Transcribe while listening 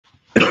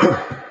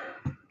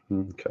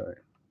Okay.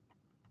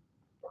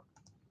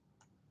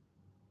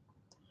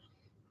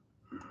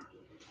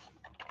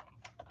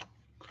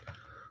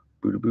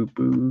 Boo boo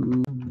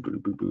boo, boo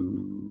boo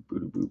boo, boo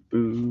boo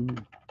boo.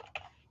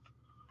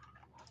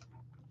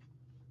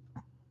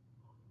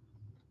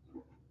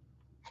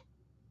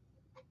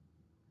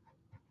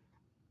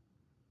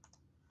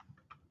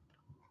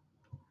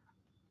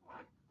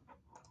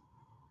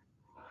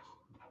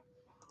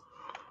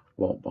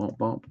 Bump, bump,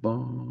 bump,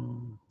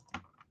 bump.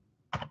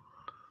 All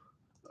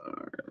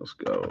right, let's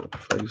go.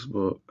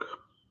 Facebook.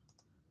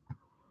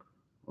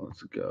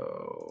 Let's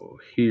go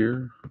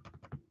here.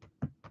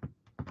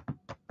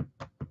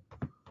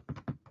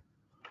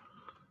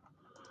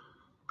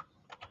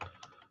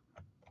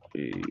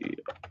 We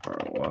are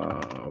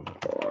live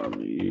on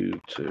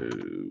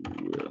YouTube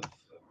with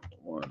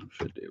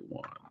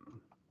 151.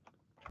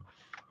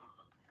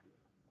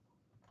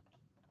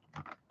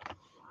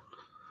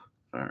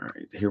 All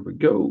right, here we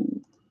go.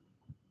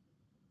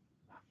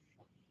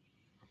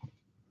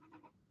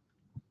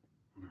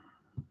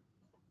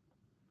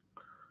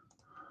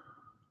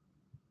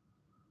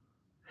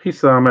 He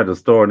said I'm at the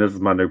store and this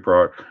is my new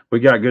product. We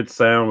got good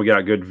sound, we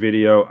got good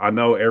video. I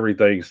know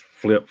everything's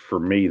flipped for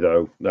me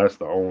though. That's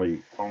the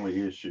only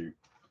issue.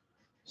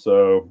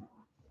 So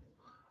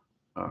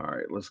all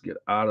right, let's get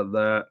out of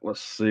that.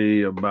 Let's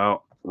see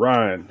about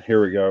Ryan.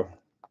 Here we go.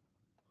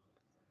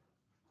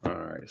 All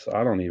right, so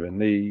I don't even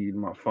need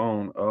my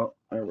phone up.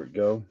 There we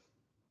go.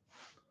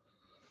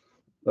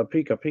 The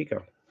Pika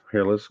Pika.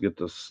 Here, let's get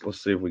this.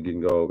 Let's see if we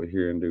can go over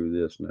here and do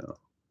this now.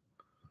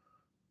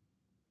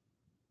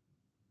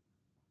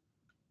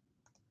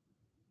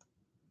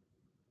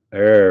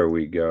 There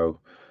we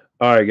go.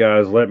 All right,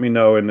 guys, let me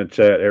know in the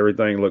chat.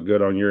 Everything look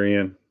good on your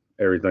end?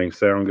 Everything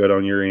sound good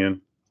on your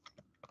end?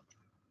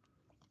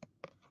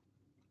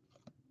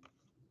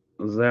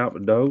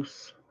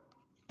 Zapdos,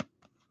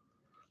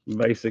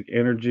 Basic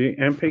Energy,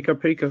 and Pika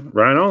Pika.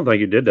 Ryan, I don't think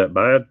you did that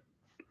bad.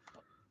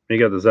 You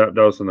got the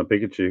Zapdos and the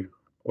Pikachu.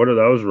 What are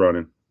those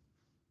running?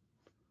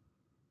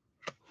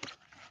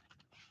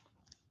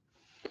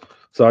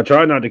 So I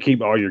tried not to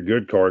keep all your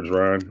good cards,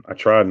 Ryan. I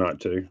tried not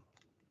to.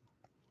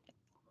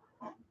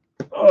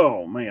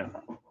 Oh man.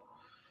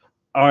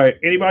 All right.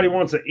 Anybody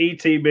wants an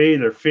ETB?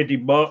 They're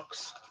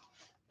 $50.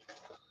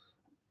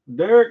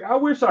 Derek, I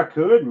wish I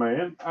could,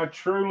 man. I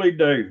truly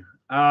do.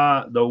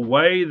 The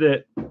way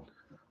that.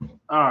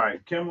 All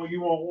right, Kimmel,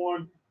 you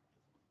want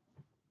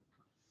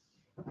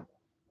one?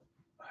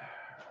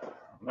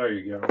 There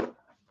you go.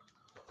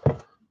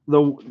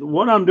 The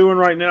what I'm doing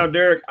right now,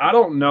 Derek, I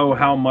don't know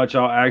how much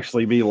I'll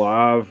actually be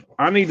live.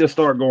 I need to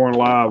start going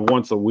live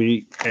once a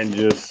week and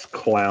just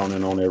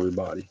clowning on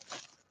everybody.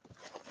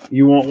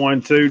 You want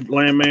one too,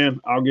 Landman?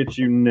 I'll get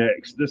you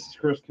next. This is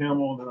Chris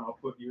Kimmel, and then I'll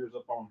put yours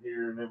up on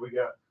here, and then we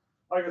got,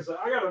 like I said,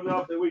 I got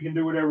enough that we can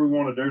do whatever we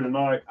want to do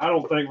tonight. I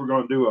don't think we're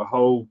going to do a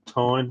whole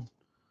ton.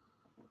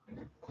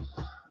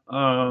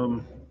 I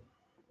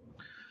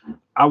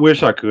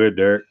wish I could,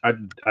 Derek. I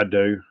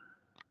do.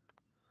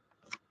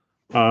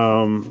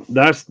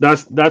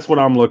 That's what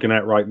I'm looking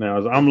at right now.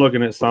 Is I'm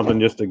looking at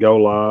something just to go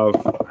live,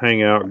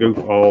 hang out, goof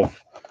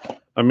off.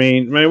 I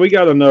mean, man, we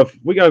got enough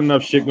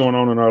shit going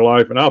on in our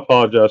life, and I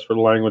apologize for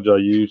the language I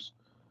use.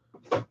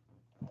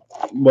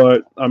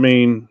 But I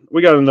mean,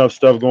 we got enough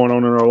stuff going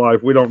on in our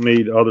life. We don't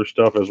need other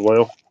stuff as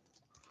well.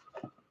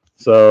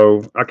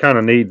 So I kind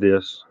of need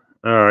this.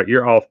 All right,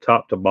 you're off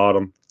top to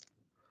bottom.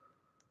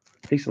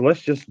 He said,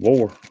 "Let's just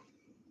war."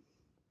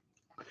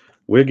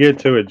 We'll get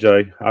to it,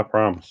 Jay. I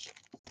promise.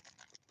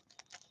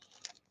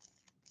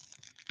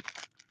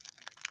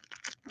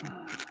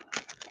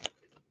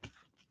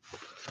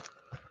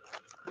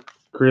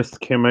 Chris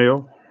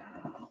Kimmel.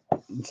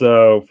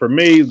 So for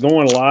me,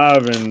 going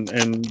live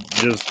and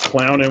just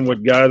clowning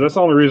with guys, that's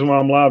the only reason why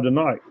I'm live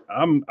tonight.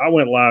 I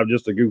went live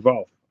just to goof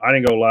off. I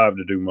didn't go live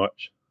to do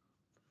much.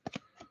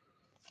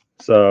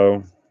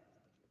 So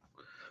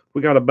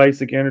we got a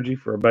basic energy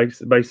for a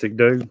basic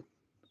dude.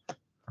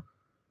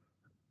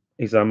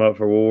 He said I'm up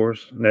for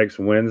wars next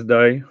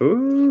Wednesday.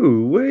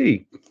 Ooh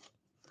wee.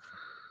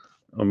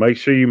 Well, make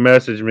sure you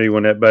message me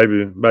when that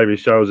baby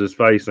shows his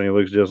face and he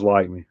looks just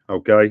like me.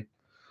 Okay.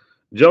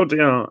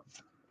 Jolteon,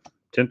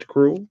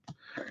 Tentacruel,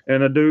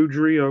 and a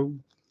Dugtrio.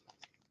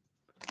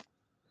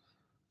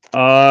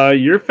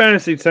 Your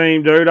fantasy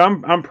team, dude.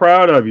 I'm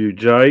proud of you,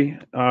 Jay.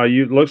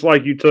 You looks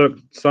like you took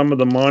some of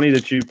the money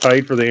that you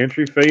paid for the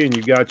entry fee, and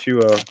you got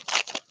you a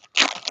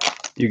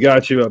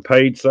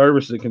paid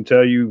service that can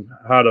tell you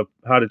how to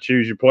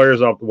choose your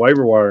players off the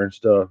waiver wire and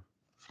stuff.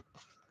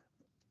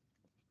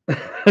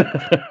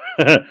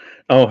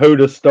 On who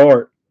to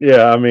start.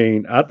 Yeah, I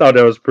mean, I thought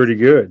that was pretty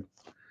good.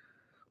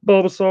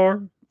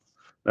 Bulbasaur,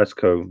 that's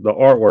cool. The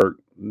artwork,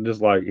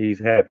 just like he's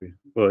happy.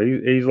 Well,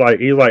 he's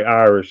like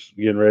Irish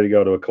getting ready to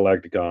go to a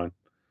Collecticon.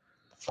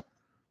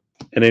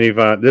 And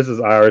then this is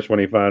Irish when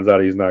he finds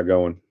out he's not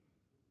going.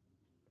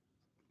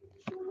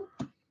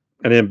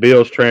 And then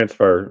Bill's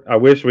transfer. I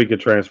wish we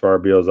could transfer our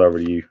Bills over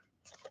to you.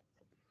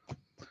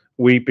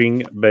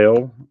 Weeping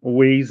Bell,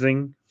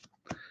 Wheezing,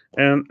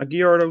 and a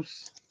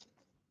Gyarados.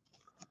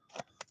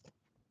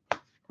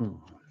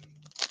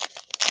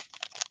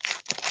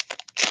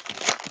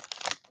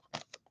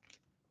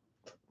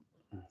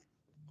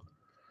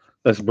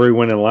 That's Brew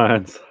winning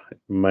lines.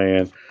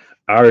 Man,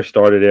 Irish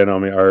started in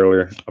on me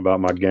earlier about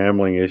my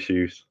gambling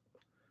issues.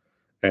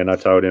 And I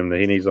told him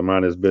that he needs to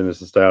mind his business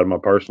and stay out of my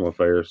personal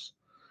affairs.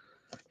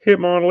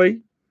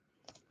 Hitmonlee,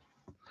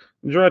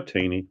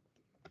 Dratini,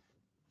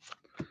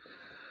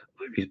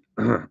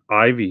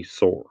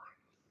 Ivysaur,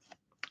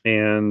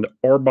 and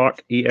Arbok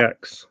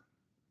EX.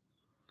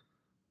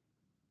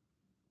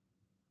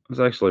 It's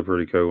actually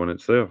pretty cool in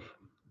itself.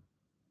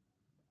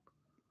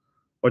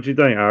 What you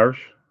think,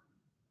 Irish?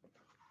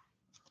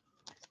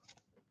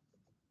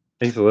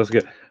 He said, "Let's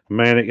get."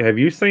 Man, have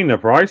you seen the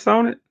price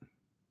on it?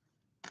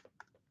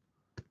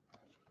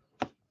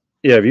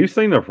 Yeah, have you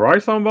seen the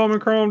price on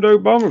Bowman Chrome,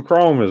 dude? Bowman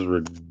Chrome is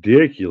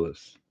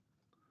ridiculous.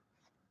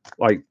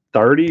 Like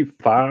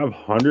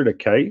 3,500 a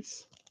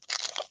case.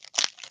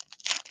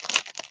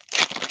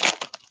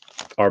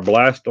 Are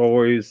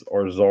Blastoise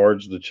or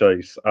Zards the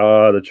chase?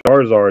 The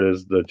Charizard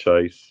is the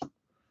chase.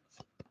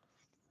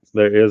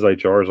 There is a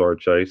Charizard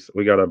chase.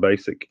 We got a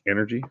basic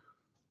energy.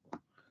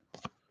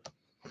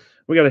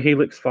 We got a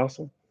Helix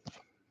fossil.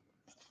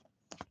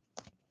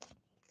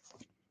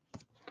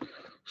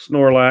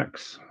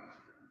 Snorlax,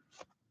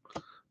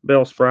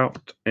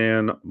 Bellsprout,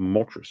 and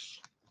Moltres.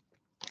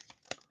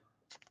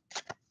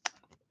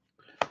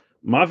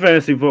 My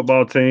fantasy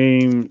football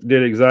team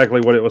did exactly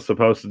what it was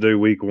supposed to do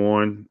week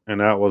 1, and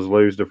that was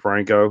lose to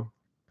Franco.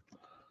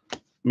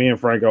 Me and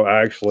Franco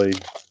actually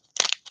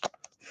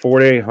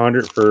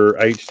 4,800 for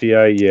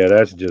HTA. Yeah,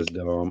 that's just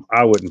dumb.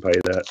 I wouldn't pay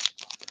that.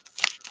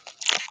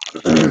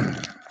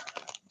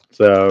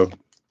 So,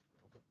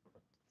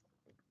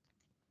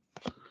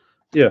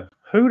 yeah.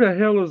 Who the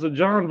hell is a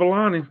John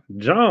Villani?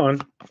 John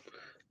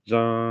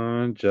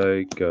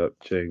Jacob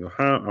Chingle.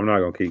 Huh? I'm not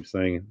gonna keep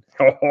singing.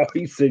 Oh,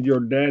 he said your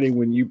daddy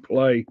when you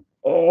play.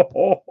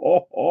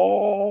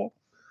 Oh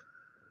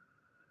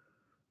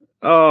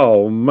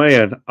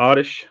man,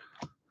 Oddish,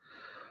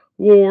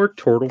 War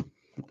Turtle,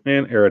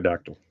 and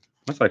Aerodactyl.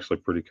 That's actually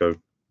pretty cool.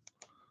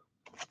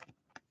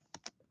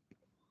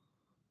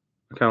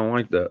 I kind of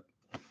like that.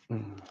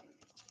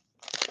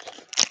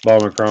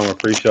 Bowman Chrome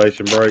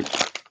appreciation break.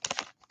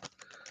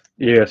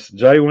 Yes,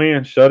 Jay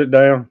wins. Shut it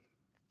down.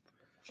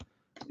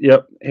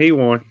 Yep, he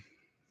won.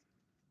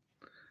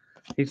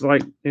 He's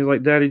like,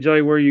 Daddy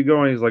Jay, where are you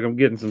going? He's like, I'm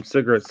getting some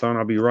cigarettes, son.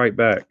 I'll be right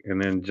back.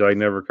 And then Jay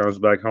never comes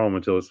back home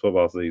until it's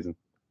football season.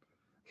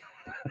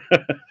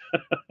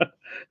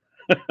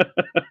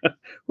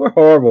 We're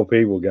horrible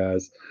people,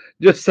 guys.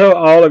 Just so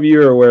all of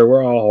you are aware,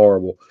 we're all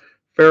horrible.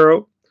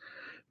 Pharaoh,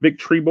 Big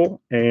Treble,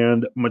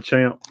 and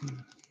Machamp.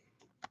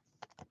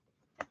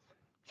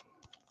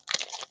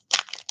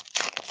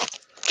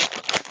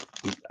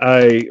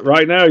 Hey,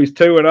 right now he's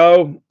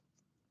 2-0.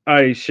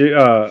 Hey,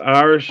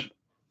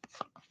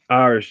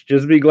 Irish,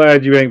 just be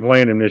glad you ain't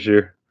playing him this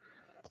year.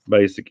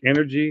 Basic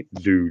Energy,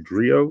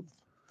 Dodrio.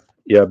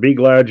 Yeah, be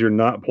glad you're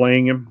not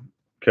playing him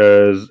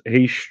because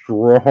he's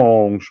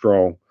strong.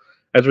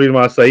 That's the reason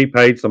why I say he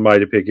paid somebody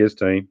to pick his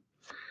team.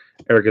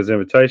 Erica's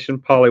Invitation,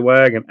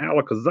 Poliwag, and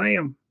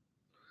Alakazam.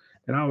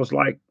 And I was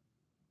like,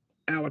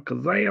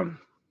 Alakazam?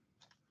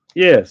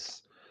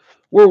 Yes,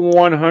 we're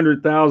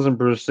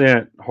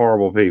 100,000%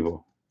 horrible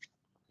people.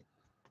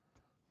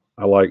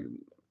 I like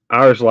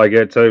Irish like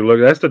that too.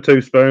 Look, that's the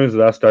 2 spoons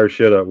that I stir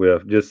shit up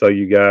with, just so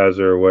you guys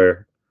are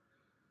aware.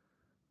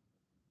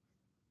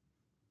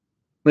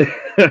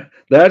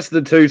 That's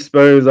the 2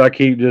 spoons I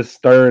keep just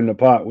stirring the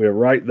pot with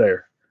right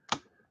there.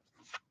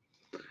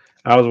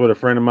 I was with a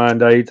friend of mine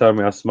today. He told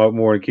me I smoke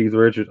more than Keith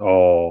Richards.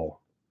 Oh,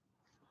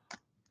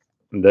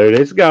 dude,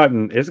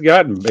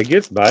 it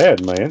gets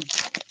bad, man.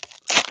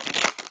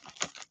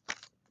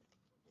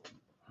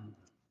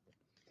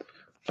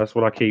 That's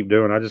what I keep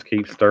doing. I just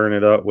keep stirring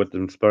it up with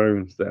them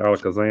spoons that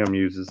Alakazam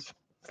uses.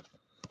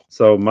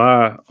 So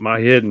my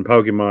hidden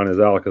Pokemon is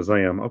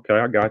Alakazam. Okay,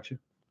 I got you.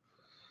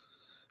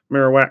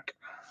 Marowak,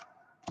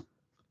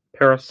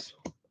 Paris,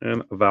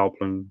 and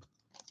Valplin.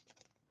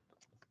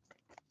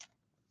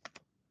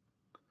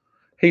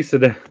 He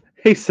said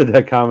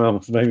that comment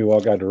almost made me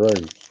walk out the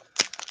room.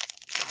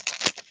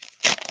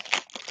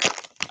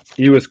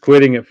 You was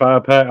quitting at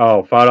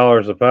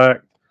 $5 a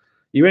pack.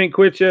 You ain't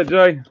quit yet,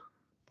 Jay?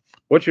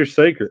 What's your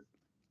secret?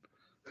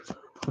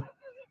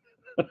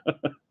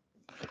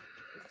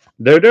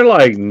 Dude, they're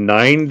like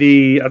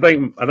 90. I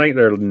think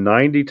they're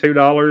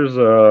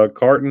 $92 a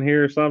carton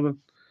here or something.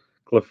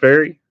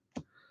 Clefairy,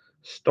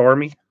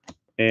 Starmie,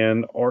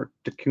 and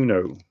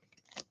Articuno.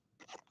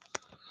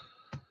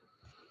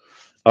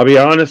 I'll be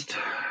honest,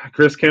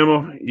 Chris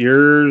Kimmel,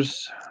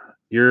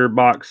 your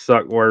box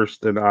sucked worse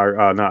than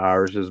not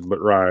Irish's,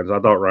 but Ryan's. I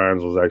thought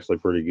Ryan's was actually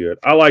pretty good.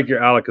 I like your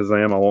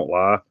Alakazam, I won't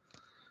lie,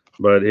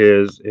 but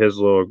his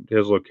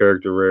little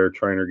character rare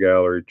trainer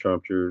gallery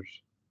trumped yours.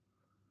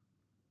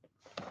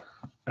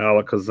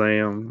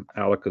 Alakazam,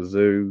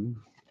 Alakazoo.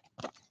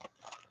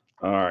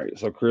 All right,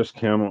 so Chris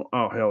Kimmel.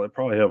 Oh hell, it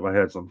probably helped if I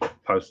had some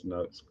post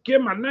notes.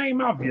 Get my name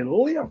off your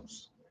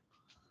lips.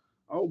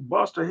 Oh,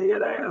 buster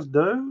head ass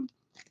dude.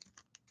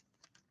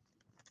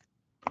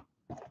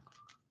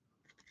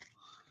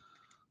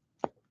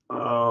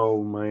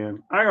 Oh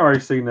man, I already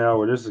see now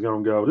where this is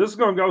gonna go. This is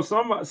gonna go.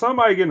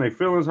 Somebody getting their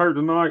feelings hurt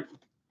tonight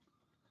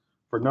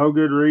for no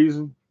good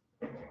reason.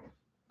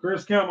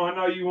 Chris Campbell, I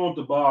know you want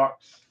the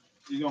box.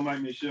 You're gonna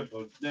make me ship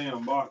a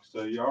damn box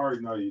to you. I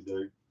already know you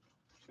do.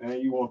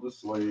 And you want the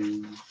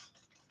sleeves.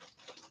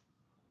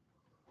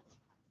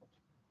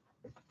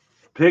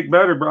 Pick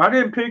better, bro. I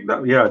didn't pick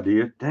that. Yeah, I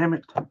did. Damn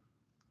it.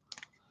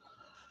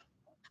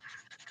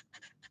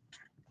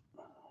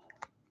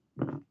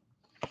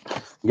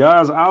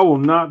 Guys, I will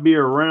not be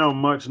around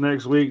much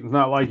next week. It's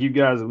not like you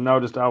guys have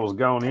noticed I was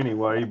gone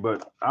anyway,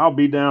 but I'll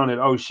be down at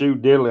Oh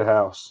Shoot Diddley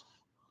House.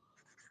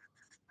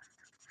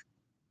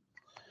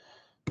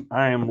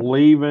 I am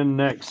leaving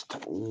next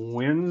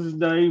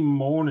Wednesday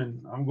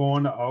morning. I'm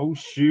going to Oh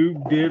Shoot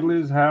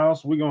Diddley's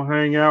house. We're going to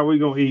hang out. We're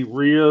going to eat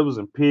ribs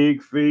and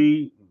pig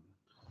feet.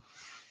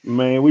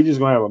 Man, we just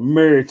going to have a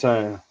merry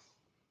time.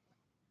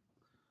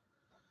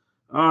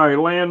 All right,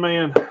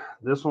 Landman,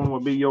 this one will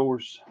be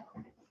yours.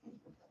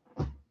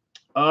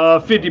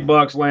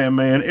 $50,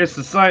 Landman. It's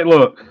the same.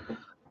 Look,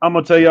 I'm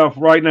going to tell y'all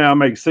right now, I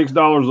make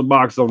 $6 a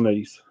box on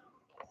these.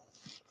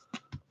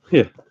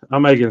 Yeah,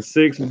 I'm making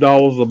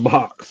 $6 a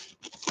box.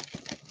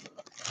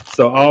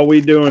 So all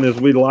we doing is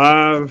we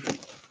live.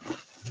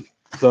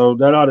 So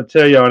that ought to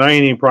tell y'all, and I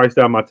ain't even priced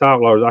out my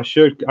top loaders. I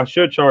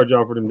should charge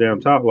y'all for them damn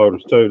top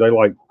loaders too. They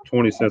like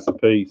 20 cents a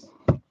piece.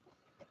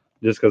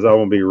 Just because I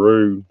won't be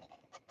rude.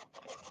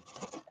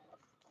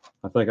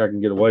 I think I can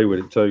get away with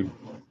it too.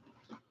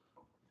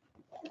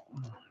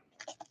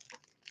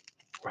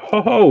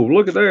 Oh,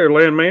 look at there,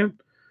 Landman.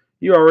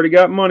 You already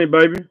got money,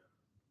 baby.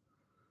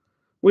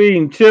 We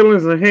eating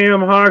chitlins and ham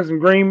hocks and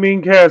green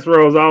bean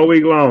casseroles all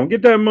week long.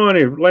 Get that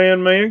money,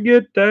 Landman.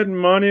 Get that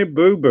money,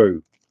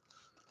 boo-boo.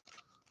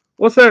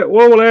 What's that?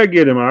 What will that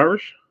get him,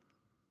 Irish?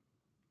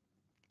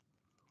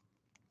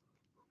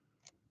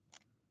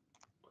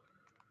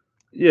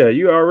 Yeah,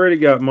 you already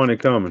got money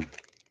coming.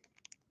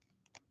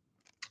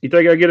 You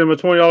think I get him a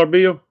 $20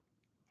 bill?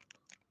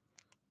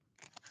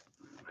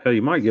 Hell,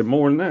 you might get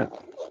more than that.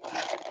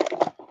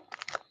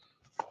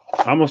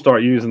 I'm gonna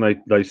start using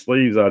they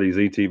sleeves out of these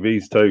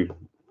ETVs too,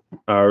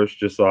 Irish,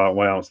 just so I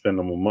don't spend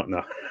them on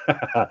money.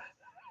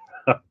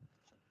 No.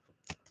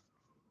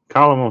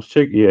 Colin wants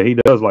chicken. Yeah, he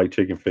does like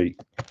chicken feet.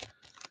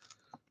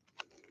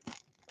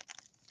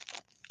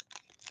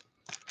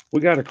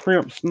 We got a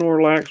crimp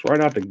Snorlax right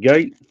out the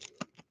gate.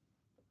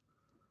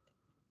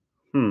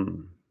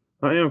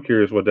 I am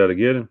curious what that'll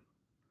get him.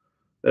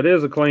 That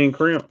is a clean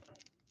crimp.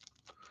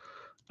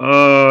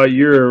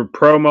 Your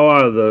promo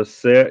out of the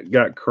set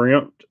got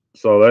crimped,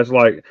 so that's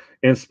like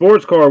in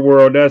sports card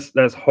world,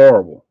 that's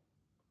horrible.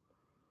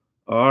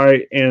 All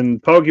right, in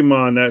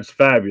Pokemon, that's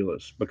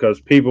fabulous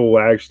because people will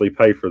actually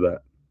pay for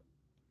that,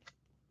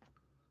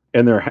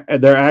 and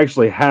they're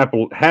actually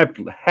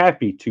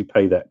happy to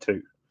pay that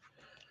too.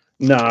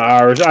 Nah,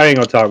 Irish, I ain't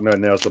gonna talk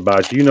nothing else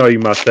about you. You know you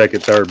my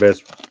second, third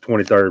best,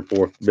 23rd,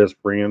 fourth best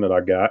friend that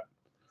I got.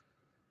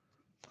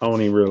 I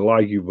don't even really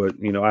like you, but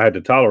you know I had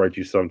to tolerate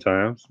you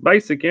sometimes.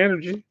 Basic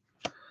energy,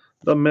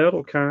 the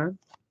metal kind.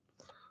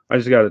 I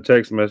just got a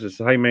text message.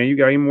 Hey man, you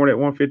got any more at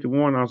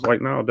 151? I was like,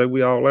 no, dude,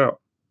 we all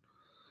out.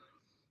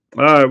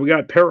 All right, we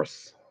got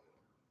Paris.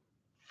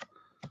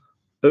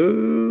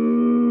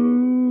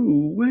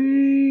 Ooh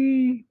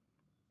wee,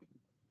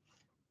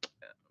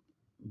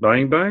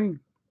 bang bang.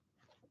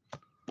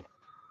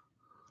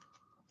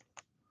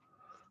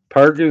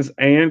 Perkins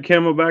and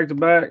Kimmel back to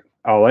back.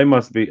 Oh, they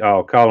must be.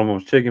 Oh, Colin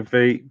wants chicken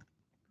feet.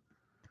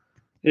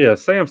 Yeah,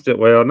 Sam still.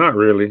 Well, not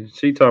really.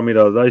 She told me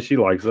the other day she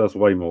likes us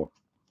way more.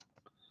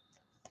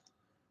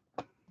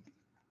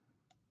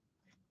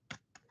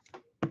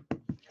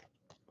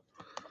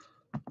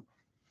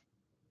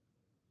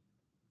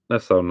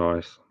 That's so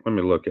nice. Let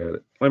me look at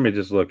it. Let me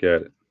just look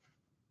at it.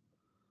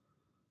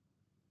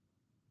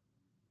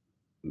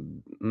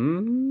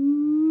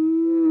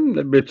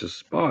 That bitch is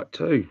spot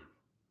too.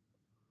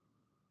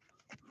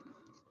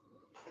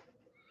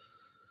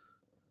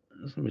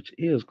 This bitch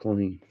is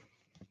clean.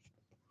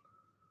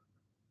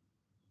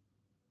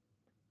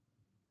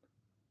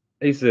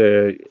 He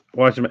said,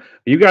 "Watch him.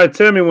 You got to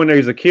tell me when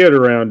there's a kid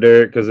around,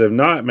 Derek, because if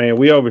not, man,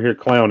 we over here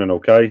clowning.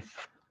 Okay."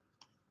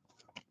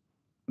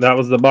 That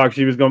was the box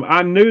she was going.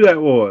 I knew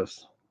that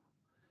was.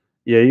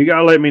 Yeah, you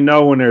gotta let me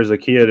know when there's a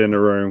kid in the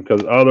room,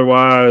 because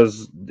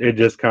otherwise it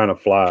just kind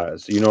of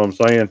flies. You know what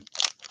I'm saying?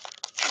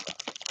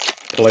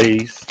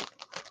 Please,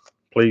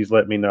 please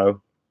let me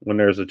know when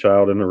there's a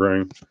child in the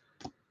room.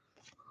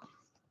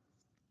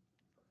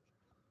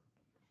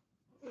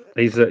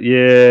 He said,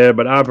 "Yeah,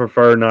 but I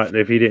prefer not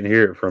if he didn't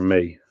hear it from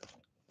me."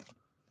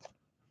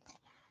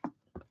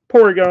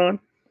 Porygon,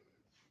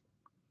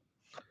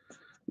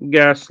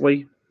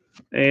 Ghastly,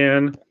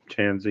 and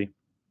Chansey.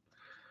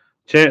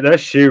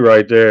 That shoe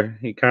right there.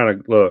 He kind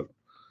of look.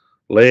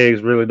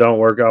 Legs really don't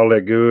work all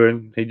that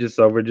good. He just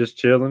over just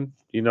chilling.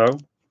 You know,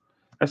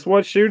 that's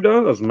what shoe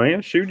does,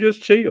 man. Shoe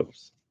just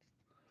chills.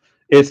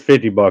 It's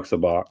 $50 a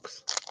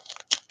box.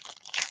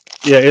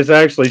 Yeah, it's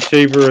actually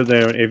cheaper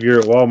than if you're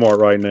at Walmart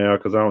right now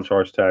because I don't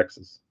charge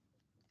taxes.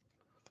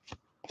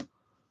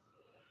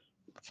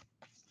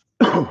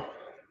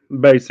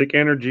 Basic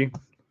Energy.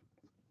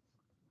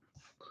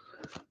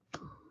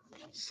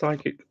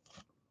 Psychic.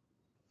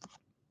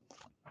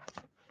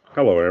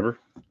 Hello, Amber.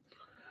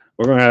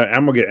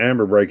 I'm gonna get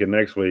Amber breaking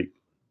next week.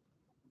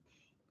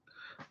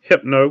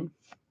 Hypno.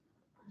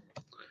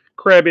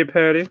 Krabby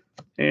Patty.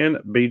 And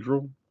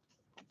Beedrill.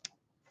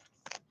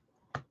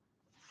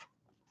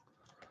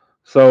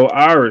 So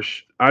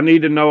Irish, I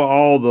need to know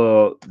all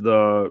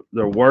the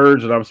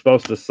words that I'm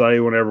supposed to say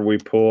whenever we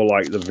pull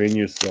like the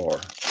Venusaur.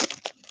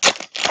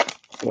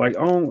 Like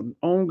on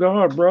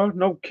God, bro,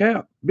 no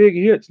cap, big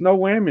hits, no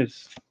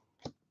whammies,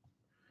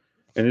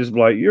 and it's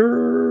like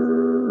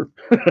you're.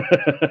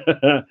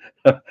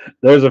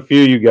 There's a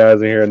few of you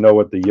guys in here that know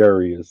what the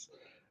yur is.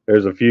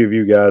 There's a few of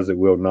you guys that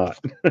will not.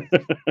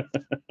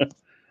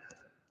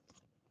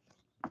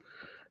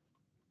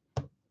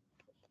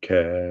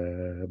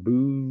 Kabutops.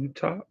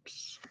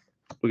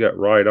 We got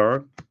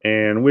Rhydon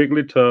and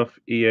Wigglytuff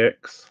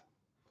EX.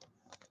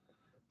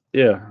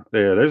 Yeah,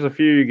 there's a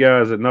few of you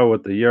guys that know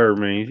what the yur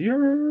means.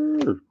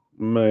 Yur.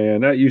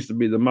 Man, that used to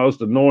be the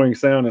most annoying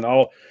sound in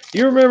all.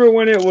 You remember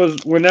when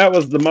that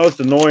was the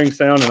most annoying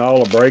sound in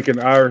all of Breaking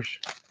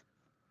Irish?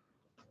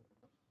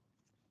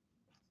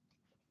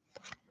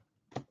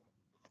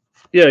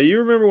 Yeah, you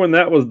remember when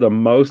that was the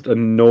most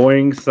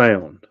annoying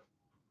sound?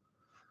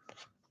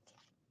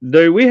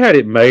 Dude, we had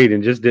it made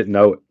and just didn't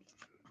know it.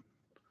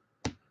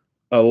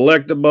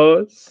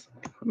 Electabuzz,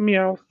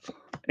 Meowth,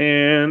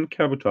 and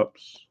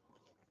Kabutops.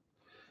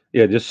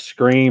 Yeah, just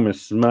scream and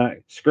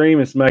smack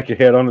your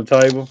head on the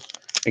table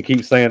and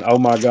keep saying, "Oh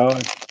my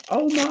God.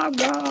 Oh my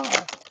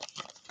God.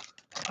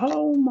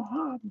 Oh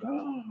my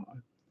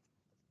God."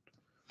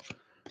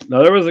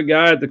 Now there was a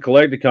guy at the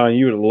Collecticon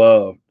you would have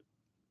loved.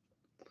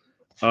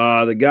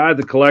 The guy at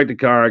the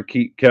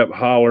Collecticon kept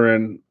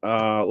hollering,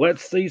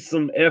 "Let's see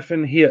some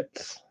effing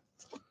hits."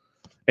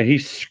 And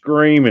he's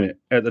screaming it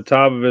at the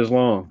top of his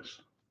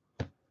lungs.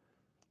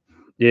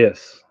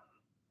 Yes.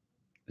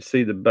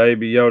 See the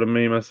Baby Yoda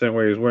meme I sent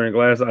where he was wearing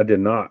glasses? I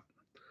did not.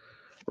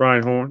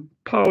 Rhyhorn,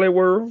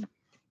 Poliwhirl,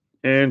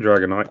 and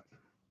Dragonite.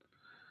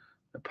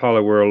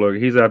 Poliwhirl, look,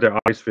 he's out there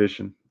ice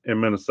fishing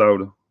in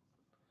Minnesota.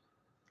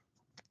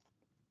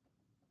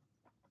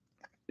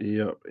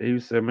 Yep, he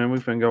said, "Man, we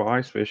finna go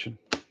ice fishing."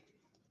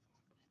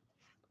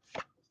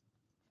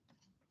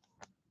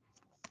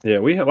 Yeah,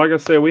 like I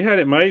said, we had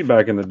it made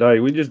back in the day.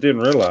 We just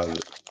didn't realize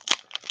it.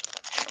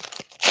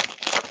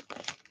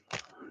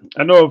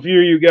 I know a few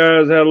of you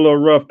guys had a little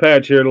rough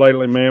patch here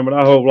lately, man, but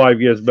I hope life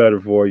gets better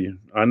for you.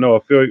 I know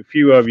a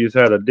few of you's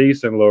had a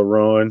decent little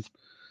run,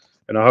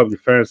 and I hope your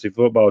fantasy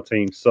football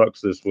team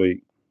sucks this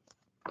week.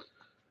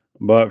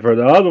 But for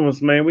the other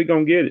ones, man, we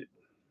gonna get it.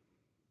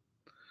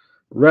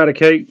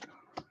 Raticate,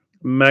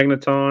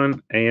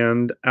 Magneton,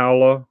 and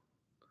Owla.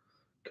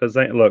 Cause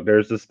look,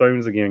 there's the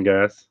spoons again,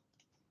 guys.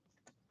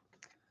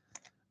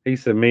 He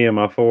said, "Me in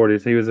my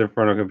 40s." He was in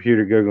front of a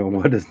computer googling,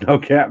 "What does no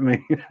cap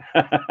mean?"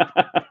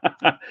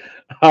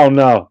 Oh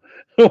no,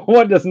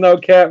 what does no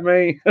cap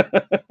mean?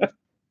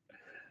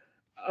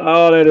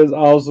 Oh, that is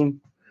awesome.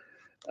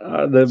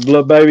 The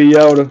little Baby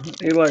Yoda.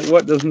 He's like,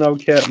 "What does no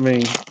cap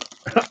mean?"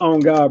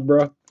 On God,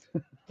 bro.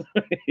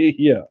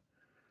 Yeah.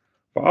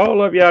 For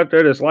all of you out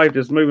there, this life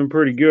is moving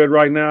pretty good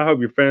right now. I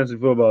hope your fantasy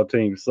football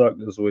team sucked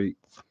this week.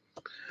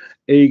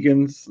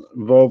 Egan's,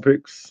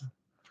 Vulpix.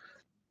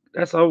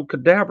 That's old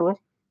Kadabra.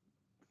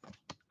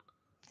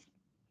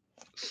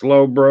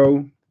 Slow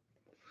bro.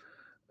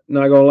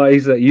 Not gonna lie, he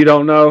said, "You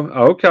don't know?"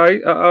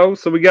 Okay,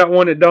 so we got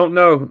one that don't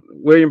know.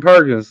 William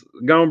Perkins.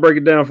 Go and break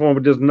it down for him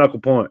with just knuckle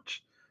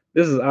punch.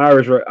 This is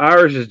Irish, right?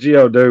 Irish is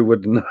Geodude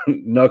with the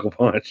knuckle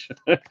punch.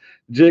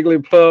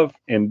 Jigglypuff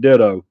and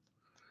Ditto.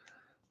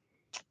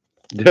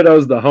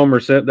 Ditto's the Homer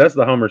Simpson. That's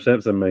the Homer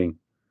Simpson meme.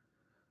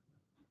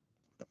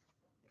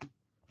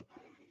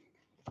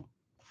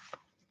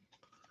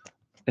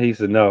 He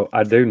said, "No,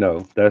 I do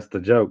know. That's the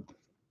joke."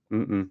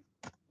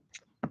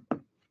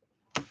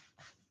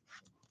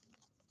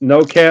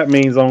 No cap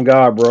means on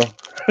God, bro.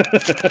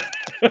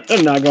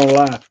 I'm not gonna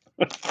lie.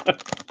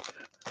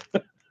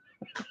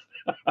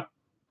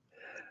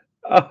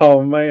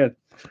 Oh man,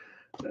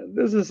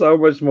 this is so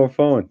much more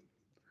fun.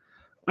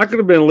 I could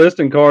have been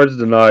listing cards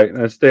tonight, and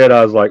instead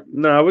I was like,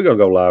 "Nah, we're gonna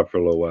go live for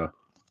a little while."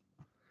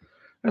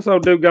 That's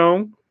old dude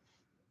gone.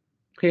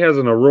 He has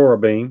an Aurora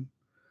Beam.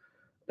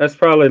 That's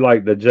probably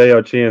like the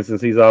J.O. Chin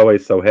since he's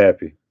always so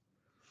happy.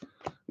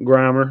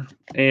 Grimer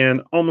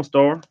and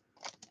Omastar.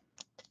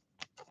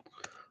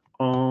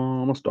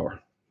 Omastar.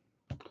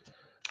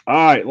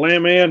 All right,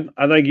 Landman,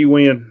 I think you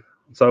win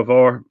so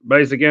far.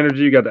 Basic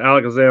Energy, you got the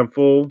Alakazam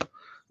full,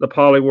 the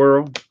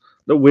Poliwhirl,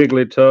 the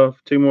Wigglytuff,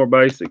 2 more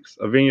basics,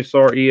 a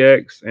Venusaur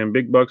EX, and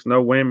Big Bucks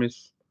no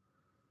whammies.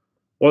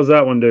 What does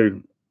that one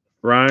do?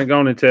 Ryan, go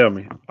on and tell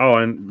me. Oh,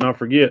 and not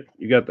forget,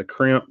 you got the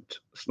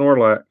crimped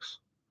Snorlax.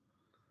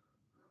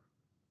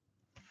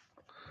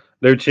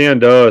 Dude, Chin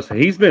does.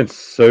 He's been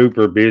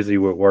super busy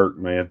with work,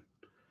 man.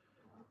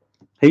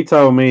 He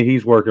told me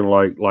he's working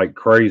like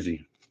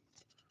crazy.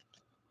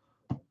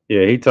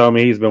 Yeah, he told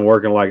me he's been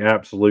working like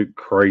absolute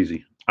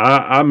crazy.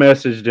 I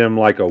messaged him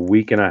like a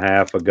week and a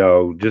half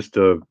ago just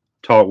to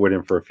talk with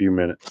him for a few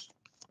minutes.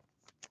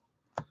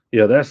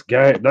 Yeah, that's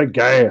gas. They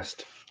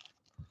gassed.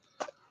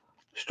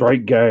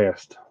 Straight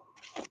gassed.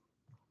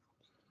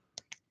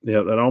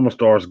 Yeah, that almost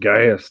star's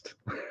gassed.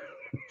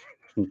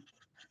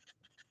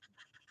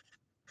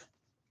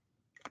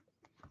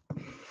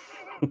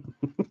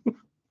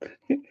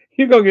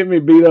 You're gonna get me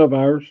beat up,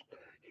 Irish.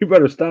 You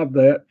better stop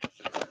that.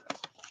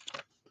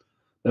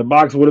 That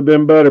box would have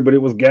been better, but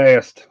it was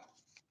gassed.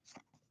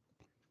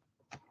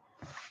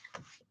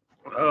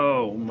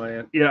 Oh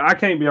man. Yeah, I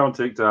can't be on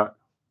TikTok.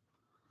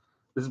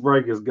 This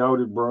break is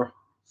goaded, bro.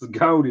 It's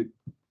goaded.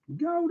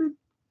 Goaded.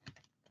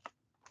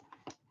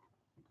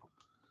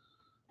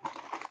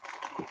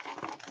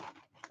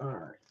 All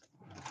right.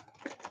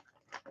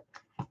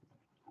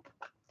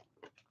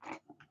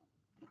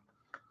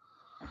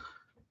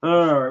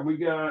 All right, we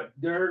got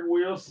Derek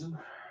Wilson.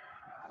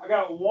 I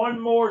got one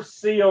more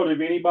sealed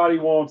if anybody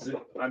wants it.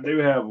 I do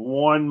have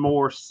one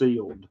more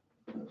sealed.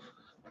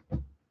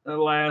 The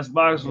last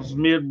box was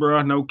mid,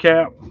 bro. No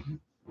cap.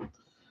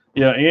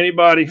 Yeah,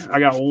 anybody? I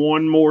got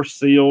one more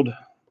sealed.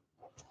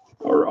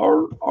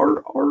 Arr.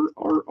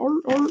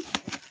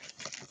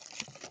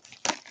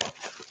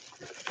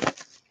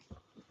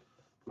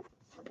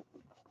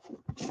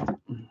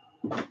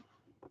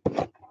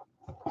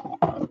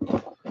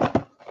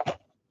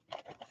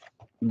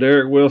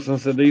 Derek Wilson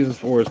said these is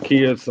for his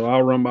kids, so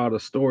I'll run by the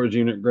storage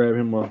unit, grab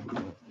him a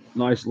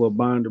nice little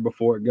binder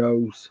before it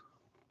goes.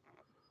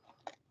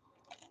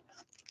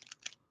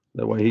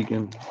 That way he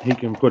can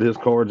put his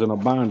cards in a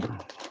binder.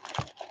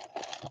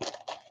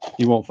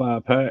 You want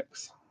 5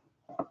 packs?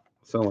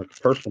 Sound like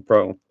a personal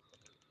problem.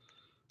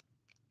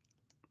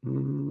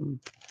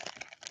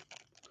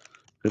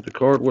 If the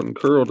card wasn't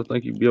curled, I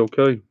think you'd be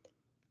okay.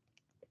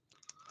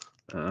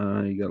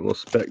 You got a little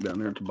speck down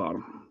there at the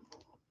bottom.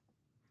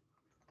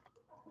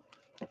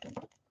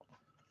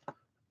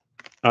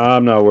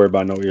 I'm not worried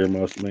about no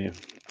earmuffs, man.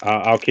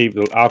 I'll keep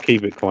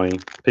it clean.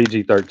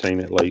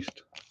 PG-13 at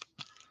least.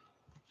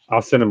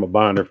 I'll send him a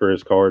binder for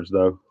his cards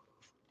though.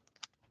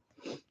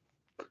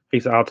 He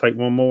said, "I'll take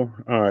one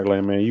more." All right,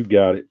 Lamb, man, you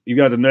got it. You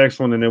got the next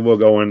one, and then we'll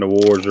go into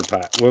wars or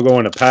pack. We'll go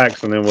into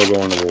packs, and then we'll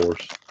go into wars.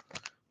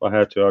 If I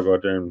have to, I'll go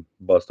out there and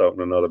bust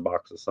open another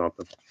box or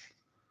something.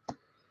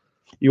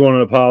 You want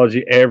an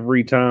apology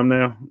every time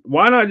now?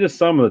 Why not just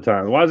some of the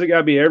time? Why does it got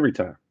to be every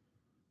time?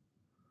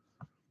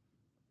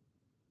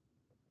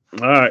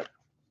 All right.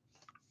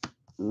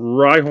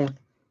 Rhyhorn,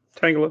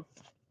 Tangela,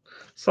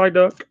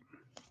 Psyduck,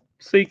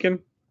 Seeking.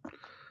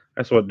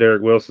 That's what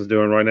Derek Wilson's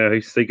doing right now.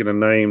 He's seeking a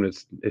name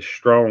that's as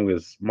strong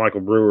as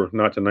Michael Brewer,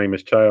 not to name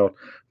his child.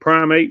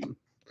 Primate,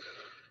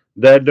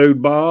 that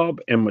dude Bob,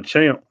 and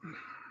Machamp.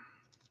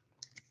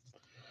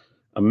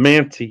 A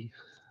Manti.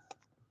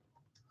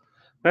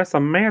 That's a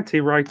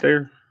Manti right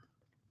there.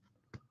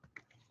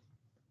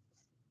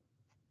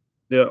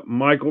 Yeah,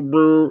 Michael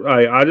Brewer.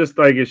 Hey, I just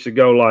think it should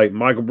go like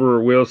Michael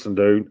Brewer Wilson,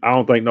 dude. I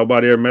don't think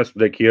nobody ever messed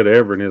with that kid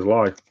ever in his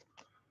life.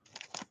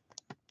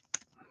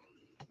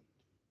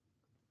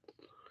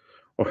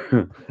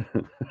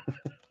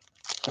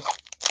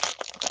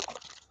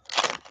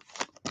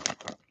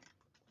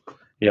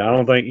 Yeah, I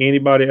don't think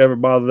anybody ever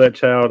bothered that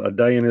child a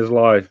day in his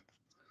life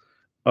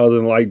other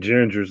than like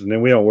gingers, and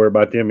then we don't worry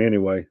about them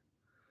anyway.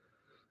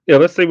 Yeah,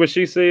 let's see what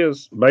she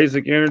says.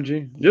 Basic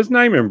energy. Just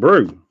name him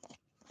Brew.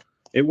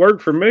 It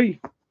worked for me.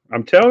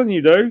 I'm telling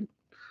you, dude.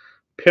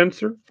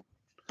 Pincer,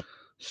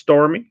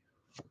 Stormy,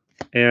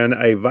 and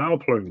a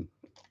Vileplume.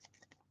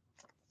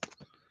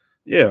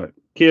 Yeah,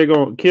 kid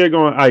going.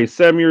 Hey,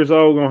 7 years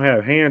old, gonna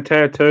have hand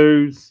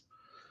tattoos,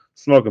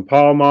 smoking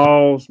Pall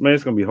Malls. Man,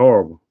 it's gonna be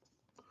horrible.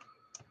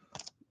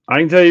 I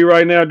can tell you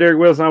right now, Derek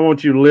Wilson. I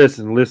want you to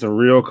listen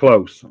real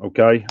close.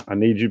 Okay, I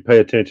need you to pay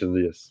attention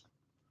to this.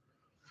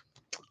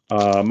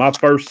 My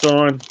first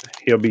son,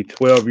 he'll be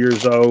 12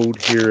 years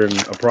old here in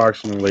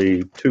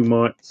approximately 2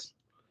 months.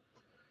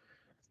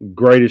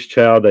 Greatest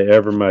child they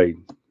ever made.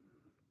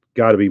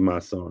 Got to be my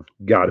son.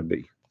 Got to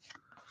be.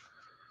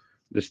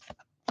 Just,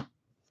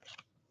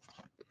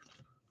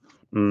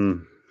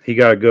 he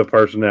got a good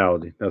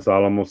personality. That's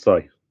all I'm gonna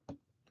say.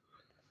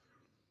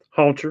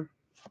 Haunter,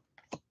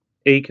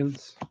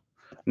 Eakins,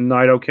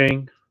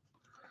 Nidoking.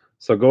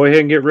 So go ahead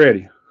and get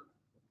ready.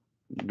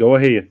 Go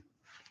ahead.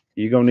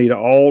 You're gonna need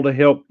all the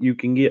help you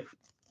can get.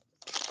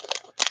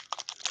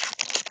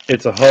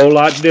 It's a whole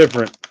lot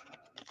different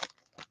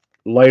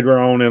later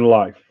on in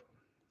life.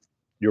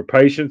 Your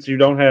patience, you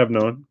don't have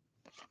none.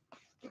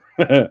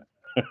 I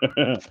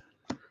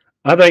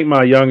think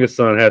my youngest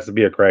son has to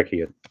be a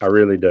crackhead. I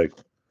really do.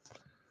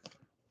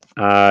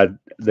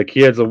 The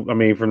kids, I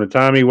mean, from the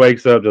time he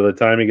wakes up to the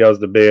time he goes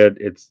to bed,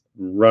 it's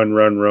run,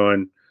 run,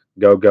 run,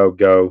 go, go,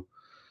 go.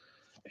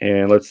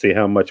 And let's see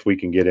how much we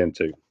can get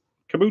into.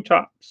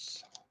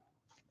 Kabutops.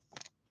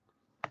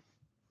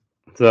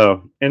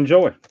 So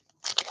enjoy.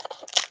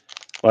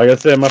 Like I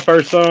said, my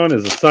first son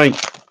is a saint.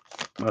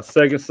 My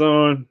second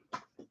son,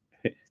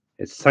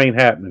 it's saint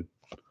happening.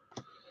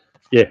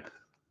 Yeah.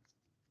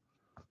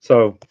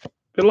 So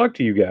good luck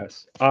to you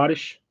guys.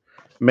 Oddish,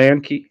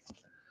 Mankey,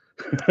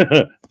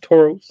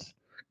 Tauros,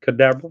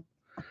 Kadabra,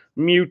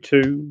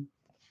 Mewtwo.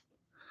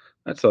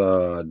 That's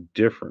a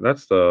different.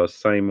 That's the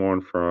same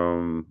one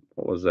from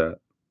what was that?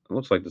 It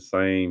looks like the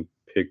same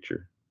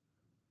picture.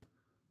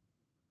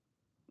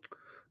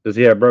 Does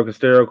he have broken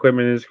stereo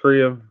equipment in his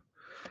crib?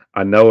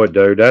 I know it,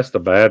 dude. That's the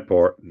bad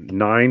part.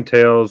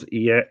 Ninetales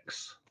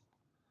EX.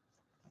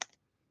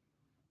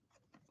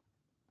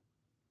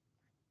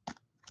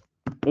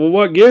 Well,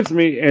 what gets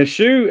me and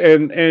Shu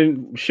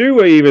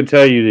will even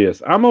tell you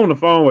this. I'm on the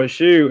phone with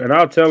Shu and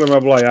I'll tell him,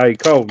 I'll be like, hey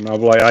Colton, I'll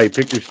be like, hey,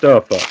 pick your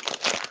stuff up.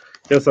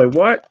 He'll say,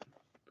 what?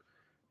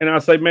 And I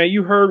say, man,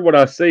 you heard what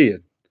I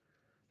said.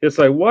 He'll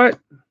say, what?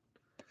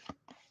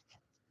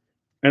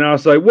 And I'll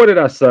say, what did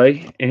I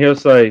say? And he'll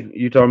say,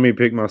 you told me to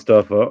pick my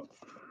stuff up.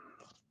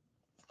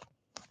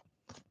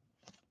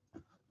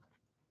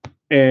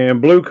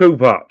 And Blue Coo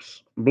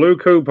Pops. Blue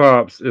Coo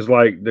Pops is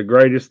like the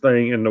greatest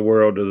thing in the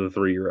world to the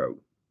 3-year-old.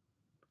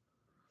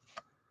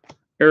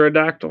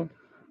 Aerodactyl.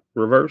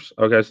 Reverse.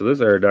 Okay, so this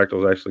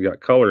Aerodactyl's actually got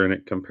color in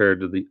it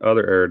compared to the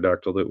other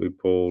Aerodactyl that we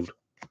pulled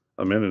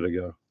a minute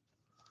ago.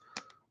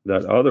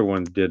 That other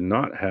one did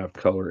not have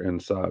color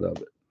inside of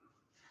it.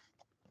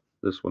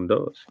 This one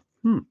does.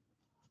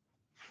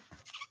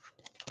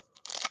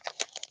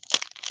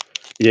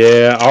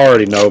 Yeah, I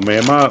already know,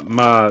 man.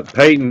 My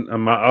Peyton,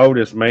 my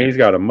oldest, man, he's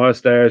got a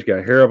mustache,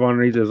 got hair up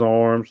underneath his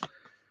arms.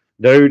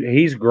 Dude,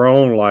 he's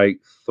grown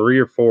like 3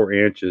 or 4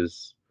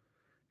 inches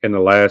in the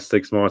last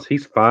 6 months.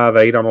 He's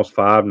 5'8", almost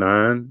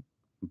 5'9",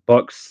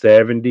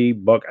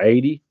 $170,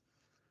 $180.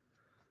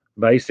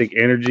 Basic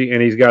energy,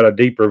 and he's got a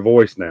deeper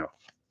voice now.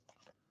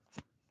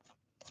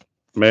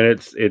 Man,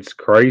 it's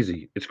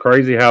crazy. It's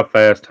crazy how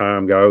fast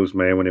time goes,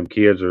 man. When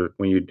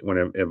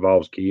it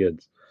involves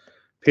kids.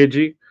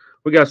 Pidgey,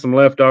 we got some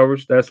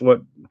leftovers. That's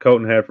what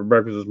Colton had for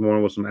breakfast this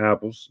morning with some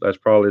apples. That's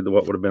probably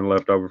what would have been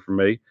left over for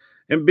me.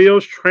 And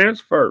Bill's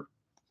transfer,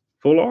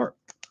 full art,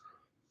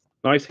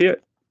 nice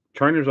hit.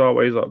 Trainer's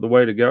always the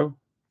way to go.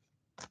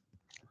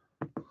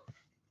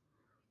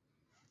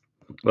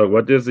 Look,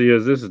 what this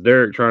is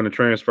Derek trying to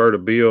transfer the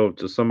bill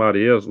to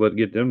somebody else. Let's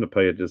get them to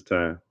pay it this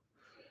time.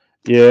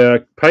 Yeah,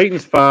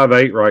 Peyton's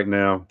 5'8" right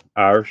now,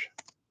 Irish.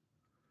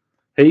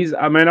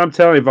 I'm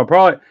telling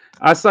you,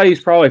 I say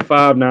he's probably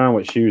 5'9"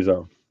 with shoes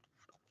on.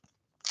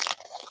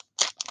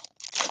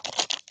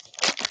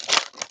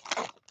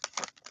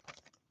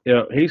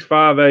 Yeah, he's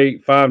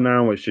 5'8",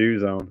 5'9" with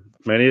shoes on.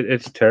 Man,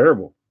 it's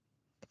terrible.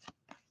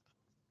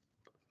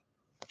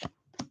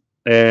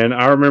 And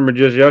I remember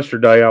just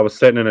yesterday, I was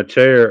sitting in a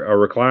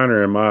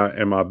recliner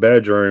in my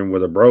bedroom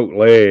with a broke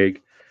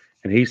leg,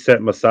 and he's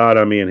sitting beside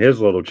of me in his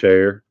little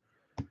chair,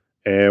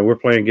 and we're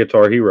playing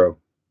Guitar Hero.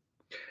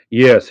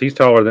 Yes, he's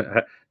taller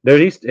than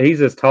dude.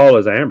 He's as tall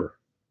as Amber.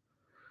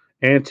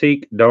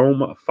 Antique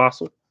Dome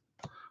Fossil.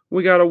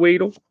 We got a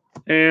Weedle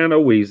and a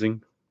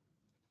Wheezing.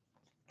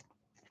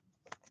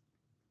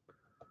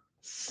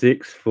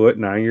 6 foot,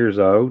 9 years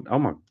old. Oh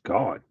my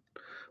God.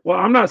 Well,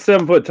 I'm not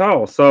 7 foot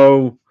tall,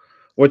 so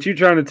what you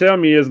trying to tell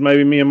me is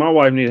maybe me and my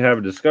wife need to have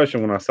a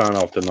discussion when I sign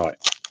off tonight.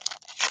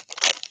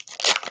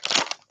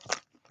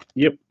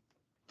 Yep.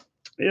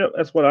 Yep,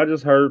 that's what I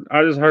just heard.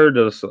 I just heard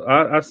this.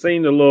 I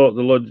seen the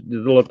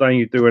little thing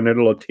you threw in there,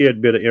 the little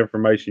tidbit of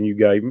information you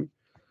gave me.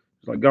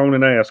 It's like, go on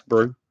and ask,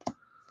 bro.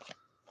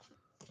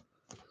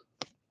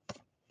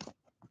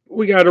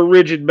 We got a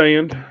Rigid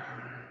Band.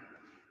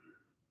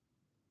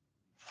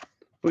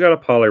 We got a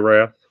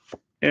Poliwrath.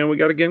 And we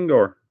got a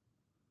Gengar.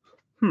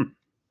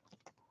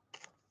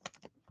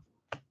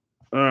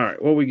 All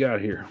right, what we got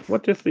here?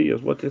 What this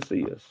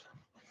is.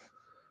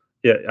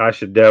 Yeah, I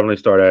should definitely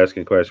start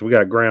asking questions. We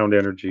got Ground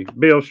Energy,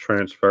 Bill's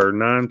Transfer,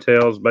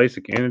 Ninetales,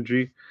 Basic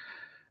Energy,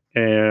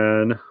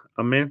 and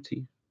a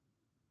Manti.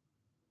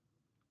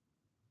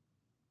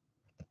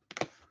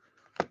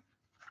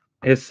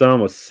 His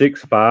son was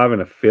 6'5" in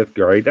the 5th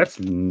grade. That's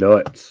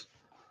nuts.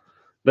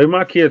 Dude,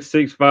 my kid's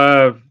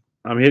 6'5".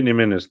 I'm hitting him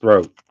in his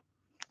throat.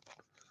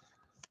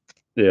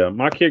 Yeah,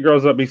 my kid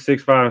grows up, he's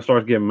 6'5" and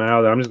starts getting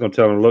mouthy. I'm just gonna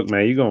tell him, look,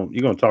 man, you're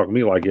gonna talk to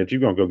me like that. You're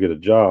gonna go get a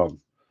job.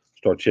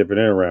 Start chipping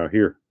in around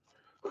here.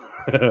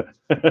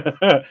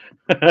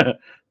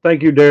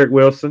 Thank you, Derek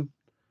Wilson.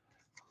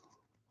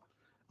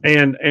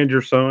 And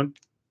your son.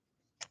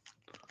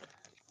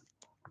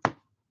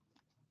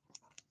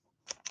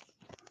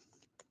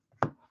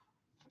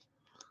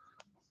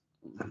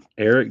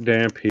 Eric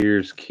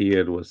Dampier's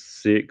kid was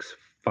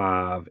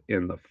 6'5"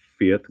 in the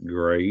 5th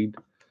grade.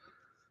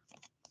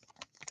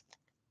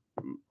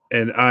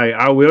 And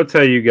I will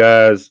tell you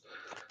guys,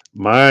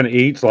 mine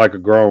eats like a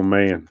grown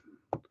man.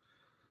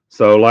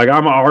 So like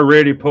I'm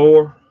already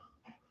poor.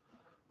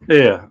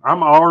 Yeah,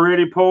 I'm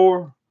already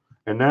poor.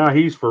 And now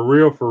he's for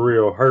real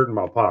hurting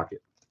my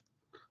pocket.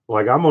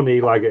 Like I'm gonna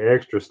need like an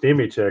extra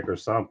stimmy check or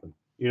something.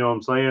 You know what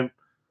I'm saying?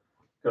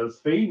 Because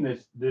feeding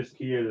this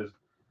kid is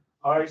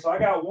all right. So I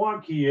got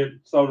one kid.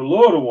 So the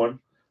little one.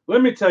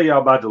 Let me tell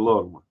y'all about the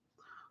little one.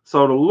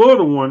 So the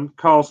little one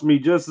costs me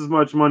just as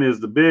much money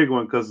as the big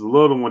one because the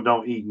little one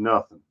don't eat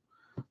nothing.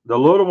 The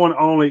little one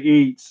only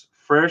eats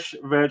fresh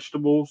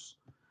vegetables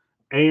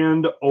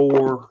and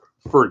or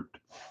fruit.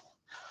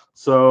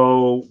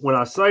 So when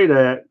I say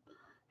that,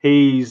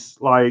 he's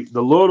like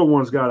the little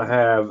one's got to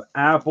have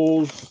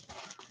apples.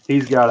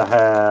 He's got to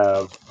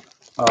have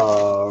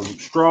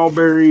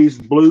strawberries,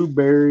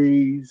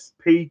 blueberries,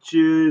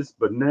 peaches,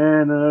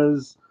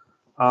 bananas.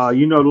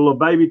 You know the little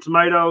baby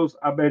tomatoes.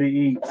 I bet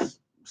he eats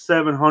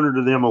 700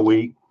 of them a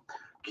week.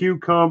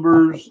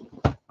 Cucumbers,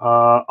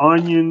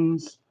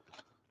 onions.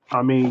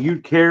 I mean, you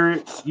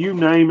carrots, you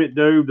name it,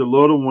 dude. The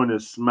little one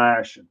is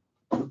smashing.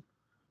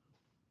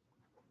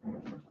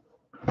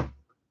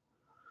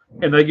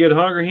 And they get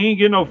hungry. He ain't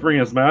get no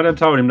friends, man. I done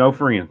told him no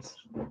friends.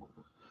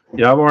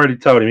 Yeah, I've already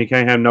told him he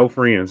can't have no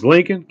friends.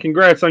 Lincoln,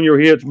 congrats on your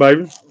hits,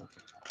 baby.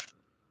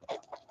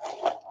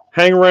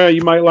 Hang around,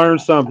 you might learn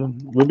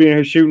something. We'll be in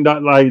here shooting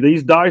dice. Like,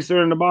 these dice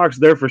are in the box.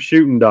 They're for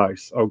shooting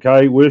dice,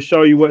 okay? We'll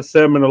show you what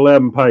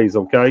 7-11 pays,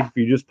 okay? If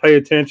you just pay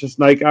attention,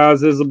 Snake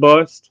Eyes is a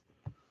bust.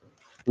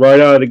 Right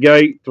out of the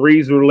gate,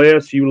 3s or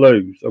less, you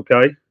lose,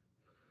 okay?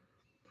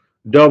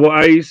 Double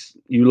ace,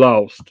 you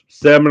lost.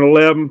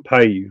 7-11,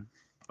 pay you.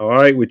 All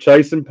right, we're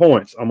chasing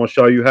points. I'm going to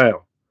show you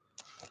how.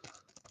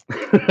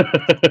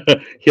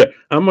 Yeah,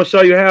 I'm going to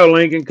show you how,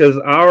 Lincoln, because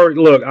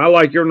look, I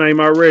like your name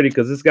already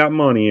because it's got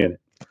money in it.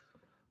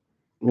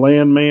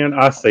 Landman,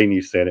 I seen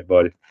you said it,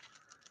 buddy.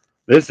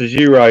 This is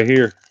you right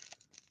here.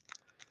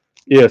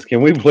 Yes,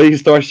 can we please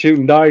start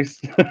shooting dice?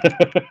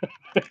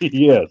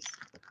 Yes.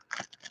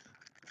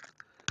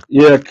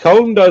 Yeah,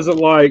 Colton doesn't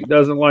like.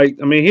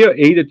 I mean, he'll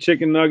eat a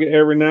chicken nugget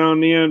every now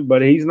and then,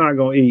 but he's not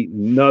gonna eat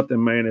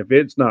nothing, man. If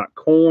it's not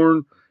corn,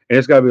 and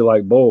it's gotta be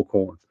like boiled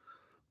corn,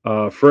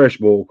 fresh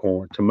boiled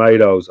corn,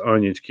 tomatoes,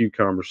 onions,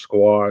 cucumbers,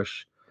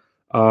 squash.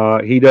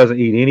 He doesn't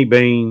eat any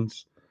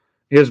beans.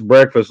 His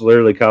breakfast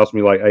literally costs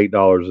me like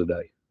 $8 a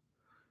day.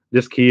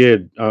 This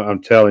kid,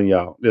 I'm telling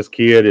y'all, this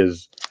kid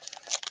is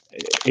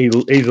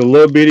he's a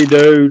little bitty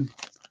dude,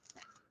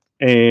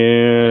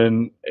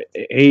 and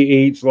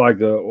he eats like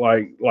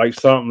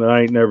something that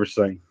I ain't never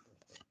seen.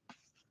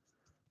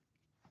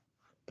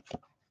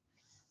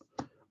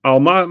 Oh,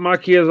 my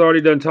kids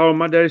already done told him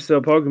my daddy sell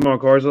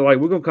Pokemon cards. They're like,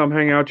 we're gonna come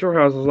hang out at your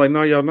house. I was like,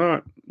 no, y'all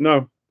not.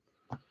 No.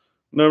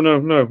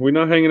 No. We're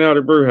not hanging out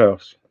at Brew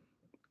House.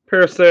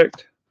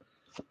 Parasect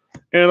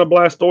and a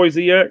Blastoise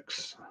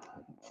EX.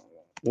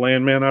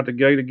 Landman out the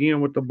gate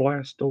again with the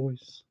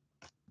Blastoise.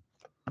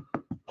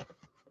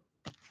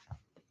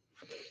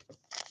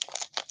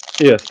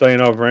 Yeah,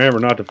 staying over Amber,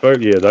 not the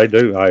food. Yeah, they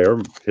do.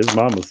 His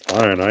mama's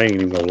fine. I ain't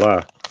even gonna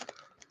lie.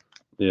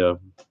 Yeah.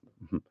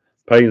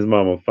 Peyton's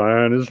mama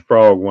fine as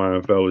frog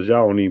wine, fellas.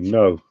 Y'all don't even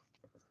know.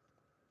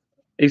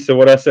 He said,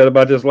 what I said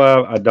about this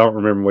live? I don't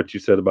remember what you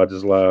said about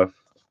this live.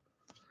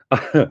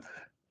 I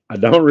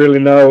don't really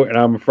know, and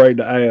I'm afraid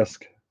to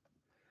ask.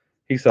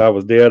 He said I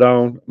was dead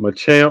on.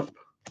 Machamp,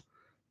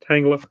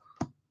 Tangler,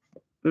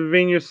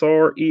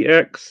 Venusaur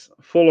EX,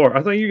 Full Art.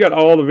 I think you got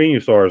all the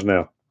Venusaurs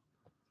now.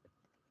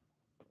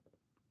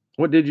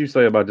 What did you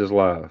say about this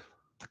live?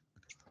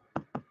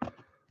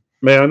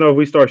 Man, I know if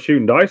we start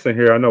shooting dice in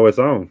here, I know it's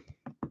on.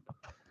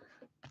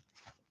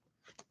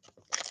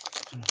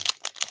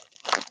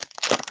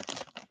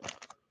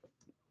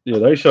 Yeah,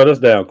 they shut us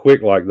down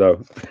quick like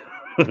though.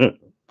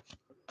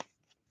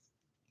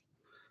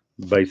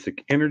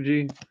 Basic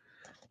energy.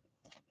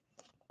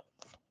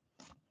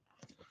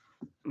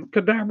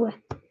 Kadabra.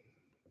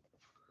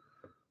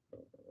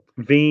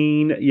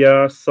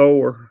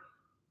 Venusaur.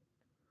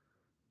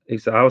 He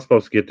said, I was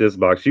supposed to get this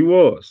box. You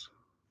was.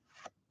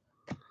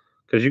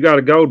 Because you got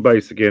a gold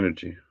basic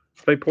energy.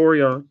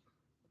 Vaporeon.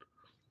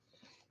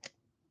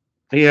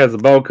 He has a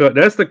bowl cut.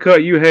 That's the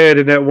cut you had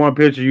in that one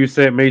picture you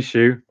sent me,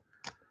 Shu.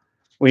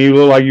 When you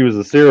look like you was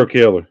a serial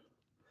killer.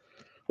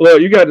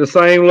 Look, you got the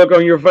same look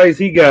on your face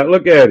he got.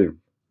 Look at him.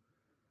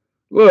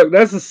 Look,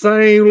 that's the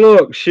same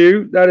look,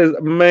 Shu. That is,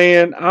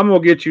 man, I'm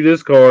going to get you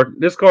this card.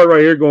 This card right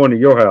here going to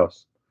your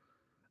house.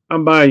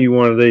 I'm buying you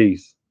one of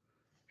these.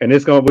 And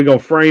we're gonna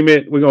frame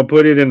it. We're gonna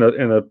put it in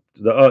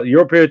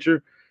your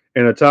picture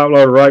and the top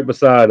loader right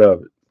beside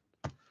of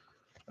it.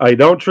 Hey,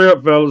 don't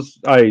trip, fellas.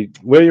 Hey,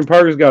 William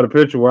Perkins got a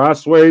picture where I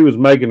swear he was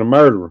making a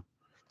murderer.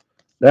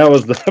 That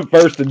was the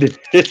first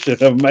edition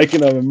of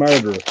Making of a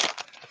Murderer.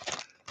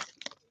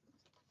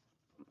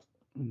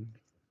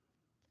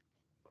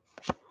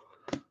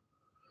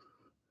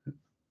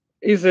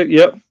 He said,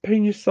 "Yep,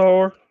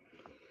 Venusaur,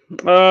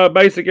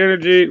 basic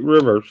energy,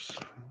 reverse."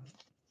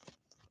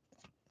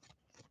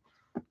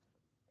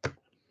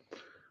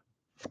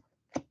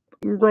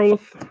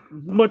 Growth,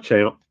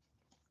 Machamp.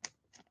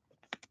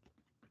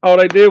 All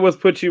they did was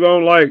put you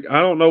on like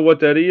I don't know what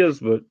that is,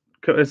 but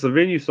it's a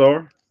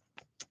Venusaur.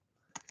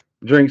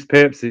 Drinks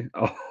Pepsi.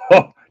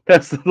 Oh,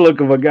 that's the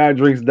look of a guy who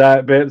drinks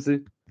Diet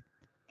Pepsi.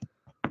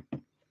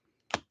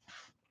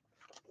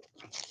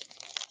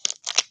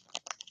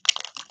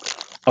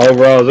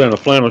 Overalls and a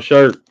flannel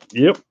shirt.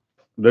 Yep.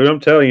 Dude, I'm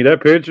telling you,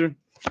 that picture,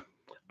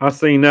 I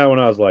seen that when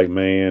I was like,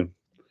 man,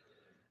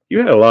 you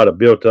had a lot of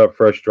built up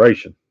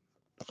frustration.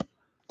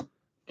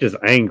 Just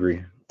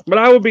angry. But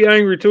I would be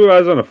angry too if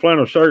I was in a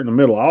flannel shirt in the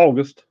middle of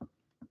August.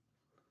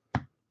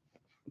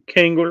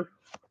 Kingler.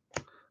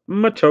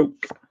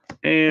 Machoke,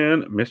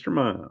 and Mr.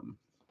 Mime.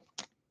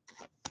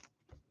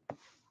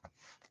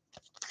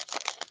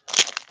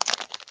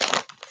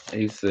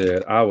 He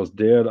said, I was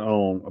dead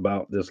on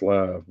about this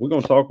live. We're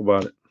going to talk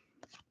about it.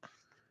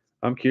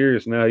 I'm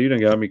curious now. You done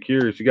got me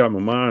curious. You got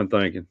my mind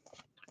thinking.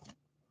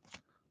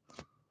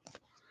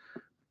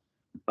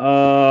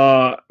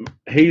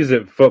 He's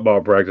at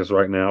football practice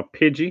right now.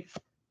 Pidgey,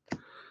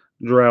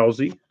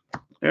 Drowsy,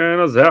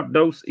 and a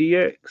Zapdos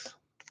EX.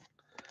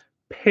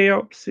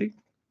 Pepsi.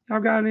 Y'all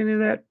got any of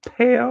that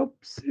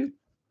Pepsi?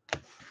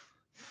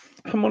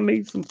 I'm gonna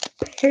need some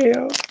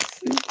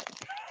Pepsi.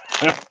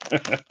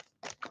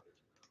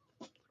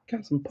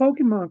 Got some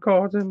Pokemon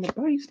cards in my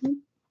basement.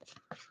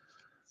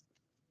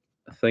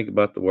 Think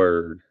about the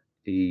word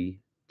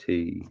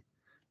ETB.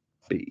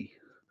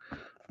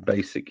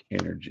 Basic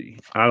energy.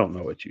 I don't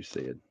know what you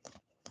said.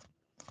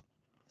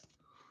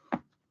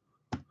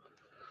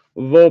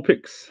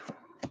 Vulpix,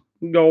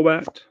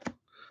 Golbat,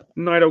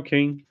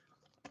 Nidoking.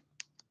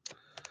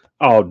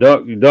 Oh,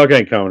 Duck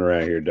ain't coming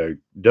around here, dude.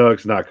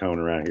 Duck's not coming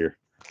around here.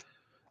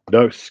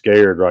 Duck's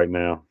scared right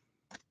now.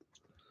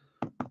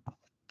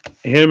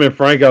 Him and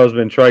Franco's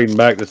been trading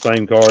back the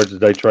same cards as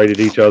they traded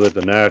each other at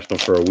the National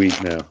for a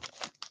week now.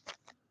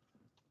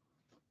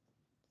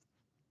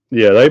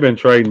 Yeah, they've been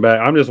trading back.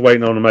 I'm just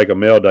waiting on them to make a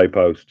mail day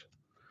post.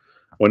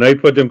 When they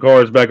put them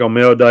cards back on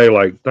mail day,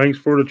 like, thanks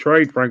for the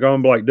trade, Franco,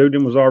 I'm like, dude,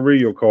 them was already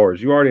your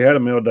cards. You already had a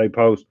mail day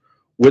post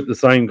with the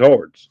same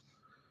cards.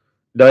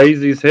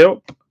 Daisy's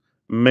Help,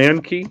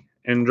 Mankey,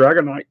 and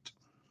Dragonite.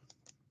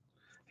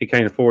 He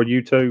can't afford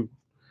YouTube.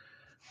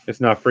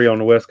 It's not free on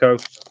the West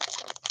Coast.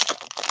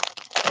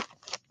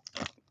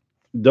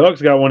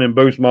 Duck's got one in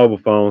Boost mobile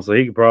phone, so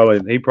he probably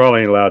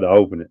ain't allowed to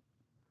open it.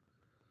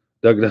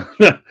 Duck,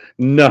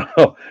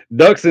 no,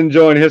 Duck's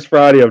enjoying his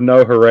Friday of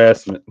no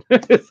harassment.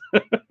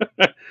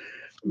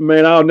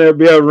 Man, I'll never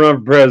be able to run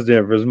for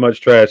president for as much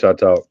trash I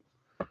talk.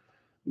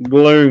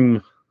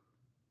 Gloom,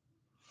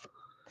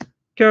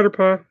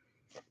 Caterpie,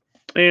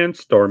 and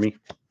Stormy.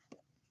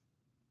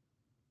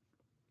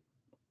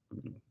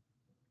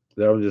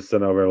 That was just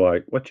sitting over there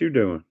like, what you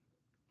doing?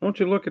 Won't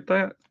you look at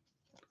that?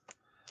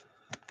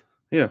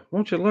 Yeah,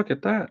 won't you look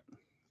at that?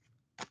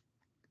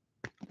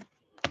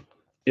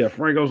 Yeah,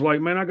 Franco's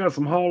like, man, I got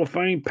some Hall of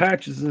Fame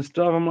patches and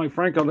stuff. I'm like,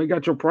 Franco, they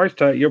got your price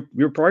tag,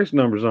 your price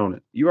numbers on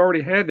it. You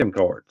already had them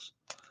cards.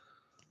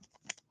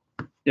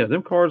 Yeah,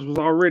 them cards was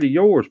already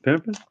yours,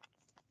 pimping.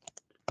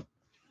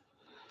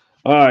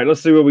 All right,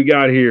 let's see what we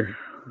got here.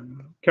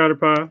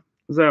 Caterpie,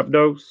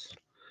 Zapdos,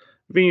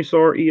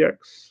 Venusaur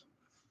EX,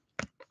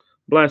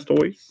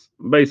 Blastoise,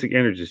 Basic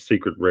Energy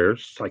Secret Rare,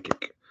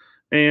 Psychic,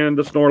 and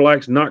the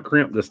Snorlax not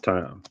crimped this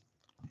time.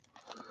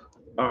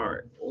 All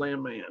right,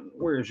 Landman,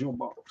 where's your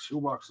box?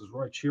 Your box is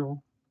right here.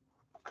 All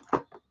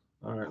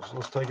right, so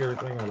let's take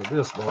everything out of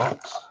this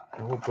box,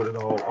 and we'll put it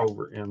all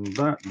over in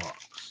that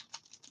box.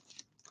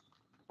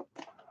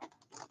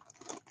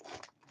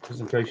 Just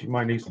in case you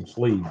might need some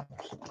sleeves.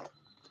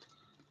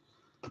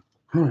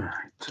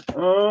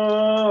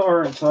 All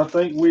right, so I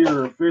think we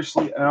are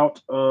officially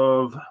out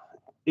of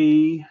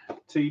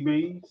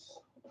ETBs.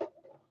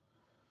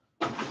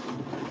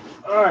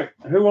 All right,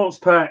 who wants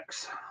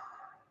packs?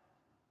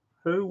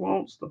 Who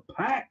wants the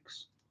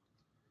packs?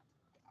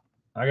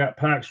 I got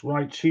packs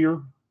right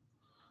here.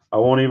 I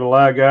won't even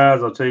lie,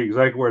 guys. I'll tell you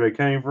exactly where they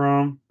came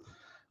from.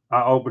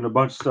 I opened a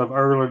bunch of stuff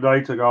earlier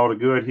today, took all the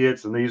good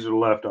hits, and these are the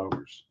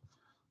leftovers.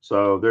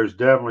 So there's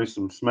definitely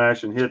some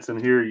smashing hits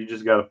in here. You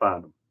just got to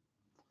find them.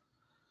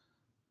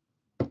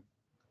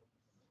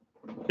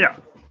 Yeah.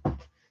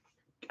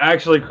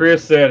 Actually,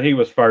 Chris said he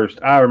was first.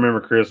 I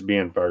remember Chris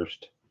being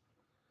first.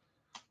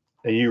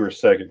 And you were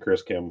second,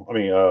 Chris Kimmel. I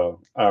mean,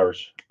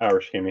 Irish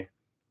Kimmy.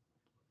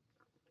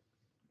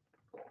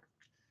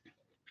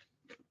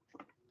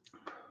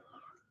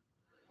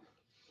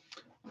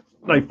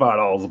 They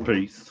 $5 a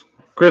piece.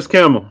 Chris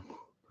Kimmel,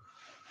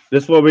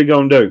 this is what we're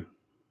going to do.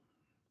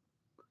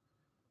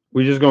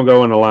 We're just going to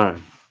go in the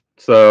line.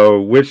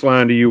 So which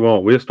line do you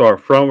want? We'll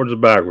start frontwards or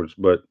backwards.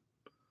 But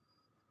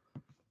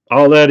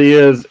all that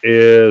is,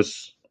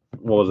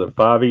 what was it,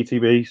 5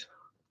 ETBs?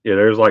 Yeah,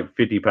 there's like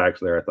 50 packs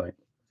there, I think.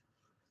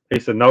 He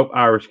said, nope,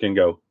 Irish can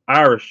go.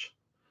 Irish,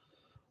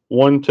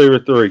 1, 2, or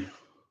 3.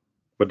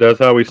 But that's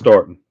how we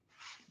starting.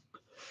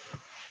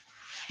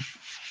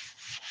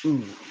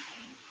 Boom,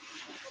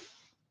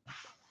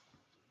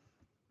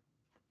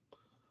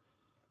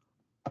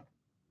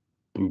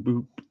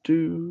 boom,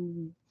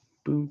 doo.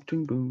 Boom,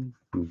 boom, boom,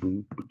 boom,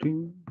 boom,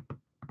 boom.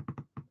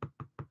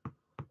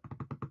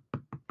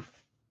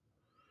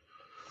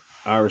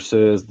 Irish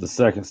says the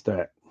second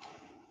stack.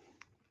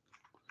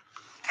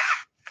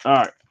 All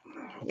right.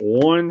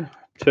 1,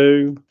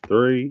 2,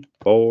 3,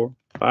 4,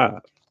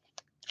 5.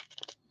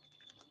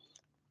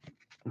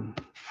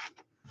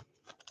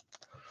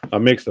 I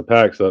mixed the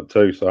packs up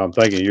too, so I'm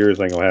thinking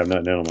yours ain't gonna have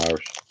nothing in them,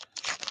 Irish.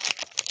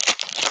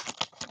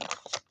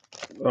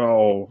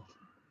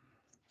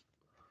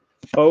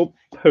 Oh,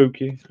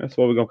 Pokey. That's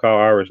what we're gonna call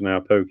Irish now,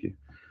 Pokey.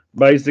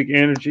 Basic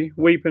Energy,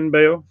 Weeping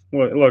Bell.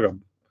 What? Look, a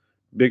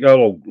big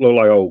old, look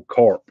like old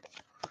carp.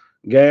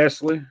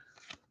 Ghastly.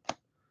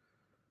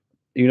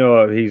 You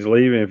know if he's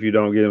leaving if you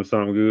don't get him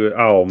something good.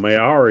 Oh man,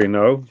 I already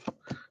know.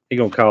 He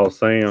gonna call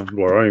Sam.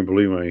 Boy, I ain't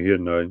believe I ain't hit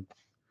nothing.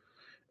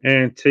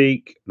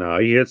 Antique. Nah,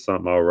 he hit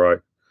something all right.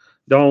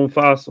 Dome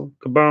Fossil.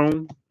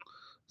 Kabone.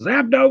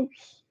 Zapdos.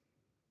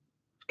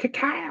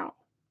 Cacao.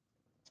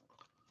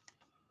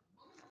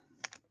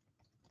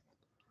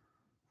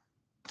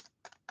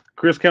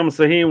 Chris Campbell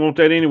said he didn't want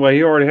that anyway.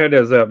 He already had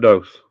that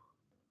Zapdos.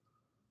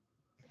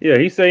 Yeah,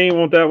 he said he didn't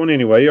want that one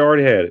anyway. He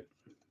already had it.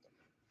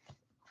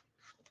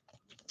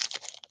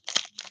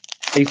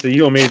 He said,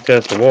 you want me to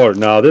test the water?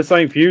 No, this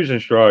ain't Fusion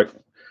Strike.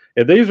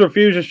 If these were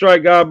Fusion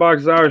Strike God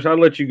Box Irish, I'd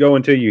let you go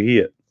until you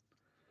hit.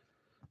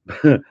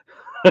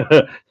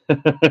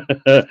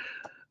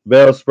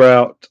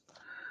 Bellsprout,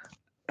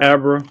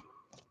 Abra,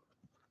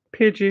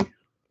 Pidgey,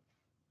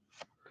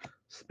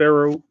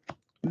 Sparrow,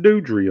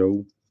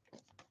 Dodrio.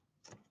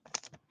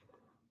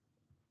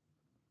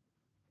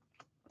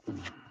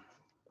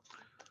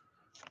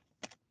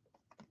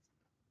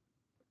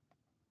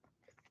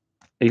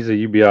 He said,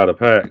 you be out of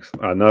packs.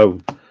 I know.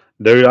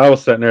 Dude, I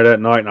was sitting there that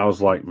night and I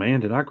was like,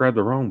 man, did I grab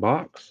the wrong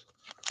box?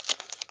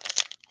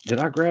 Did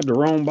I grab the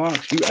wrong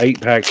box? You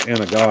 8 packs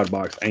in a God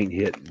box ain't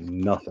hit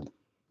nothing.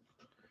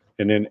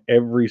 And then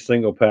every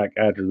single pack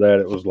after that,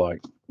 it was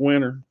like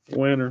winner,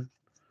 winner,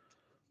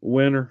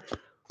 winner.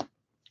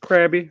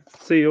 Krabby,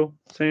 Seal,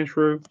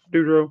 Sandshrew,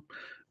 Doodro,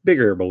 Big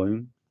Air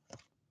Balloon,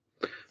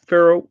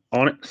 Pharaoh,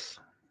 Onyx,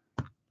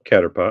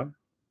 Caterpie,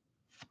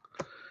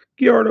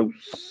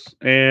 Gyarados,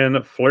 and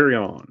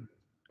Flareon.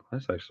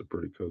 That's actually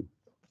pretty cool.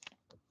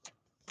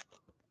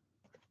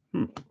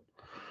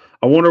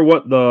 I wonder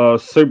what the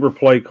super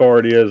play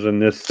card is in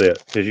this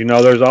set. Because, you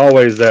know, there's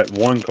always that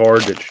one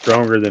card that's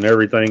stronger than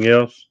everything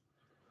else.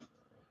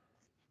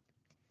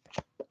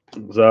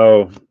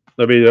 So,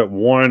 there'll be that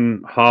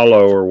one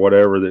hollow or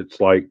whatever that's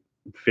like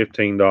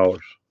 $15.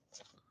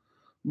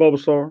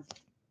 Bulbasaur,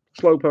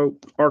 Slowpoke,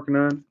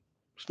 Arcanine,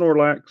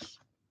 Snorlax,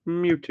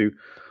 Mewtwo.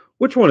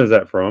 Which one is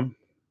that from?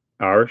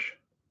 Irish.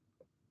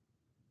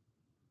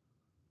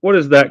 What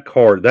is that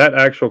card? That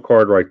actual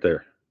card right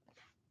there.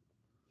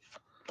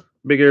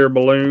 Big Air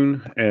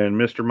Balloon and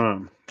Mr.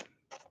 Mime.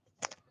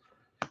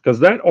 Because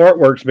that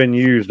artwork's been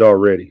used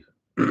already.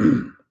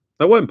 That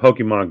wasn't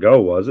Pokemon Go,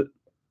 was it?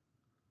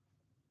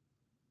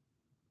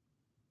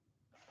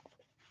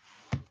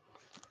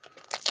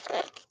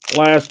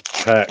 Last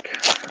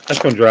pack. That's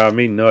going to drive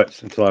me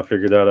nuts until I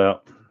figure that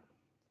out.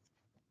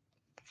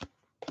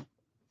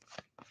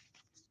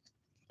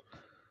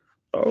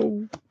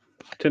 Oh,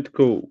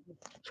 Tentacool.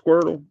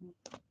 Squirtle.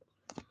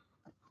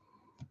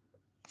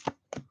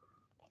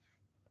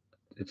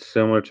 It's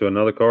similar to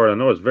another card. I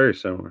know it's very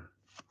similar.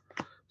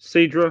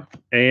 Seadra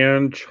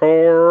and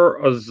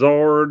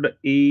Charizard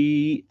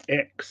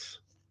EX.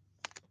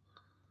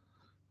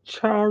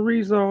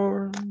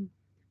 Charizard.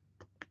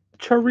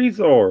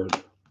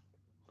 Charizard.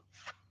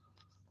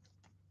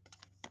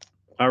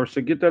 Irish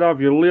said, get that off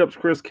your lips,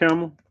 Chris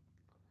Campbell.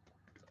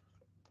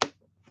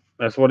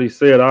 That's what he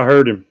said. I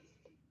heard him.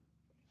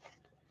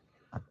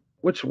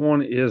 Which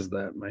one is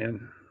that,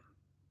 man?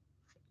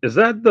 Is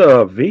that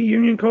the V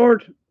Union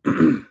card?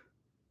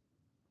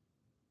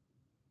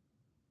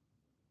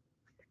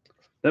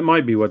 That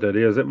might be what that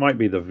is. It might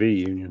be the V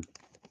Union.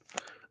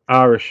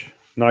 Irish.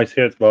 Nice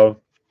hits, Bo.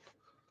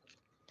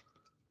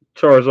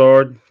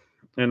 Charizard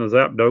and a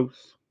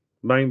Zapdos.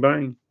 Bang,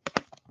 bang.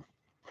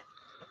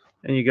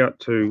 And you got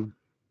two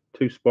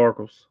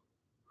sparkles.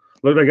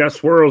 Look, they got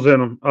swirls in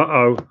them.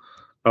 Uh-oh.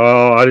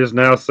 Oh, I just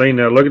now seen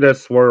that. Look at that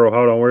swirl.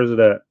 Hold on. Where's it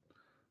at?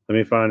 Let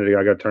me find it.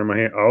 I got to turn my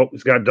hand. Oh,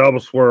 it's got double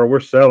swirl. We're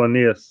selling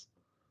this.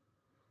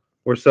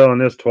 We're selling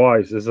this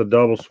twice. It's a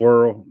double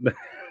swirl.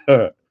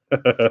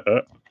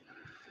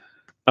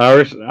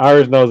 Irish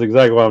knows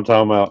exactly what I'm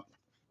talking about.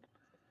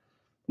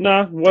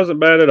 Nah,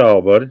 wasn't bad at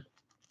all, buddy.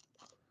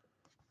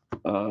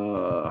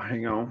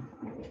 Hang on.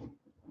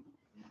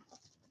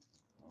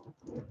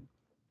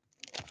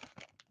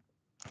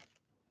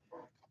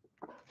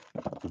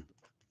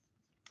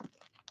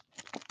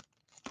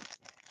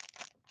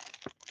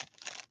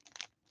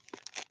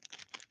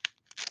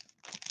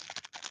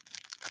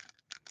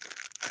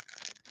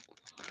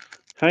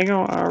 Hang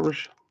on,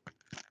 Irish.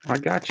 I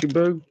got you,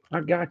 boo.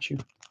 I got you.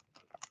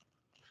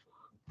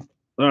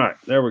 All right,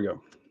 there we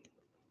go.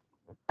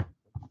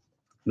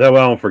 That way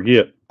I don't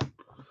forget.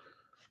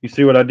 You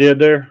see what I did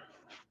there?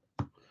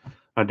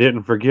 I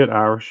didn't forget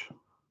Irish.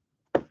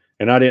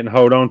 And I didn't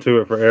hold on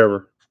to it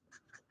forever.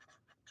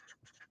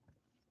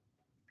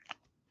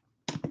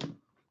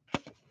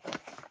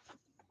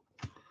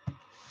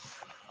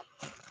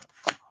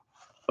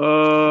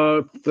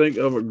 Think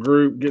of a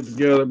group, get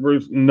together,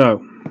 Bruce.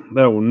 No,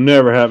 that will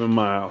never happen in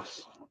my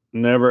house.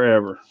 Never,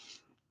 ever.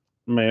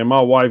 Man,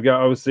 my wife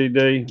got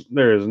OCD.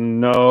 There is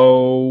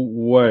no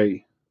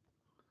way.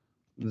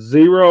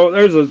 Zero.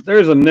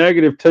 There's a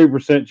negative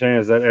 2%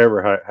 chance that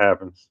ever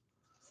happens.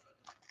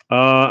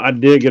 I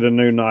did get a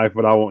new knife,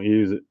 but I won't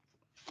use it.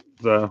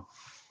 So,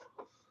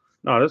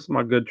 no, this is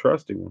my good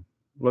trusty one.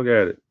 Look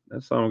at it.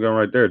 That's something going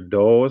right there.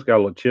 Dull. It's got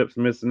little chips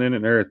missing in it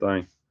and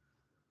everything.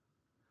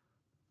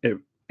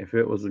 If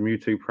it was a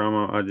Mewtwo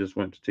promo, I just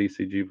went to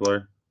TCG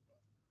Player.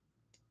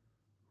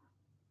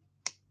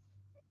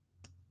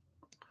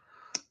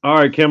 All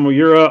right, Kimmel,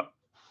 you're up.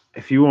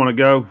 If you want to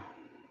go,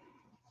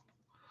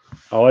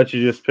 I'll let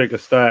you just pick a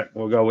stack.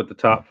 We'll go with the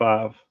top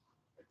 5.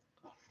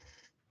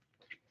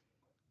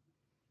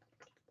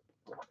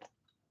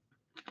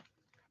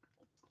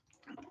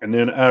 And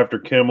then after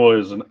Kimmel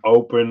is an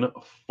open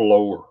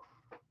floor.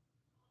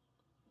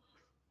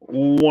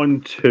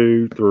 1,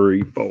 2,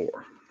 3,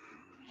 4.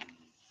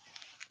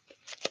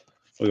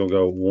 We're gonna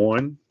go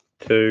 1,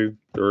 2,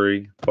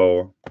 3,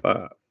 4,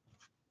 5.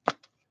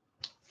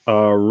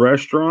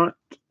 Restaurant.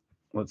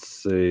 Let's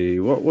see.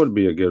 What would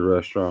be a good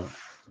restaurant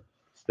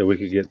that we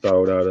could get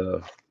thrown out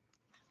of?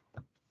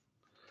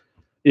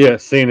 Yeah,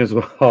 seeing as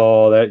well.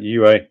 Oh, that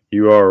you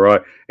are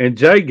right. And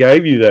Jay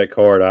gave you that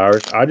card,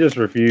 Irish. I just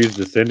refused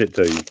to send it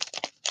to you.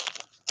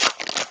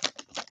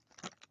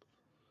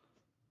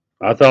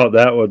 I thought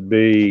that would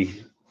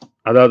be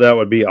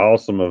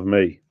awesome of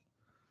me.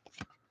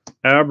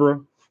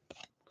 Abra,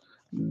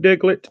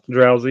 Diglett,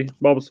 Drowsy,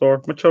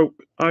 Bulbasaur, Machoke,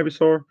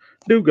 Ivysaur,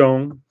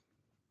 Dugong.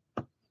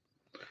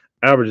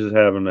 Abra is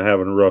having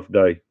a rough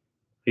day.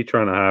 He's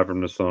trying to hide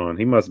from the sun.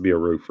 He must be a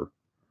roofer.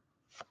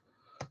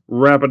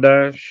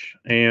 Rapidash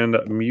and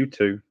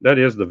Mewtwo. That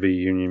is the V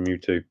Union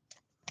Mewtwo.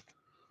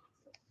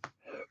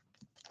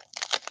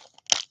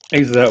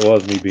 He said that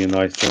was me being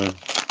nice to him.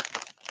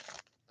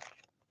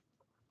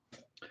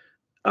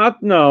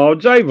 No,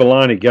 Jay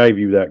Villani gave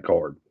you that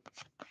card.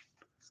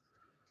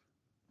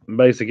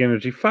 Basic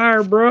Energy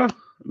Fire, bruh.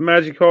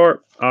 Magikarp,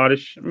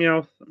 Oddish,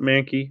 Meowth,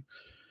 Mankey,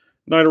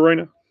 Night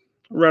Arena,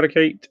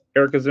 Eradicate,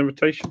 Erica's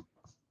Invitation,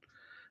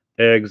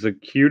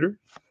 Executor,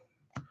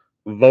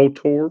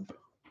 Voltorb,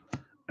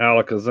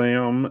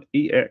 Alakazam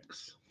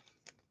EX.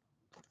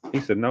 He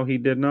said, no, he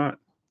did not.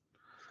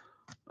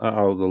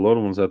 Uh-oh, the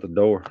little one's at the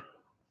door.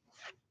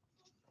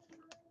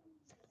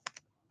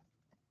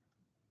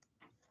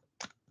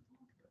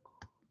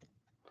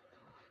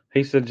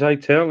 He said, Jay,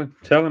 tell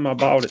him I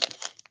bought it.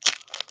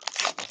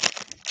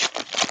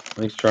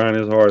 He's trying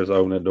his hardest to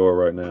open that door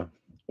right now.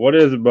 What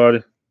is it,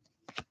 buddy?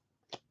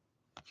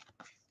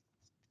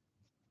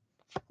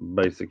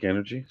 Basic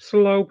Energy.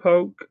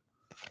 Slowpoke.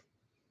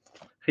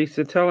 He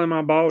said, tell him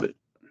I bought it.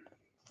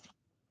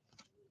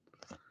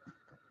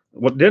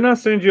 What, didn't I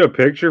send you a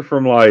picture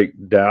from like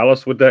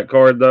Dallas with that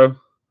card though?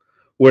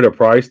 With a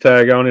price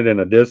tag on it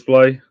and a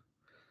display?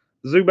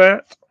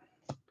 Zubat.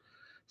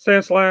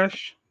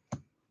 Sandslash.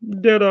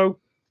 Ditto.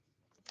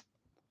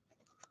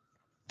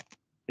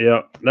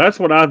 Yeah, that's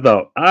what I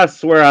thought. I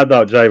swear I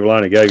thought Jay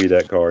Villani gave you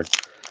that card.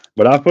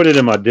 But I put it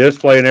in my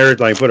display and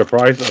everything. I put a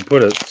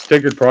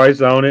stickered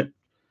price on it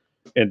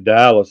in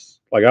Dallas.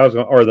 Like I was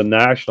going, or the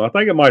National. I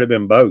think it might have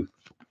been both.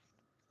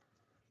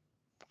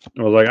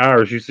 I was like,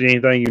 Irish, you see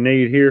anything you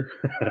need here?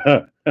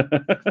 I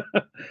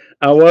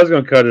was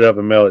gonna cut it up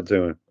and mail it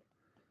to him.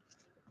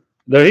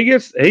 Though he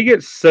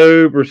gets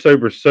super,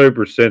 super,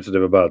 super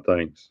sensitive about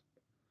things.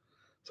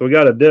 So we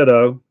got a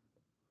Ditto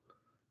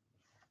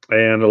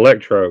and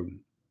Electrode.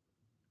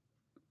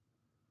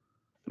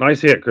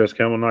 Nice hit, Chris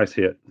Kimmel. Nice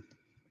hit.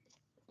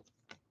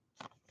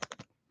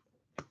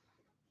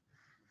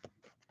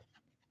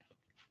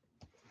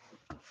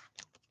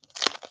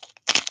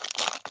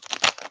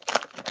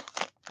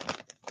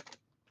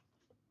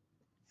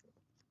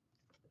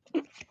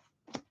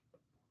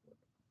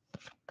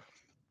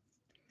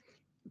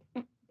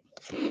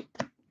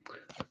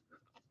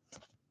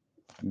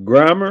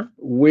 Grimer,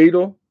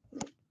 Weedle,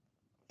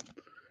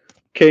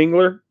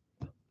 Kingler,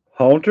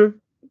 Haunter,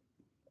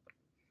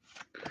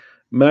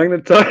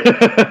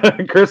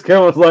 Magnetite. Chris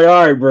Kimmel's like,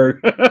 all right, bro.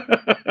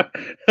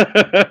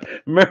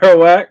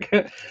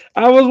 Marowak.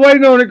 I was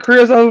waiting on it,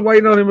 Chris. I was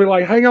waiting on him to be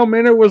like, hang on a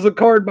minute, was a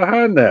card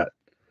behind that.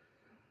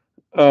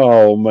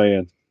 Oh,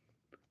 man.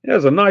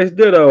 That's a nice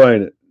Ditto,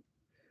 ain't it?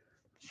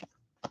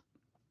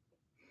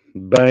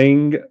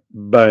 Bang,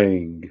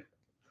 bang.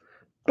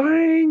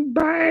 Bang,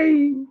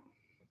 bang.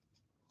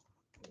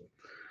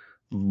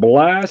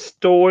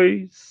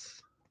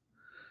 Blastoise.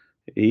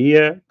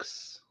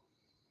 EX.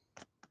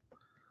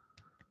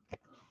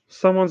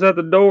 Someone's at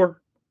the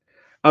door.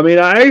 I mean,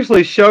 I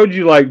actually showed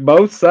you like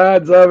both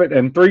sides of it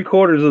and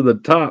 3/4 of the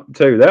top,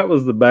 too. That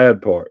was the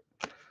bad part.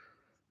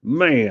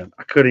 Man,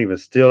 I couldn't even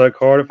steal that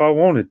card if I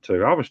wanted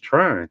to. I was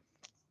trying.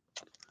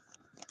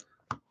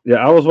 Yeah,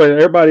 I was waiting.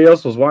 Everybody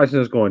else was watching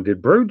this going,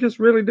 did Brew just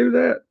really do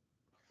that?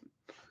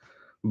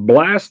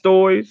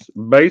 Blastoise,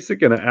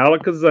 Basic, and an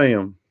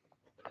Alakazam.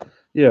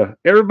 Yeah,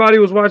 everybody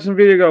was watching the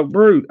video go,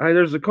 Brew, hey,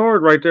 there's a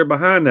card right there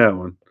behind that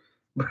one.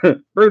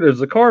 Brew,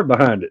 there's a card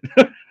behind it.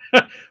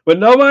 But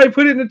nobody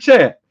put it in the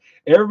chat.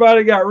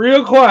 Everybody got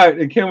real quiet,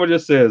 and Kimmel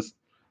just says,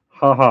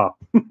 ha.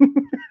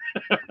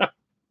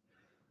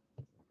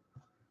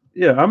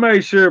 Yeah, I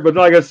made sure, but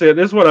like I said,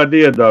 this is what I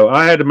did, though.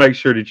 I had to make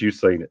sure that you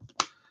seen it.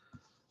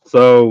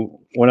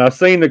 So when I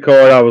seen the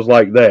card, I was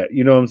like that.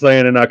 You know what I'm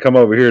saying? And I come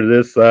over here to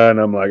this side, and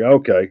I'm like,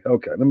 okay,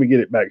 let me get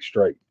it back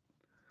straight.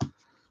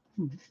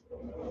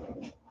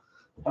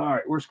 All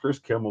right, where's Chris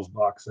Kimmel's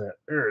box at?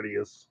 There it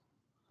is.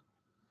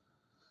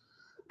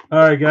 All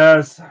right,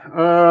 guys.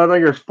 I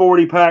think there's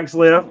 40 packs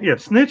left. Yeah,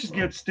 snitches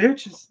get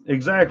stitches.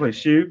 Exactly,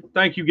 shoot.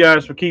 Thank you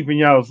guys for keeping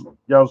y'all's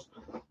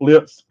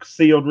lips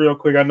sealed real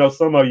quick. I know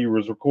some of you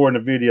was recording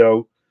a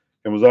video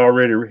and was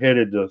already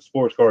headed to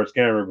Sports Card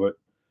Scammer, but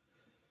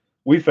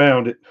we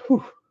found it.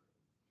 Whew.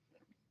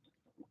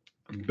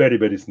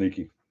 Betty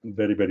sneaky.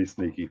 Betty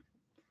sneaky.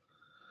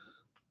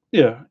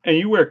 Yeah, and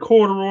you wear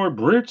corduroy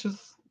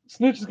breeches.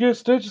 Snitches get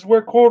stitches.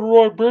 Wear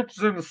corduroy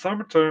breeches in the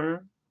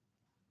summertime.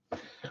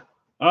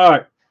 All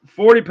right,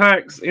 40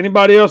 packs.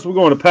 Anybody else? We're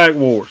going to Pack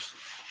Wars.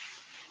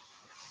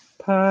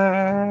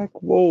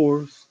 Pack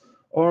Wars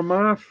are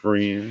my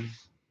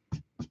friends.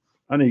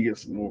 I need to get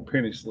some more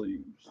penny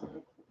sleeves.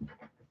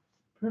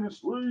 Penny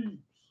sleeves.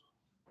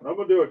 I'm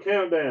going to do a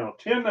countdown.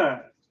 10,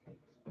 9,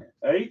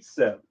 8,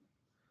 7,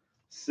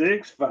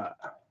 6, 5.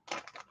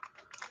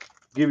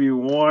 Give you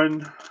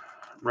one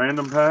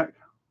random pack.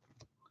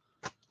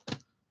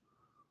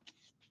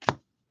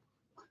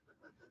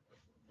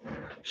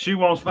 Shoe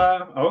wants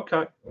 5.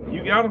 Okay.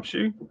 You got them,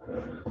 Shoe.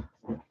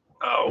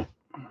 Oh.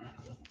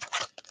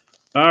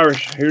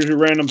 Irish, here's your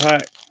random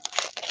pack.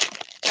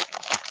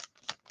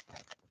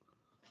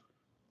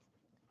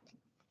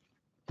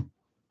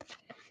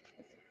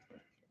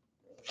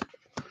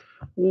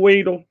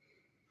 Weedle.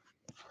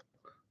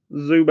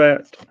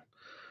 Zubat.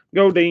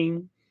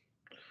 Godin.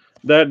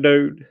 That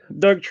dude.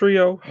 Doug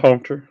Trio.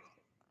 Hunter.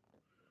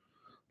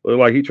 Look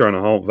like he's trying to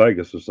haunt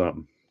Vegas or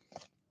something.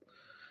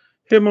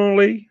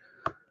 Hitmonlee.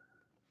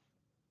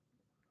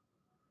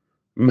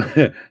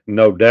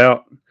 No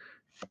doubt.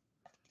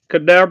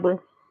 Kadabra.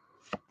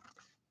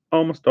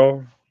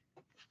 Omastar.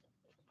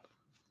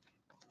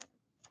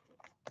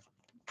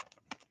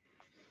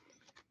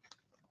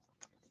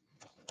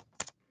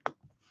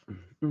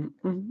 All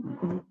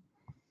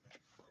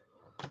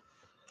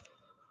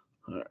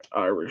right,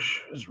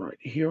 Irish is right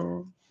here.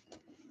 All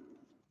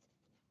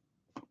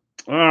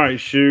right,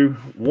 Shoe.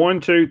 1,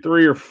 2,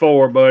 3, or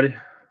 4, buddy.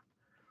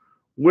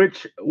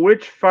 Which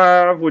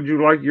 5 would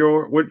you like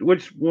your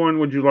which one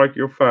would you like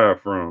your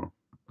 5 from?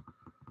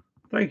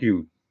 Thank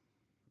you.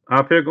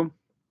 I pick them.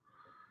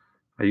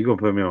 Hey, you gonna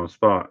put me on the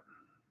spot?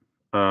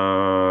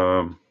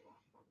 Hell,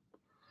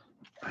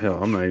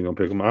 I'm not even gonna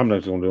pick them. I'm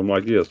just gonna do them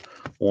like this: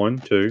 1,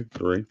 2,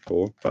 3,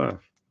 4, 5.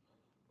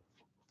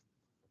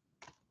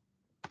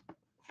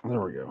 There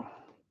we go.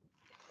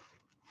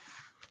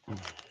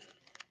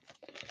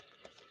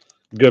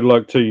 Good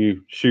luck to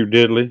you, Shoe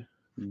Diddley.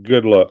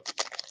 Good luck.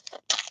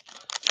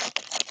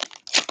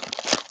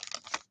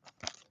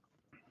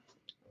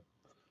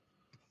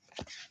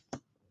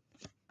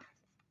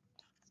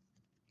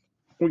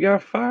 We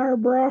got fire,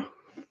 bro.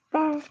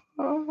 Fire.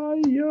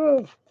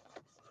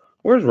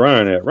 Where's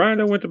Ryan at? Ryan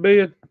done went to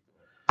bed.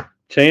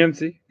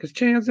 Chansey, because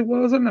Chansey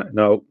was a night.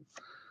 No.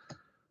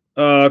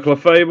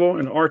 Clefable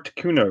and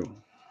Articuno.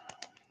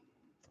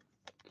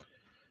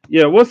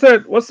 Yeah, what's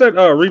that? What's that?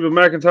 Reba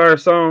McEntire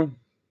song?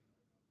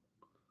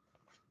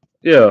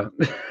 Yeah.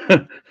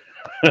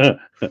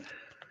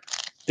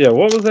 Yeah,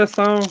 what was that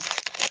song?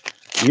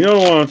 You know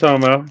the one I'm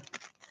talking about.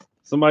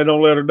 Somebody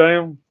don't let her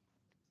down.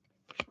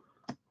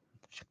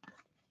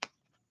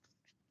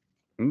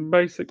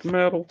 Basic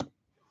metal.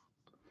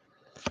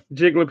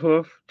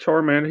 Jigglypuff,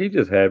 Charmander. He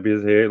just happy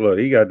as heck. Look,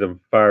 he got them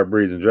fire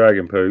breathing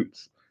dragon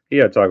poots. He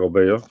had Taco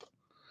Bell.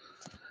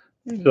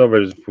 He's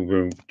over just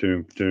boom,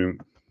 doom, doom.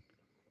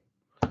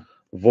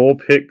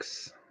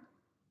 Vulpix,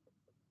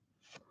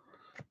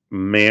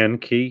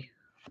 Mankey,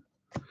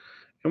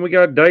 and we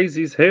got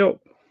Daisy's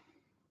help.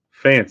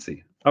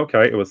 Fancy.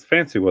 Okay, it was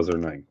Fancy was her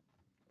name.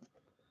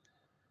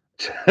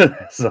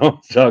 That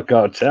song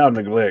called Child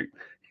Neglect.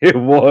 It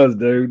was,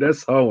 dude. That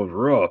song was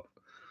rough.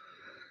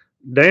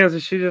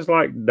 Dan's she just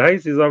like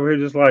Daisy's over here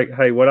just like,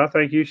 hey, what I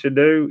think you should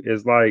do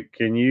is like,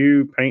 can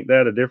you paint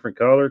that a different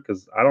color?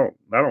 Because I don't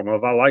know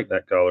if I like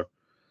that color.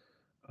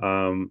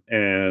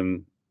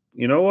 And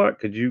you know what?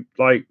 Could you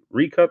like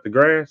recut the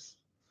grass?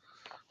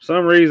 For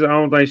some reason I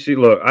don't think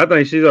I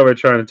think she's over here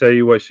trying to tell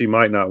you what she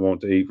might not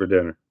want to eat for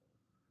dinner.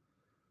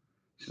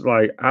 She's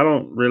like, I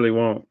don't really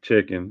want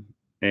chicken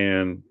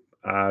and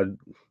I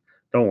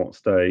don't want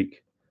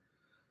steak.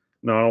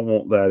 No, I don't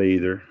want that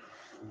either.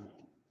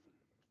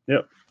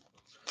 Yep.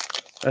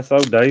 That's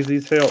old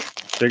Daisy's help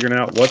figuring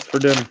out what's for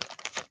dinner.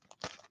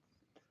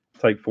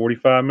 Take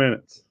 45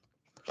 minutes.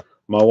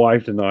 My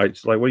wife tonight,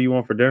 she's like, what do you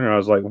want for dinner? I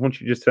was like, why don't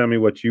you just tell me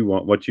what you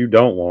want, what you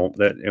don't want,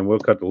 that, and we'll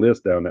cut the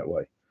list down that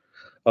way.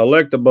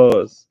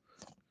 Electabuzz,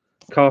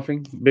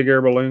 coughing, big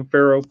air balloon,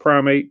 Pharaoh,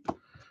 primate.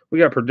 We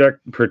got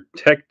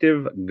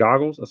protective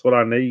goggles. That's what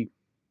I need.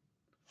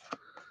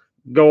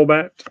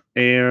 Golbat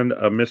and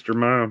a Mr.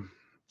 Mime.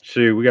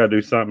 Shoot, we got to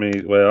do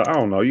something. Well, I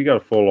don't know. You got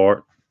a full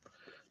art.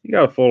 You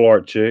got a full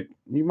art chick.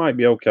 You might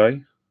be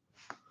okay.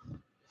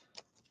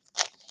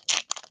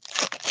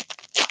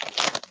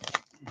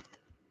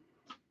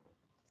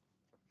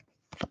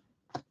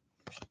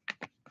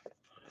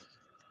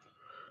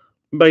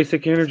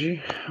 Basic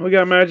energy. We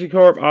got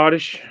Magikarp,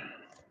 Oddish.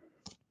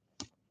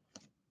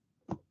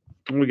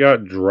 We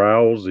got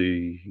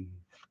Drowsy.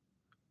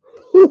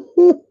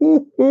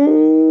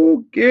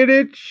 Get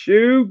it,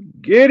 shoe.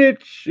 Get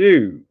it,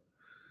 shoe.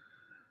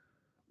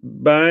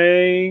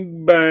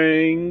 Bang,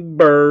 bang,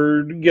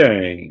 bird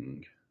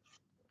gang.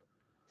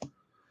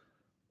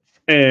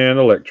 And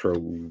Electro.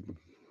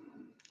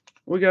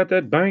 We got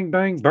that bang,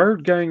 bang,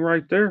 bird gang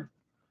right there.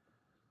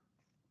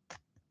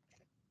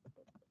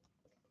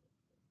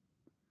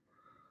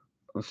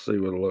 Let's see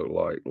what it look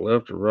like.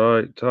 Left to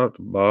right, top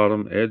to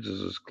bottom,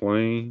 edges is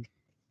clean.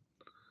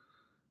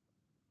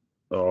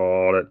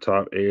 Oh, that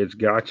top edge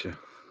got you.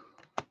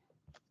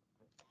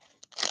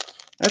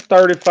 That's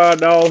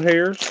 $35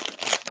 hairs.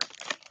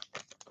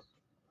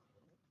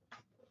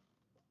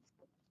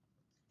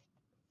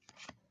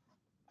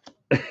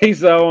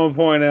 He's I want to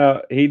point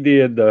out he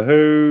did the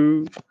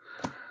Who.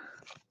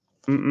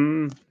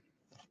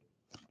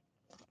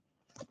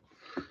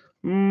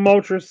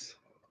 Motris.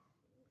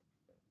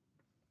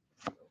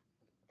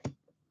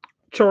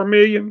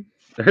 Charmeleon.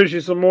 There's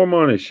you some more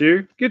money,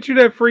 Shoe. Get you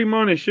that free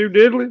money, Shoe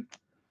Diddley.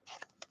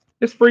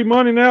 It's free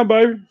money now,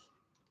 baby.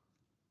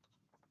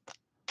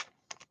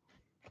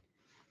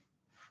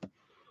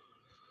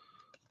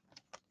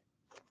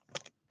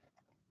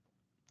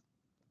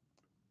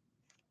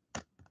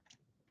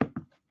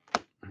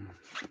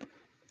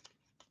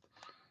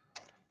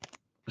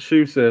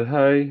 Shoe said,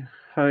 hey,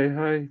 hey,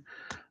 hey,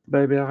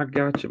 baby, I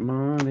got your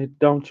money.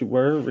 Don't you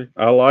worry.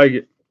 I like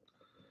it.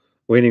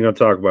 We ain't going to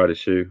talk about it,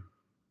 Shoe.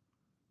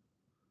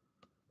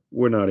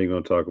 We're not even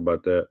going to talk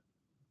about that.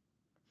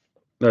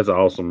 That's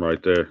awesome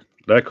right there.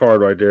 That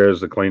card right there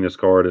is the cleanest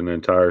card in the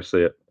entire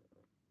set.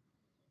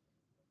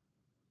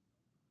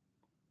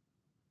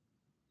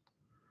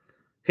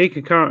 He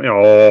can come.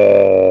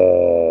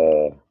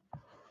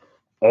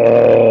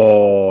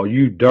 Oh,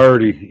 you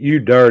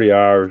dirty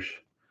Irish.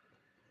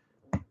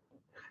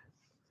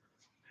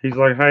 He's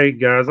like, hey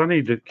guys,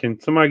 can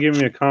somebody give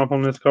me a comp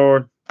on this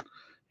card?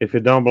 If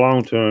it don't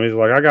belong to him, he's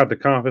like, I got the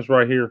comp, it's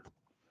right here.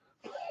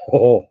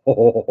 Oh,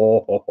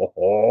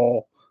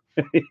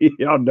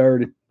 y'all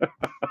dirty.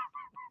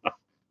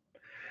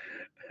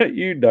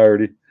 You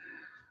dirty.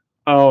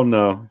 Oh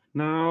no.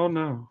 No,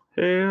 no.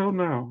 Hell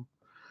no.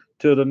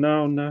 To the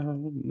no,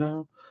 no,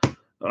 no.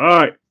 All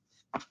right.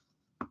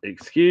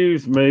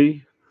 Excuse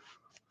me.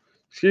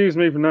 Excuse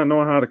me for not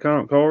knowing how to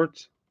comp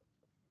cards.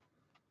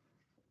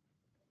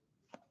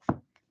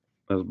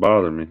 That's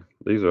bothering me.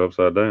 These are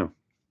upside down.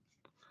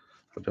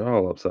 But they're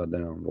all upside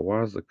down. But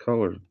why is the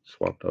color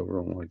swapped over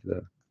on like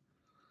that?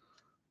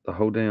 The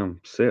whole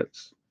damn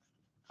set's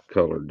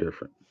color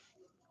different.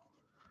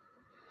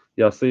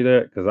 Y'all see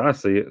that? Because I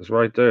see it. It's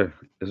right there.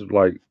 It's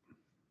like,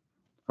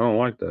 I don't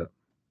like that.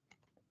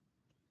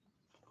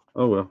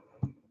 Oh well.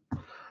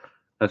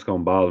 That's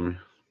going to bother me.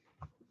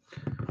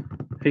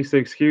 He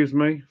said, excuse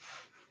me.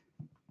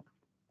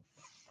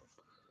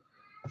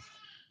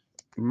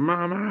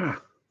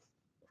 Mama.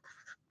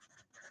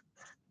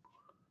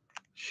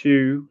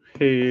 Shoe,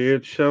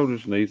 head,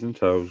 shoulders, knees and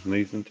toes.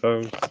 Knees and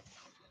toes.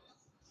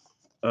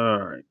 All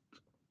right.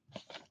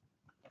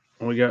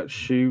 We got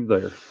shoe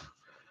there.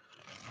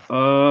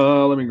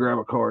 Let me grab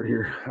a card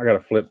here. I gotta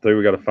flip through.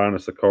 We gotta find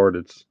us a card.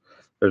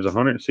 There's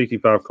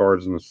 165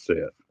 cards in the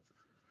set.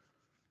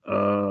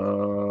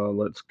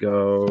 Let's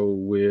go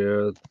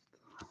with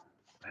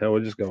hell.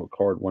 We'll just go with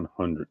card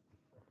 100.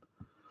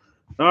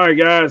 All right,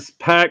 guys.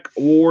 Pack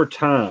war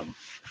time.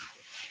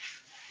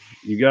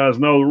 You guys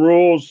know the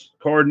rules.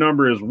 Card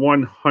number is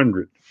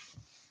 100.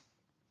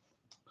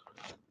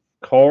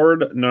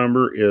 Card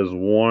number is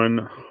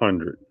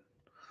 100.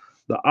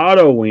 The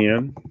auto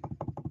win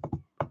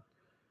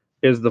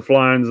is the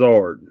Flying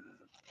Zard.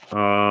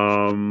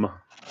 I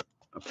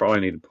probably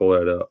need to pull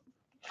that up.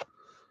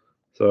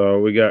 So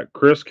we got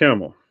Chris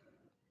Kimmel.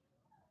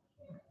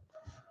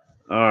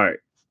 All right.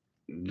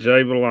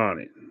 Jay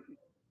Villani.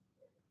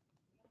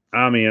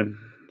 I'm in.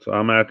 So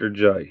I'm after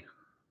Jay.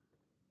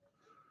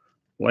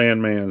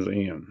 Landman's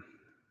in.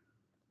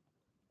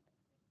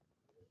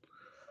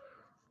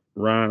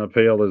 Ryan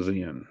Appel is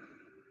in.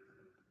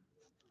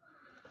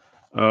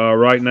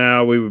 Right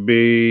now we would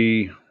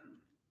be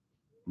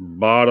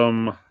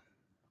bottom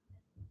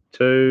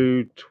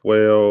 2,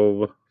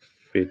 12,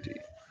 50.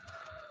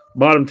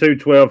 Bottom 2,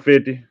 12,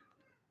 50.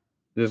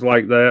 Just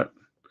like that.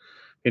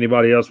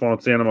 Anybody else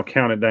wants in, I'm going to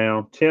count it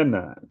down. 10,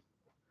 9,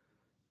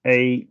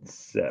 8,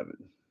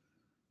 7,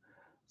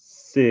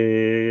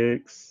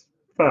 6,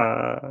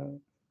 5,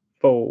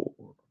 4,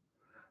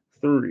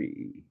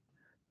 3,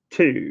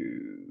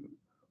 2,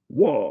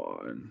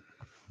 1.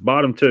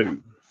 Bottom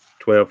 2,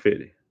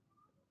 12.50.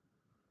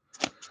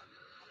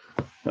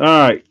 All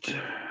right.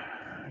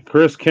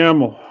 Chris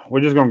Kimmel.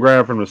 We're just going to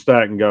grab from the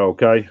stack and go,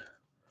 okay?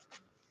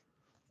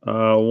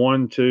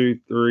 1, 2,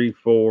 3,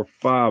 4,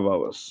 5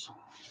 of us.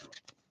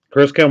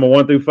 Chris Kimmel,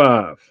 1 through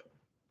 5.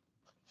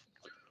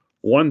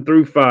 1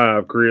 through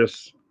 5,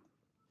 Chris.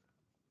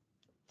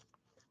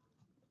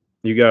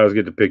 You guys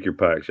get to pick your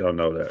packs. Y'all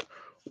know that.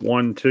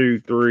 1,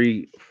 2,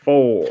 3,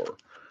 4.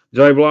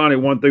 Jay Villani,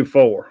 1 through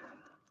 4.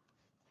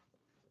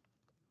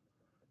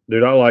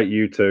 Dude, I like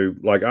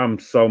YouTube. Like, I'm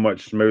so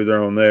much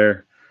smoother on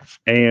there,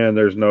 and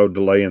there's no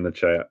delay in the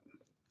chat.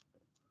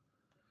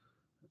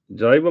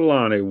 Jay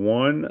Villani,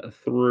 1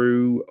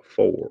 through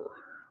 4.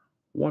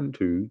 1,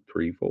 2,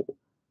 3, 4.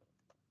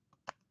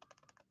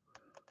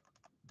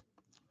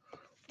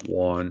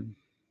 1,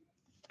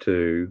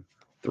 2,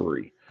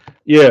 3.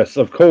 Yes,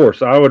 of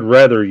course. I would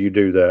rather you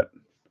do that.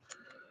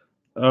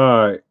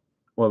 All right.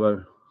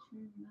 Well,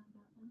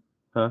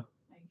 huh?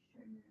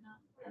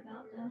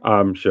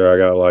 I'm sure I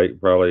got like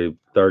probably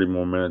 30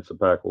 more minutes of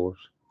Pack Horse.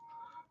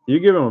 You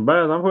give him a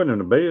bath, I'm putting him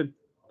to bed.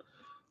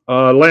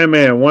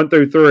 Landman, 1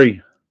 through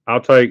 3.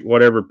 I'll take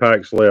whatever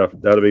pack's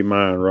left. That'll be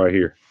mine right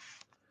here.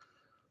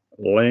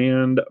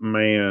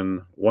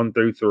 Landman, 1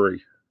 through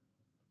 3.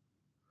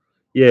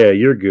 Yeah,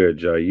 you're good,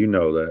 Jay. You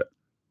know that.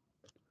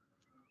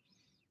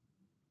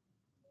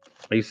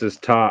 He says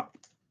top.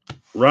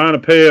 Ryan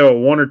Appel,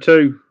 1 or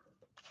 2.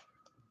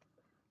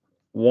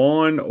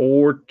 1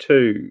 or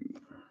 2.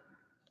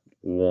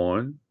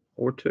 1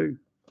 or 2.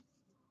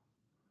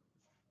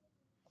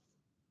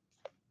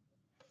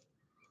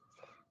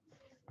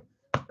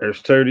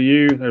 There's 2 to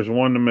you. There's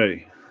 1 to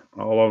me.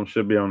 All of them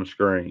should be on the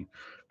screen.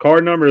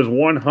 Card number is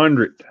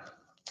 100.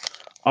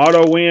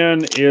 Auto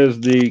win is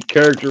the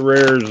character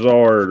rare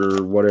Zard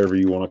or whatever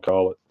you want to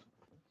call it.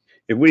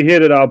 If we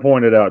hit it, I'll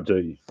point it out to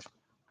you.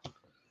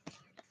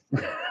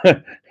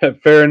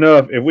 Fair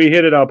enough. If we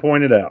hit it, I'll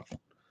point it out.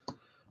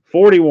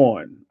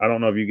 41. I don't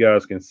know if you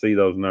guys can see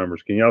those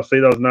numbers. Can y'all see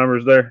those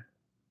numbers there?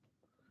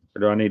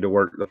 Or do I need to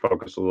work the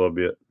focus a little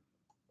bit?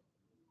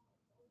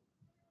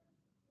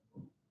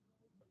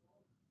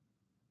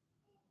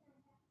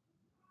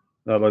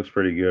 That looks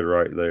pretty good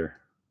right there.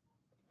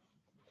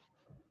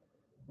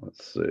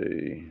 Let's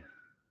see.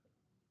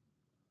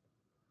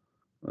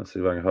 Let's see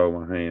if I can hold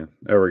my hand.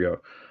 There we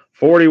go.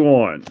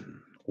 41,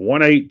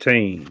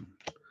 118,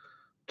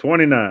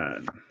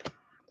 29,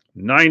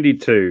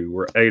 92,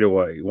 we're 8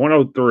 away.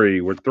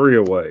 103, we're 3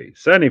 away.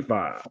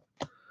 75,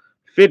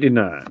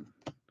 59,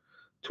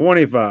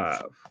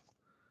 25,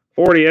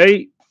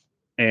 48,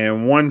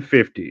 and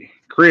 150.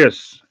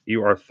 Chris,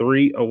 you are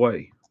 3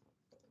 away.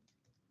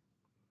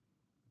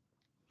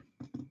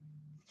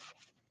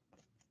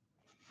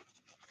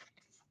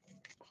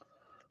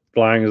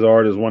 Flying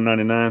Zard is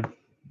 199.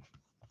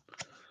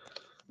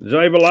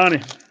 Jay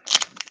Villani.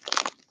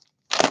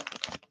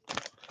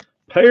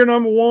 Payer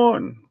number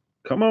 1.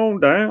 Come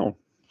on down.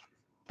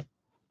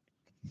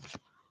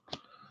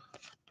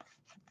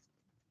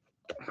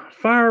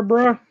 Fire,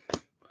 bruh.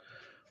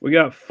 We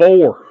got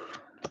 4,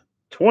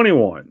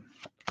 21,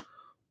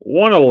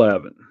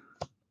 111,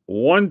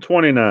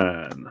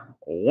 129,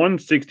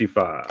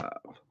 165,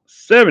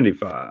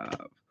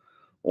 75,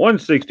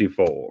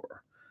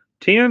 164,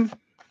 10,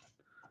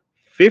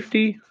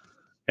 50,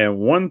 and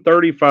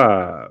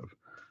 135.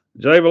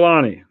 Jay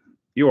Villani,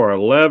 you are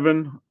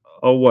 11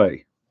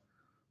 away.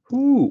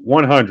 Ooh,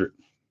 100.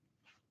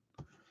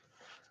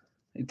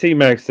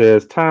 T-Mac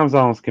says, time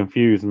zones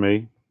confuse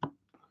me.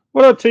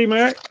 What up,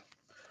 T-Mac?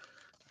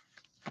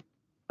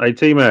 Hey,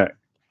 T-Mac.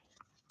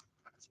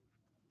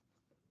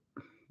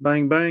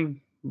 Bang,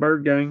 bang.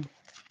 Bird gang.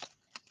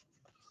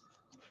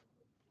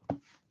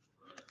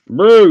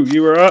 Brew,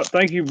 you were up.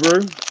 Thank you,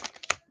 Brew.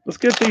 Let's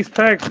get these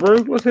packs, Brew.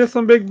 Let's hit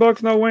some big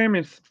bucks, no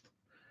whammies.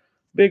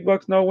 Big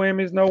bucks, no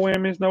whammies, no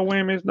whammies, no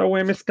whammies, no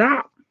whammies.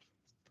 Stop.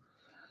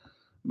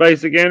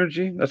 Basic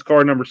energy. That's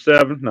card number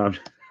 7. No.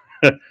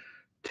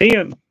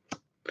 10,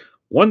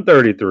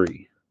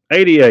 133,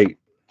 88,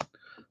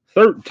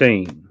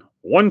 13,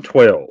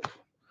 112,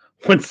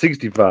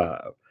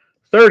 165,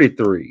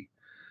 33,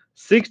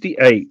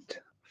 68,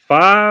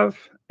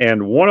 5,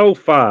 and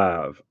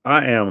 105.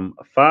 I am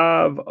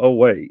 5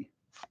 away.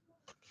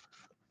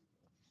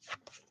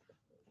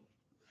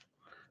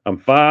 I'm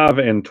 5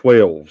 and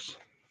 12s.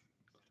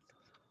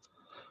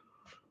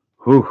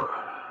 Whew.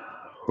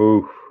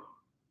 Whew.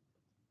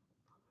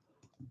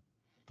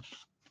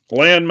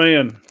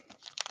 Landman.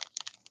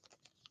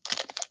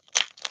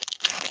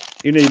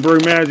 You need Brew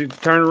Magic to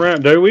turn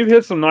around. Dude, we've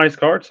hit some nice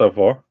cards so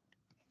far.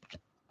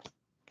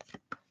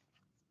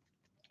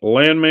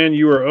 Landman,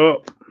 you are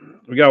up.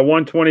 We got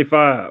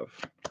 125.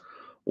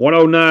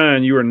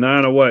 109, you are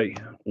 9 away.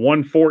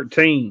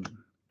 114.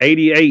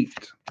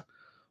 88.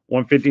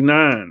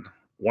 159.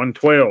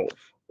 112.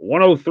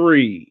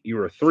 103, you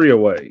are 3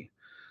 away.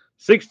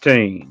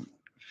 16.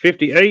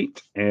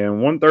 58.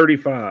 And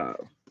 135.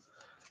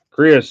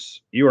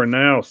 Chris, you are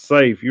now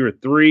safe. You are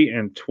 3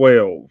 and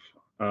 12.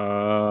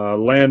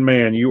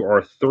 Landman, you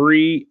are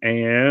 3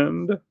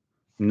 and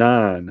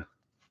 9.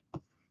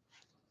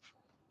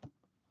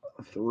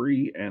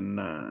 3 and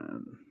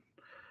 9.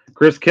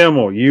 Chris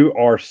Kimmel, you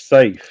are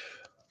safe.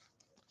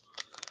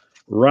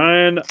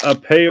 Ryan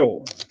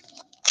Appel.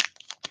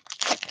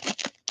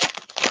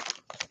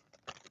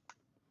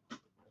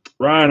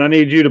 Ryan, I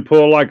need you to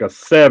pull like a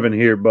 7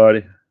 here,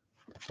 buddy.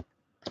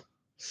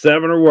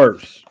 7 or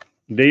worse.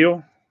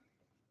 Deal?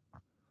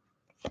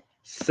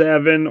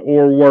 7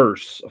 or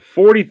worse.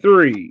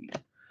 43,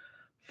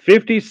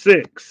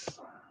 56,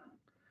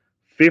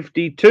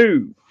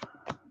 52.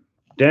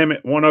 Damn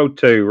it,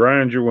 102.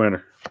 Ryan's your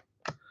winner.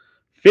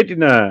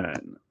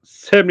 59,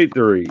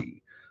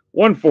 73,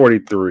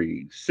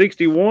 143,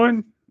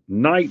 61,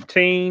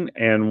 19,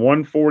 and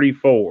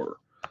 144.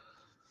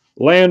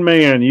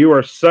 Landman, you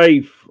are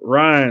safe.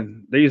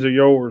 Ryan, these are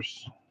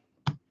yours.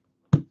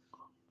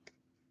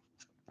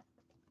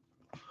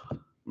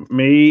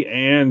 Me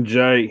and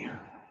Jay.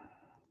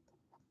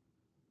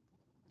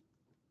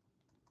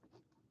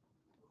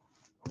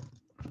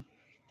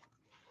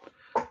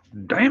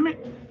 Damn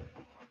it.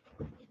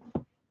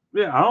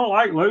 Yeah, I don't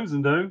like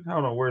losing, dude.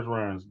 Hold on, where's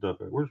Ryan's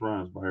stuff at? Where's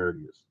Ryan's? There it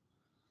is.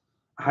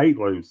 I hate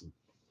losing.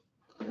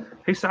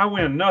 He said I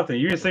win nothing.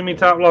 You didn't see me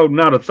top load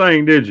not a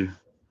thing, did you?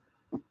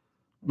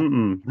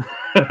 Mm-mm.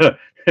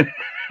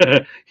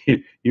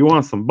 You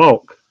want some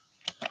bulk.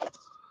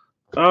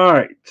 All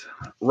right.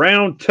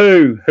 Round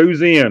 2.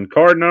 Who's in?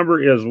 Card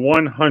number is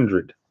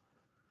 100.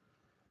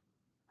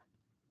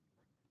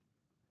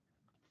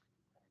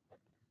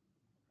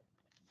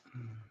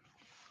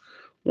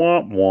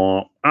 Womp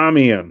womp. I'm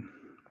in.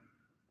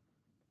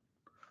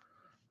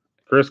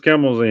 Chris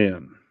Kimmel's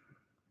in.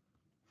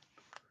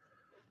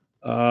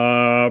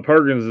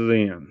 Perkins is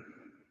in.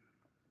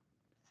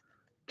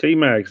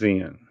 T-Mac's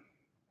in.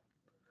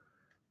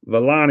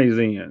 Villani's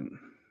in.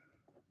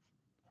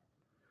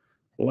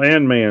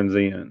 Landman's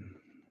in.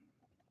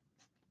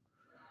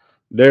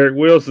 Derek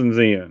Wilson's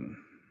in.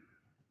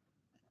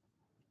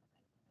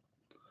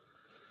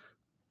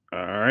 All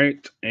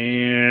right.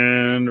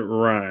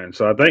 And Ryan.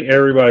 So I think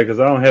everybody, because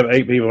I don't have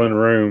 8 people in the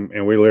room,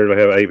 and we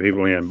literally have 8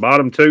 people in.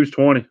 Bottom 2's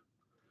 20.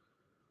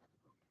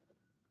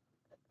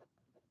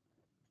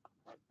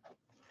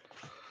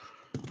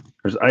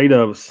 There's 8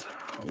 of us.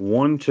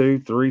 1, 2,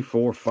 3,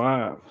 4,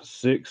 5,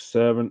 6,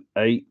 7,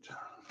 8.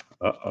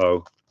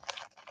 Uh-oh.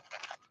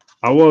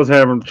 I was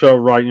having trouble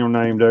writing your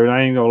name, dude.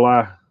 I ain't gonna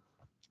lie.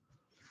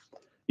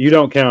 You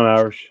don't count,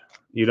 Irish.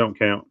 You don't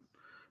count.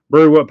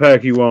 Brew, what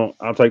pack you want?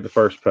 I'll take the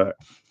first pack.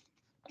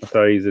 That's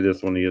how easy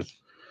this one is.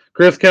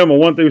 Chris Kimmel,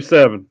 1 through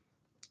 7.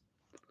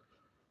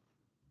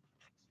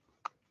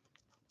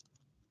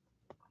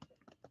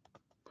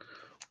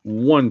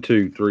 One,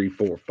 2, 3,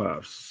 4,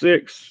 5,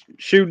 6.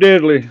 Shoe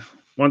Diddley,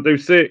 1 through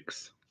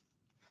 6.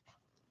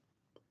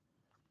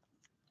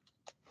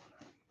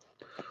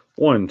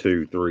 1,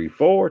 2, 3,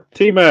 4.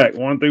 T-Mac,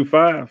 1 through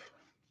 5.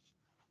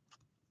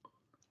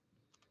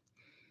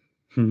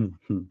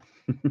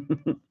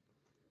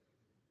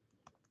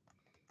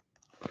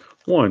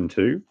 1,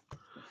 2.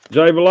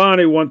 Jay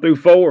Villani, 1 through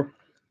 4.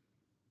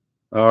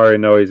 I already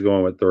know he's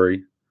going with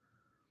 3.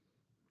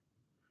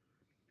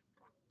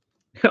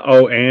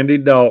 Oh, Andy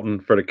Dalton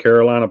for the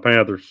Carolina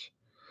Panthers.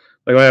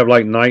 They're going to have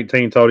like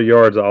 19 total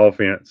yards of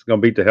offense. Going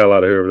to beat the hell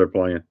out of whoever they're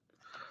playing.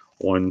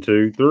 1,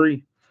 2,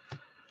 3.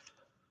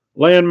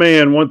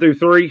 Landman, 1 through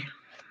 3.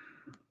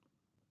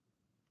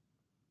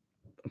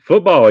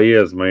 Football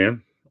is,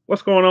 man.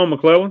 What's going on,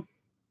 McClellan?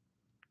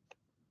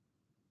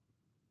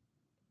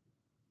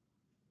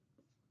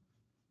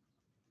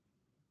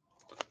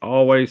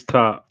 Always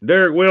top.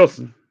 Derek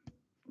Wilson,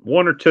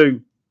 1 or 2.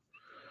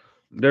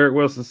 Derek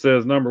Wilson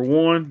says number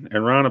 1.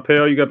 And Ryan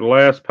Appel, you got the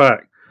last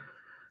pack.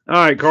 All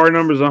right, card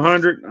number is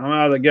 100. I'm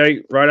out of the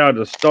gate. Right out of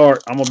the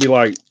start, I'm going to be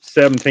like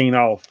 17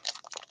 off.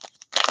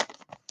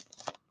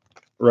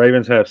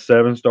 Ravens have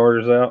 7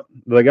 starters out.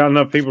 Do they got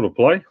enough people to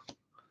play?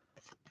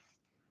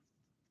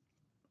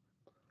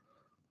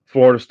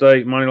 Florida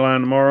State, money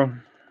line tomorrow.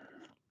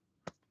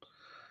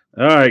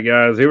 All right,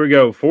 guys, here we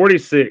go.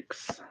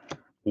 46.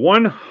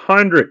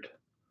 100.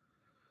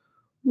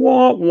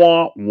 Wah,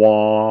 wah,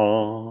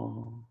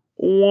 wah.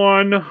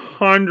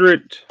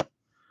 100.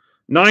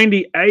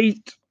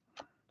 98.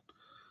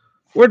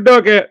 We're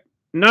duck at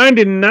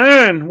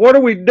 99. What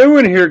are we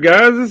doing here,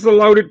 guys? This is a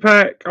loaded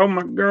pack. Oh,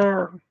 my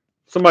God.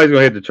 Somebody's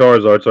going to hit the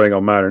Charizard, so it ain't going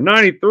to matter.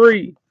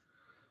 93.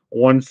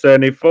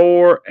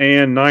 174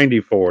 and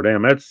 94.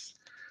 Damn, that's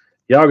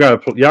y'all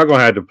gonna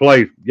have to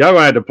play. Y'all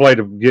gonna have to play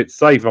to get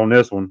safe on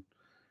this one.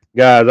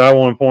 Guys, I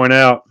want to point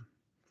out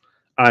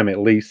I'm at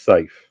least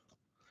safe.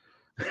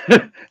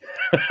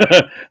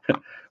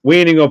 We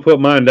ain't even gonna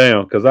put mine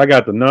down because I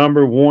got the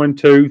number 1,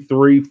 2,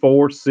 3,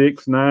 4,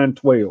 6, 9,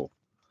 12.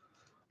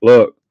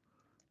 Look,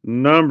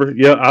 number,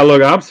 yeah,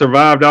 I've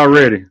survived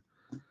already.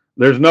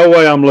 There's no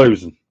way I'm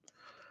losing.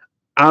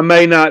 I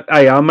may not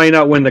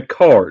win the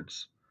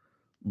cards,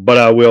 but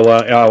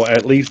I'll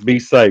at least be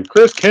safe.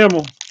 Chris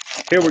Kimmel,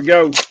 here we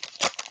go.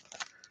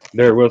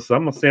 There, Wilson.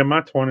 I'm gonna send my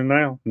 20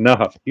 now.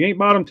 No, you ain't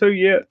bottom 2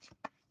 yet.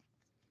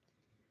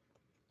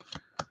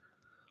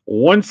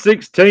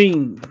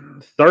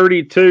 116,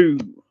 32,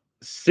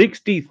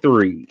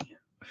 63,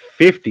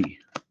 50,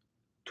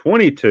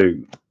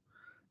 22,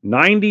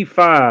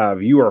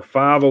 95. You are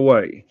 5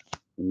 away.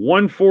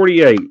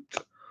 148,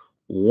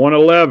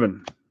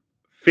 111,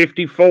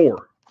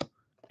 54,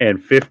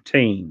 and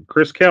 15.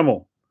 Chris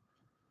Kimmel,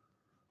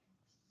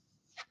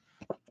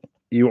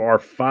 you are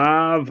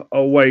 5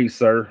 away,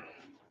 sir.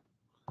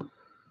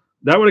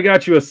 That would have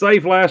got you a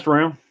safe last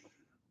round.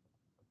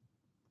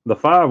 The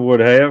 5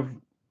 would have.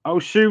 Oh,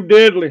 Shoe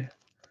Diddley.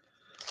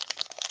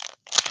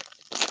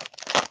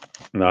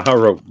 No, I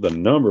wrote the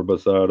number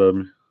beside of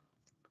me.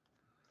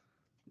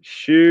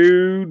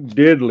 Shoe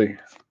Diddley.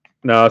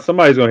 No,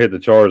 somebody's going to hit the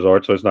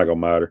Charizard, so it's not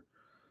going to matter.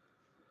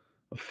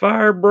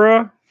 Fire,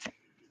 bruh.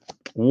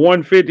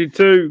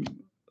 152,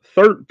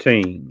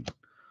 13,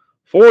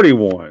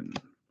 41,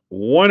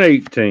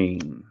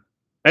 118,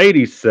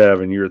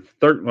 87. You're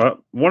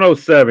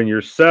 107.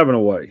 You're 7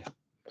 away.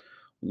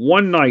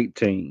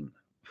 119,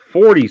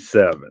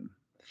 47,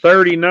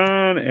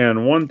 39, and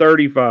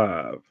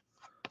 135.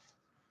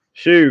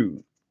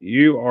 Shoot,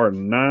 you are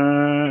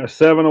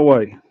 7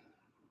 away.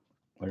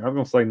 Like I was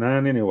gonna say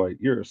 9 anyway.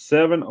 You're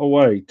 7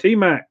 away.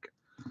 T-Mac.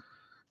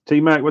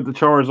 T-Mac with the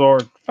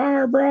Charizard.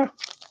 Fire, bro.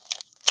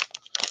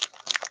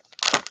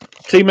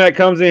 T-Mac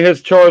comes in,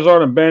 hits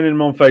Charizard, and banning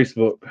him on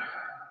Facebook.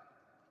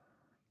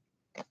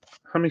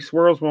 How many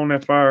swirls were on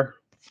that fire?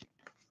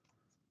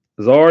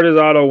 Zard is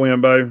auto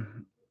win, babe.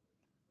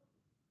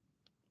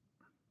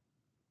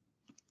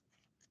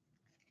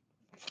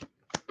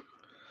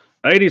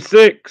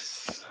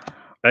 $86,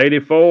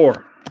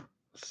 $84,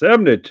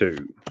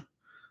 $72,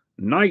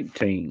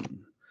 $19,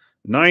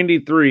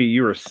 $93.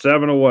 You are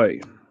 7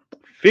 away.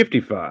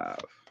 $55,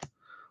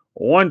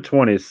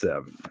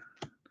 $127,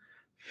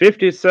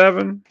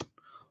 $57,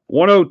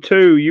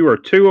 $102. You are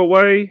 2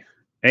 away.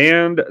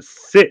 And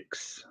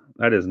 $6.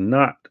 That is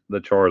not the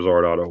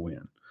Charizard auto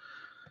win.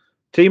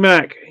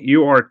 T-Mac,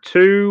 you are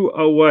 2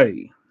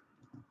 away.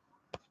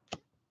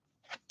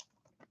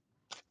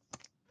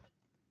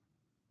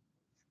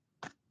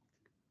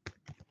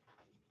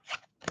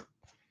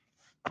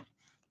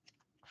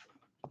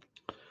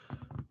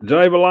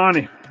 Jay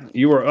Villani,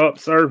 you are up,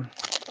 sir.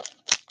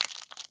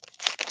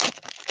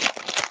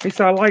 He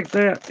said, I like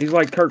that. He's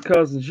like Kirk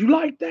Cousins. You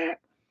like that?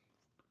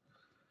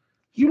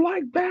 You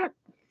like that?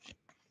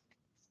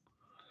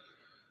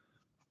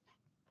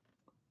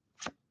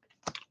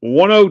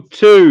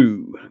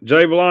 102.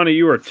 Jay Villani,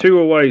 you are 2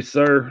 away,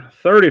 sir.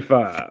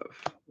 35,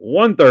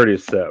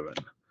 137,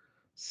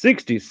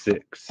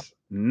 66,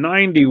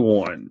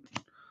 91,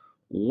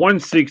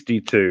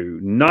 162,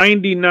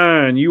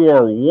 99. You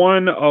are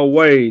 1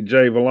 away,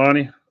 Jay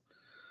Villani.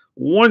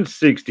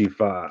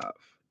 165,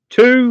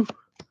 2,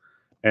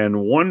 and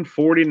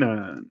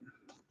 149.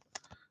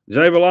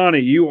 Jay Villani,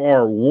 you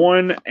are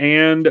 1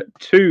 and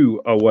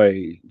 2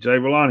 away. Jay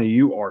Villani,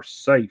 you are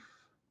safe.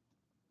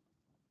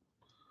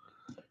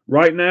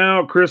 Right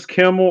now, Chris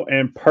Kimmel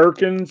and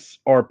Perkins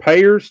are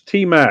payers.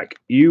 T-Mac,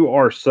 you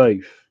are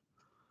safe.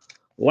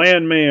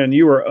 Landman,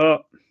 you are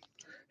up.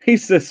 He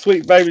says,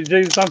 sweet baby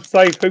Jesus, I'm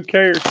safe. Who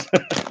cares?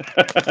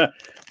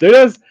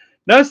 Dude,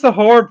 that's the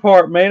hard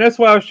part, man. That's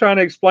why I was trying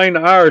to explain to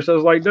Irish. I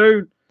was like,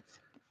 dude,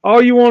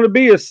 all you want to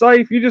be is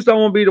safe. You just don't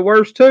want to be the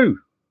worst, too.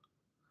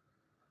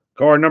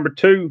 Card number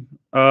 2.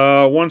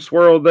 1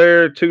 swirl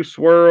there, 2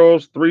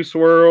 swirls, 3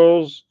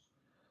 swirls.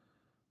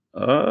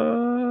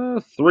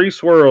 3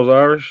 swirls,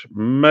 Irish.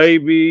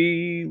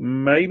 Maybe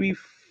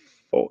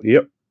 4.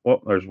 Yep.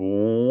 Well, there's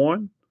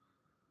 1,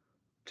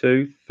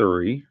 2,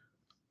 3.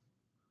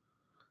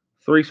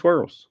 3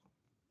 swirls.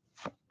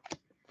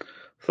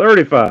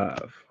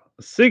 35,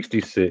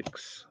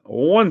 66,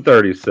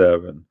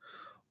 137,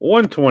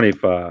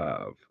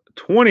 125,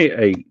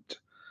 28,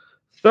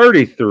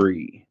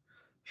 33,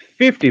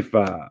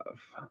 55,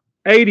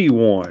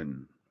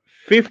 81,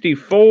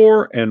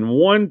 54, and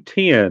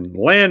 110.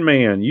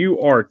 Landman, you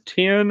are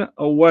 10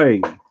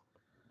 away.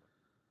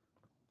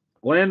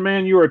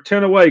 Landman, you are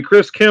 10 away.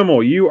 Chris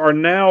Kimmel, you are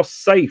now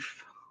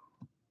safe.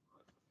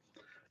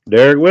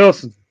 Derek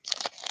Wilson.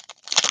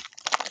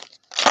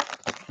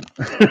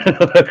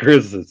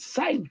 Chris is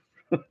safe.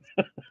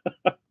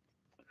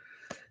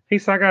 He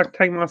said, I got to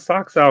take my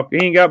socks off. He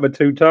ain't got but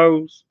 2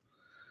 toes.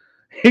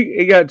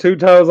 He got 2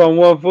 toes on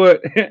 1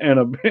 foot and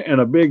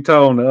a big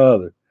toe on the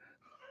other.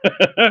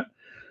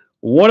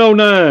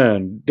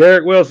 109.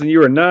 Derek Wilson,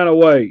 you are 9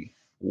 away.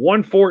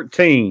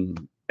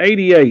 114.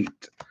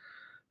 88.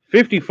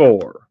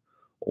 54.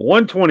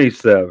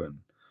 127.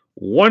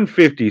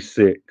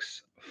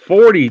 156.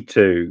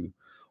 42.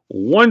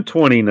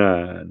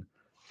 129.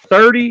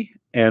 30.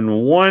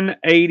 And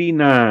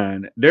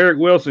 189. Derek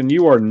Wilson,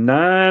 you are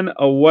 9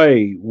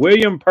 away.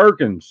 William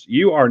Perkins,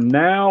 you are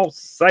now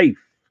safe.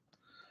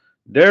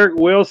 Derek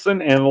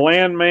Wilson and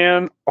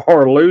Landman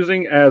are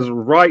losing as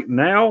right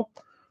now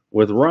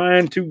with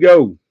Ryan to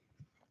go.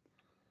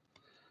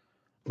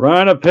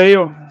 Ryan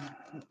Appeal.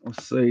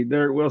 Let's see.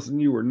 Derek Wilson,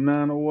 you were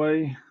 9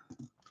 away.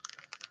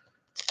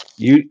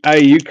 You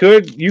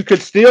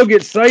could still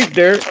get safe,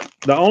 Derek.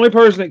 The only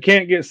person that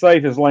can't get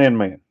safe is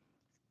Landman.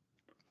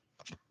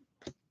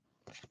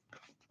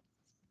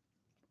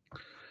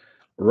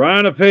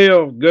 Ryan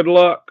Appeal, good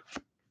luck.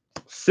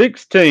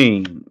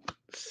 16,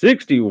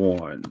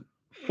 61,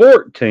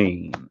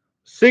 14,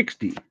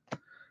 60,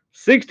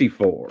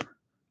 64,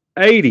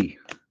 80,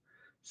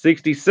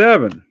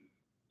 67,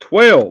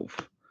 12,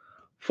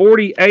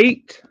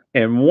 48,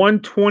 and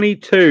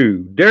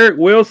 122. Derek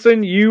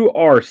Wilson, you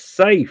are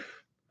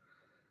safe.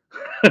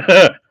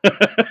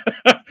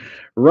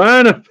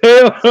 Ryan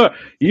Appeal,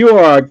 you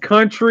are a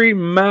country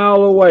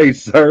mile away,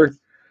 sir.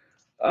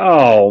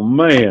 Oh,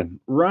 man.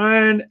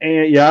 Ryan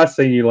and... Yeah, I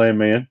see you,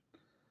 Landman.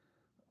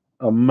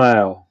 A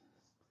mile.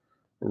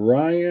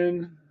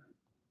 Ryan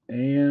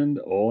and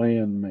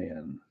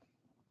Landman.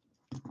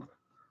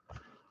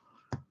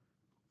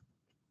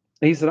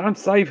 He said, I'm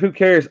safe. Who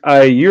cares?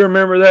 Hey, you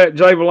remember that,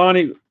 Jay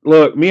Villani?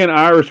 Look, me and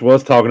Irish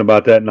was talking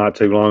about that not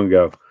too long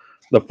ago.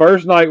 The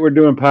first night we're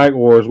doing pack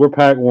wars, we're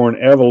pack warring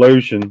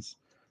evolutions,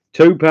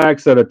 2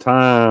 packs at a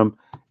time,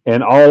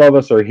 and all of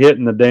us are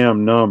hitting the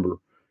damn number.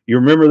 You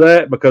remember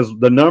that? Because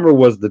the number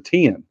was the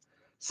 10.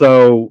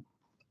 So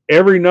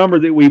every number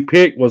that we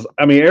picked was,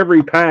 I mean,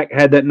 every pack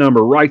had that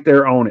number right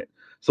there on it.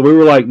 So we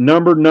were like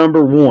number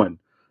 1,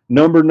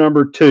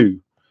 number 2.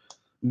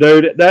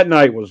 Dude, that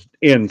night was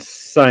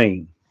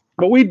insane.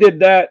 But we did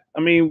that. I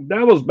mean,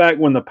 that was back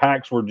when the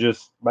packs were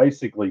just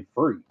basically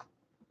free.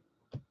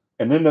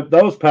 And then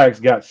those packs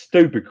got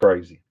stupid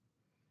crazy.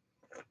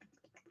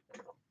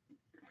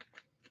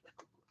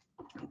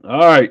 All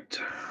right.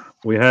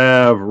 We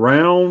have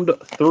round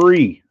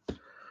 3.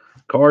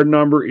 Card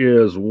number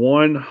is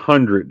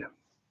 100.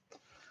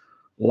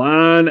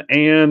 Line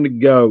and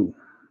go.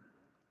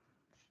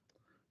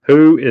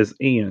 Who is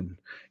in?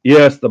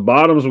 Yes, the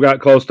bottoms got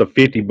close to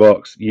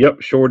 $50.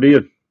 Yep, sure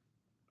did.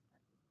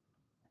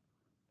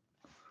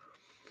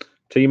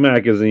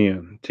 T-Mac is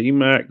in.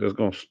 T-Mac is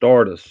going to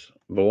start us.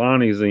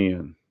 Villani's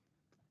in.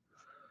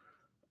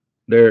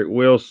 Derek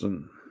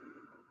Wilson.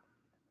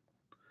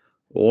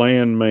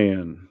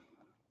 Landman.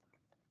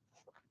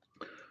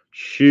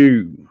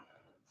 Shoe.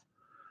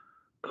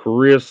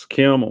 Chris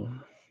Kimmel.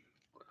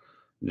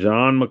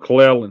 John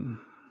McClellan.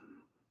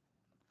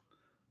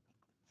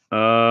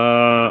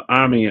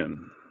 I'm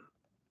in.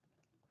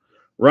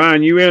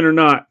 Ryan, you in or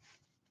not?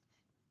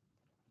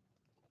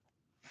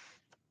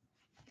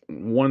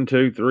 1,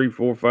 2, 3,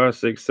 4, 5,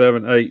 6,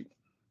 7, 8.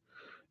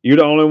 You're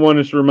the only one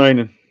that's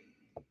remaining.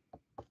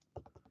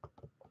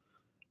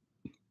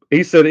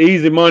 He said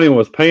easy money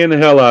was paying the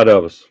hell out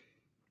of us.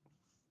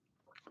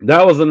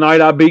 That was the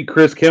night I beat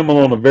Chris Kimmel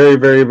on the very,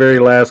 very, very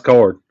last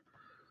card.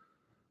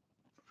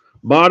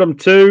 Bottom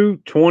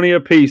 2, 20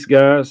 apiece,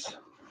 guys.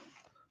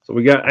 So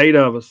we got 8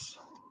 of us.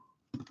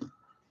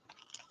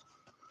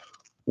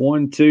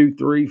 1, 2,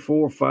 3,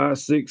 4, 5,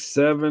 6,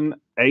 7,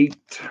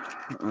 8.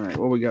 All right,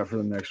 what we got for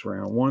the next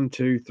round? 1,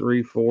 2,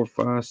 3, 4,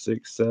 5,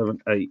 6,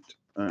 7, 8.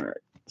 All right,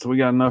 so we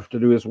got enough to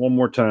do this one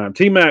more time.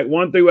 T-Mac,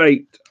 1 through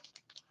 8.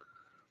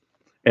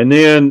 And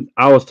then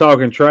I was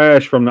talking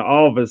trash from the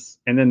office,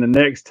 and then the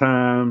next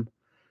time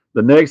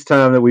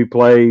that we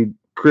played,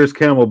 Chris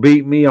Campbell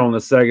beat me on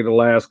the second to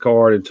last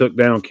card and took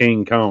down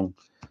King Kong.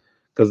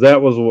 Because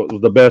that was what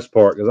was the best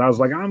part. Because I was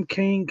like, I'm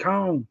King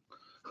Kong.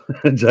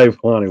 Jay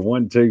Villani,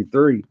 1, 2,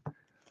 3.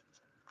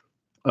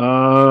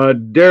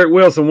 Derek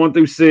Wilson, 1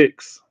 through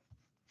 6.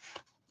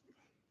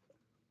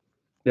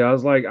 Yeah, I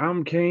was like,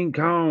 I'm King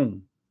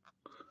Kong.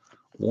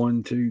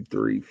 1, 2,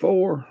 3,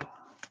 4.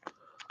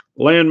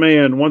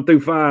 Landman, 1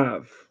 through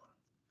 5.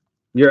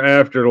 You're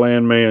after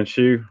Landman,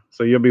 Shoe.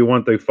 So you'll be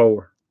 1 through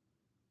 4.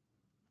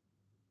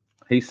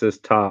 He says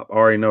top. I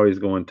already know he's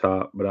going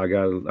top, but I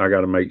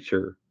gotta make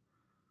sure.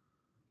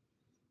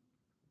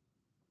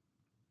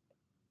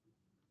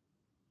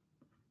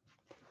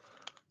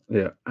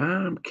 Yeah,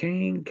 I'm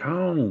King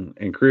Kong.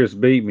 And Chris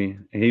beat me.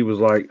 And he was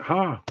like,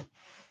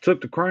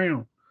 took the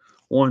crown.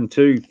 1,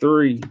 2,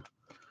 3.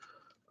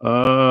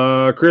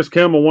 Chris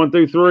Kimmel, 1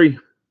 through 3.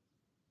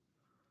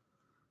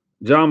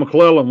 John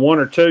McClellan, 1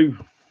 or 2.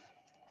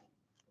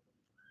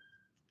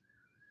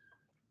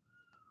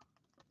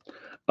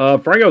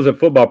 Franco's at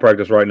football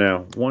practice right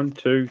now. 1,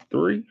 2,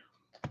 3.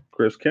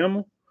 Chris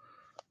Kimmel.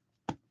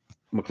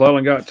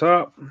 McClellan got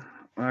top.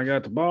 I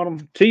got the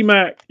bottom.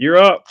 T-Mac, you're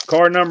up.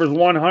 Card number's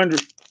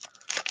 100.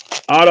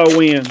 Auto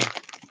win.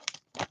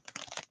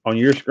 On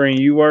your screen,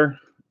 you were?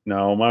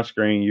 No, on my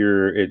screen,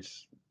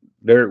 it's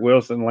Derek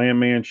Wilson,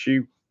 Landman,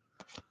 Shoe.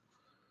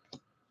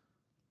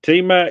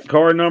 T-Mac,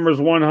 card number's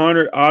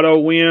 100. Auto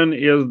win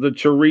is the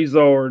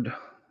Charizard,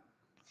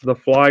 the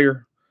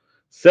Flyer.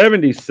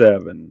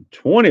 77,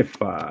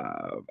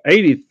 25,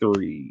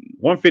 83,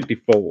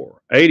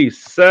 154,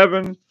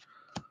 87,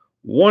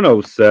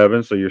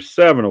 107. So you're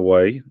 7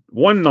 away.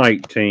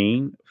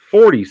 119,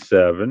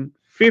 47,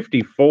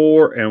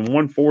 54, and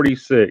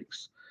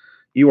 146.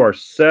 You are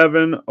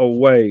 7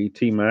 away,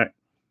 T-Mac.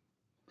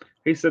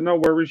 He said, no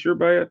worries, you're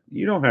bad.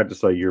 You don't have to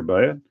say you're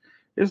bad.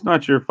 It's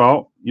not your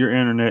fault. Your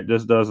internet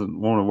just doesn't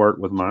want to work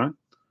with mine.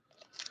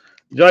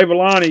 Jay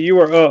Villani, you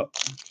are up.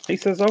 He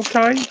says,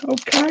 okay.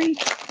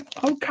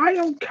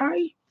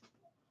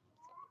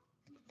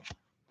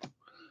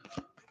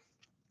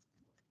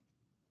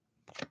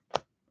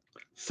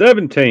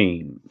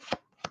 17,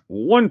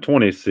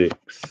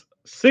 126,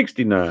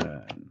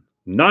 69,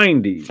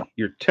 90.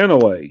 You're 10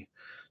 away.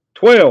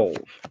 12,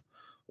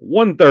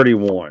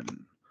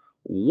 131,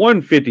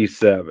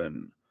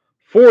 157,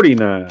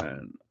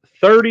 49,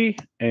 30,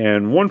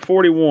 and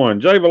 141.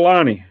 Jay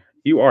Villani,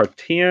 you are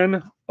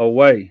 10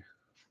 away.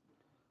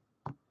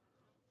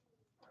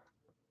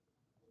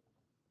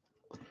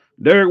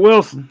 Derek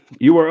Wilson,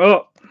 you are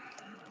up.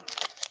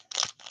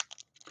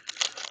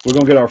 We're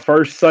going to get our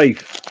first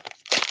safe.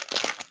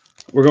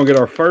 We're going to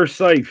get our first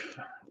safe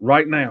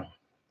right now.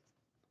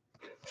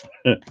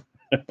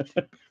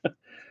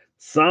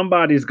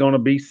 Somebody's going to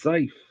be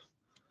safe.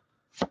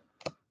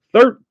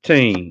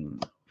 13,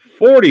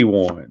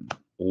 41,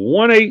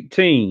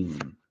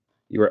 118.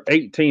 You are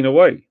 18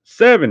 away.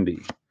 70,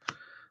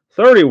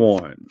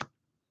 31,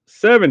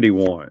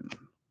 71,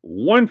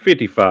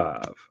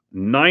 155,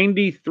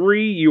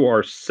 93. You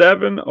are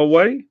 7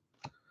 away.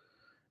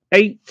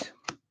 8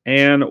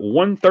 and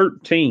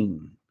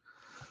 113.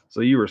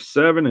 So you are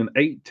 7 and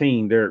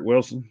 18, Derek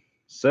Wilson.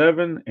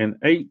 7 and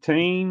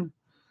 18.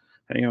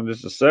 Hang on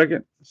just a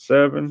second.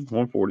 7,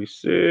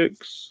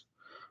 146,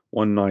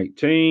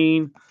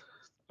 119.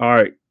 All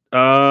right.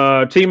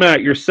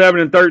 T-Mac, you're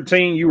 7 and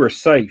 13. You are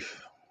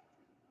safe.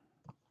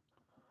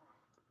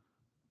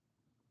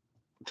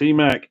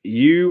 T-Mac,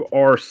 you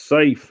are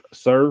safe,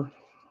 sir.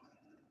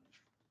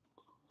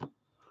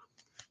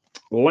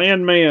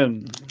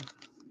 Landman.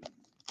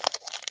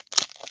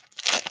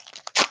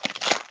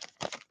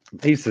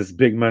 He says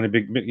big money,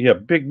 big, yeah,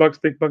 big bucks,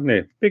 big buck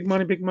net. Big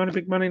money, big money,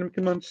 big money,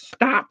 big money.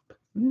 Stop.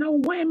 No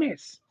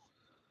whammies.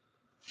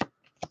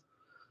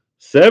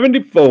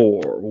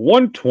 74,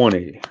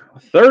 120,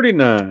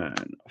 39,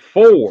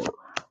 4,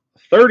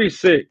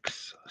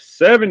 36,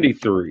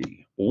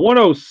 73,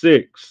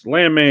 106.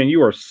 Landman,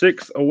 you are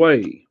 6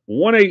 away.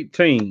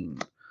 118,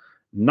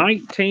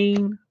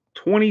 19,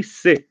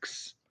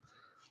 26.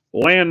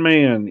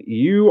 Landman,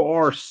 you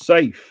are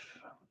safe.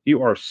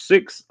 You are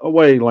 6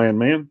 away,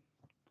 Landman.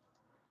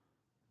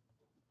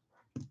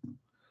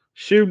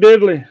 Shoe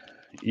Diddley,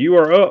 you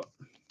are up.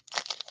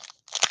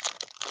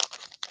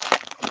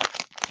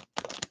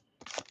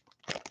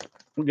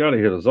 We got to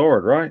hit a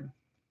Zard, right?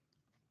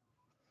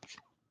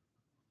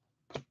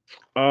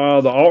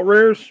 The alt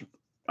rares,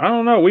 I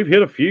don't know. We've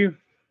hit a few.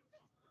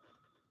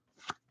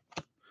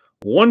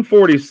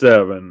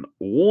 147,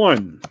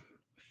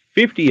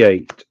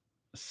 158,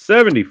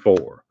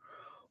 74,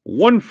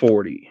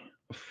 140,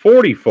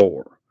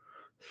 44,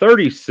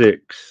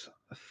 36,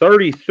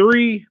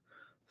 33,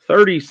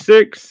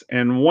 36,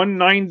 and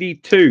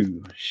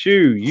 192.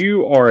 Shoe,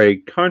 you are a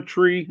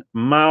country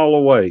mile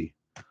away.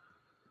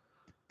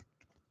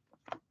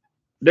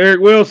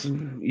 Derek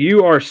Wilson,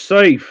 you are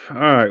safe. All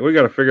right, we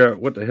got to figure out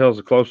what the hell's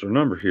the closer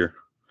number here.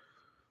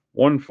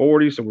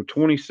 140, so we're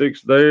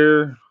 26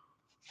 there.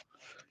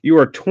 You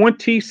are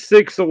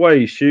 26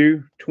 away,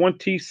 Shoe.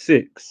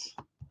 26.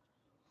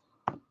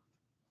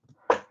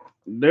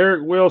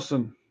 Derek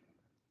Wilson,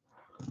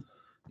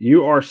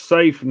 you are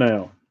safe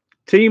now.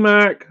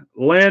 T-Mac,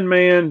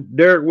 Landman,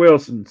 Derek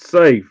Wilson,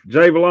 safe.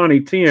 Jay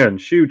Villani, 10.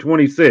 Shoe,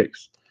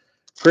 26.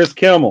 Chris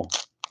Kimmel,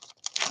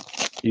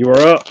 you are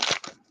up.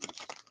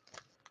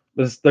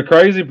 The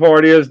crazy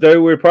part is,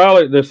 dude,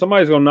 there's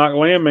somebody's gonna knock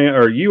Landman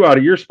or you out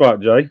of your spot,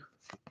 Jay.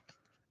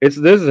 This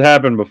has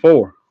happened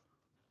before.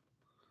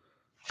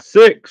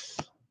 6,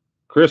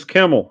 Chris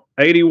Kimmel,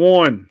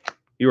 81.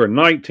 You are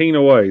 19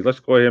 away.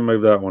 Let's go ahead and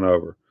move that one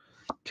over.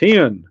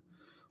 10,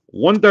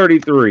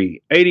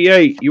 133,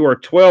 88. You are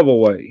 12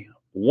 away.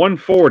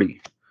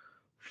 140,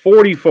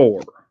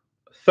 44,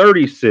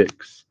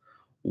 36,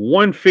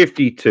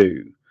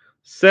 152,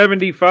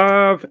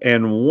 75,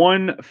 and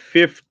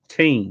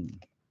 115.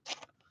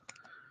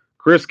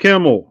 Chris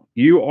Kimmel,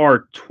 you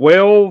are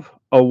 12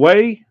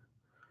 away.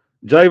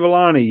 Jay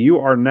Villani, you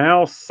are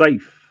now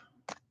safe.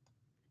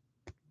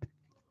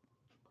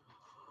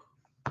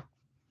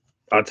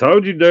 I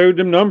told you, dude,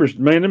 them numbers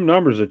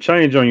will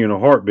change on you in a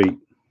heartbeat.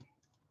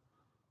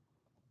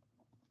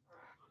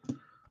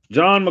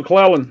 John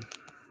McClellan.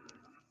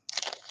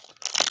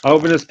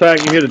 Open this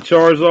pack and hit a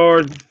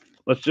Charizard.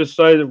 Let's just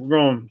say that we're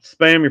going to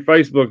spam your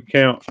Facebook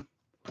account.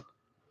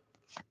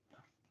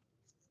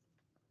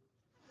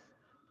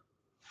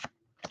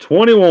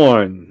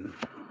 21,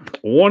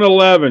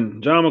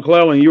 111. John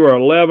McClellan, you are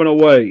 11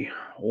 away.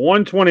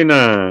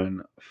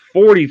 129,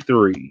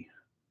 43,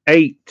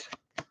 8,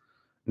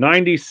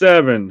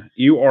 97.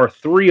 You are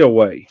 3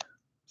 away.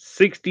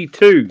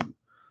 62,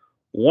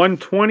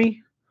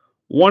 120,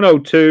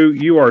 102.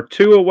 You are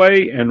 2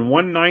 away, and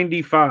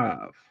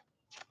 195.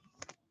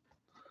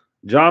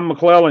 John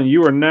McClellan,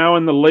 you are now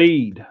in the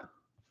lead.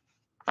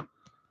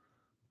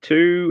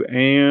 2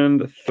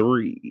 and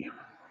 3.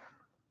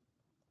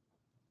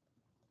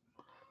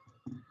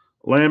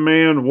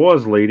 Landman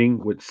was leading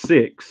with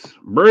 6.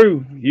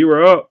 Brew, you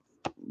are up.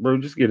 Brew,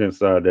 just get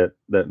inside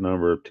that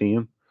number of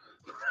 10.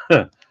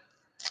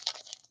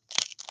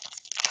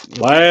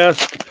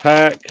 Last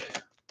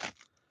pack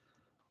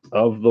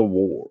of the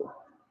war.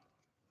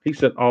 He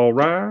said, all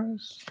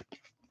rise.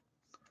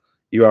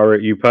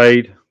 You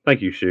paid?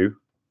 Thank you, Shoe.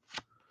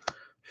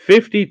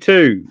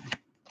 52,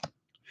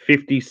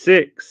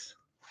 56,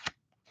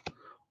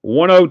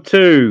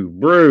 102.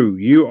 Brew,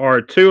 you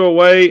are 2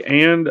 away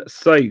and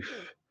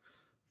safe.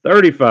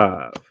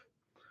 35,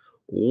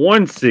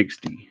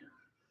 160,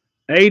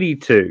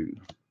 82,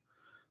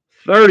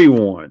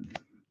 31,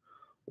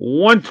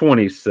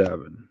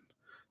 127,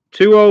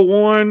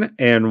 201,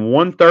 and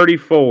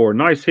 134.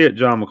 Nice hit,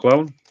 John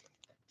McClellan.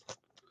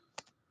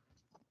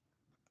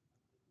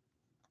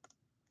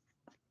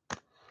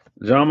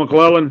 John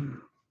McClellan,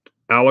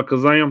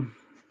 Alakazam.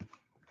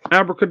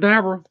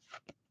 Abracadabra.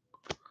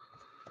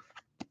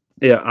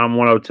 Yeah, I'm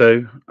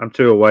 102. I'm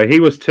 2 away. He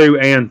was 2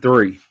 and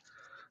 3.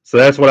 So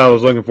that's what I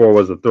was looking for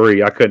was a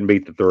 3. I couldn't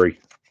beat the 3.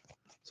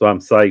 So I'm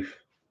safe.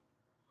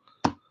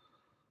 All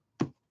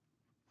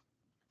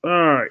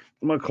right.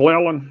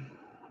 McClellan.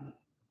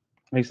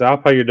 He said, I'll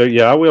pay your due.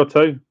 Yeah, I will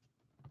too.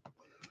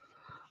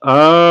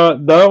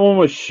 That one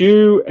was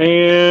Shu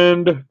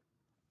and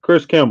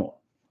Chris Kimmel.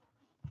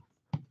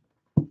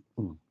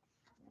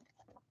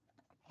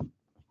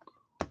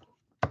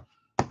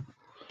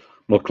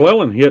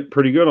 McClellan hit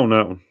pretty good on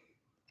that one.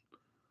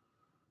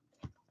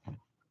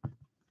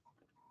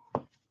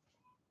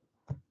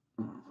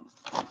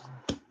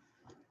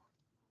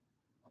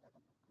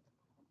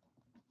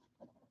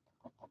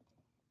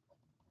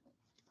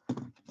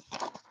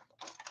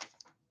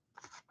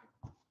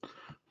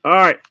 All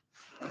right.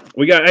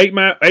 We got eight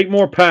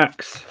more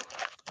packs.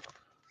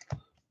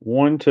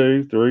 1,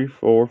 2, 3,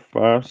 4,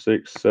 5,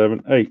 6,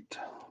 7, 8.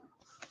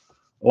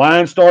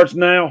 Line starts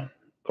now.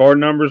 Card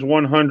number is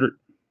 100.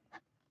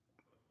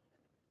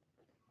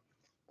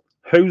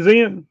 Who's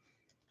in?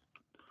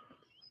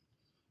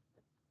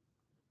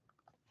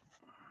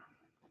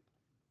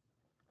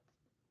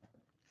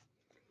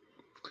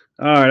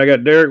 All right, I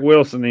got Derek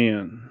Wilson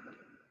in.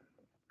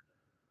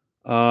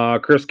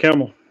 Chris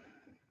Kimmel.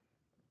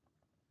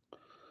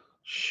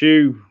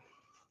 Shu.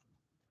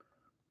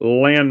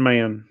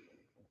 Landman.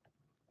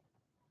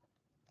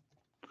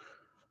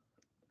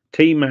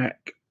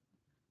 T-Mac.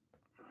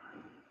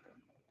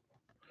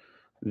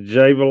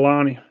 Jay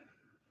Villani.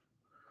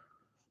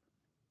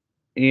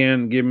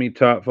 Ian, give me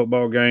top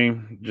football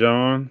game.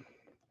 John.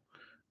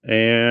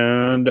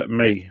 And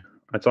me.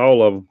 That's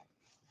all of them.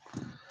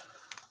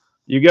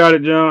 You got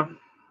it, John.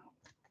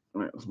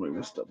 All right, let's move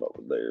this stuff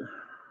over there.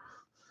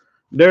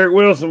 Derek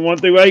Wilson, 1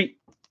 through 8.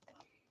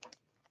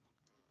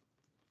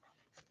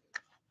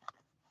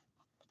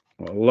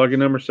 Lucky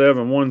number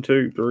 7. 1,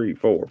 2, 3,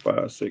 4,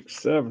 5, 6,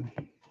 7.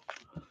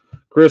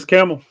 Chris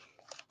Kimmel,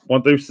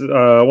 1 through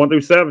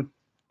 7.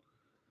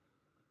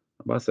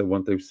 I said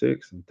 1 through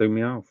 6 and threw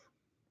me off.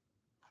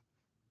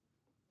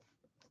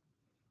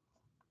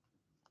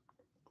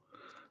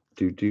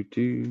 Do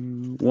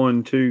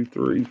 1, 2,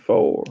 3,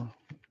 4.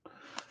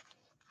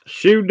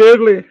 Shu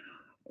Diddley,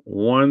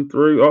 1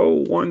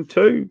 through 1,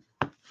 2.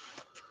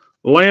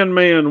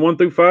 Landman, 1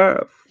 through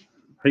 5.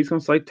 He's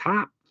gonna say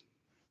top.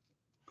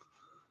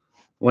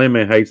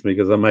 Landman hates me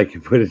because I make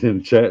him put it in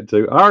the chat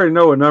too. I already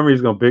know what number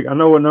he's gonna pick. I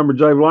know what number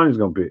Jay Villani's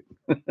gonna pick.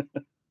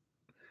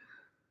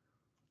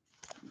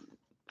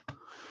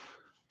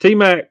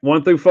 T-Mac,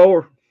 1 through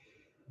 4.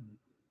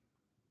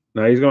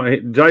 Now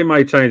Jay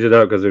may change it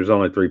up because there's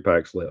only 3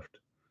 packs left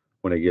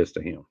when it gets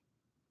to him.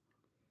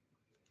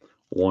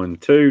 1,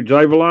 2.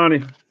 Jay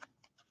Villani,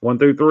 1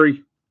 through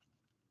 3.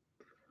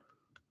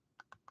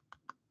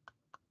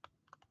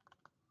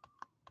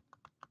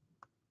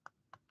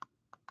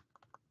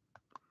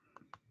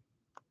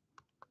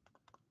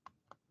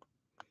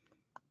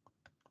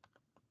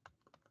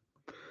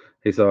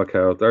 He saw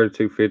Kyle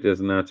 32.50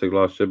 as a 9-2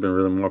 loss. Should have been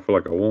really more for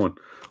like a 1.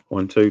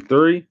 1, 2,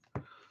 3.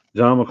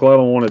 John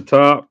McClellan won at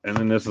top, and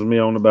then this is me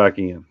on the back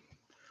end.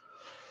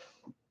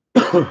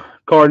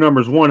 Card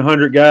numbers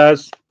 100,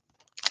 guys.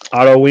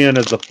 Auto win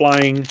is the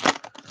Flying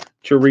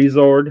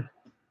Charizard.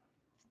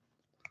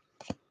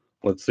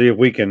 Let's see if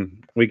we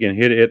can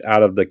hit it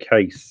out of the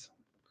case.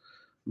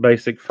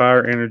 Basic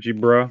fire energy,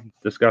 bro.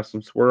 Just got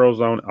some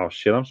swirls on. Oh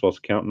shit! I'm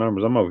supposed to count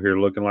numbers. I'm over here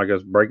looking like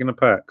us breaking the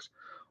packs.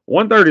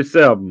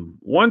 137,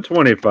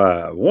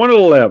 125,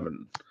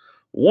 111,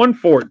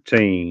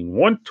 114,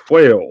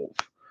 112,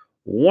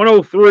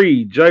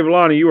 103. Jay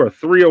Villani, you are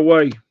 3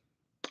 away.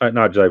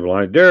 Not Jay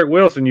Villani. Derek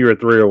Wilson, you are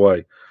 3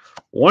 away.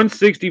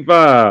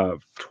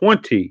 165,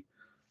 20,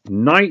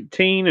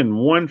 19, and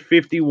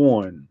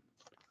 151.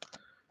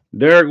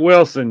 Derek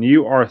Wilson,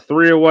 you are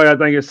 3 away. I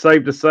think it's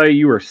safe to say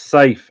you are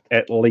safe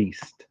at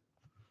least.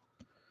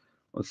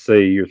 Let's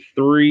see. You're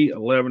 3,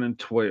 11, and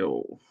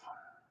 12.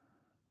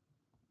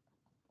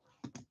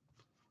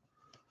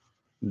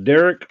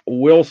 Derek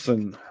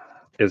Wilson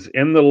is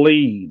in the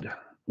lead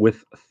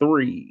with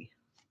 3.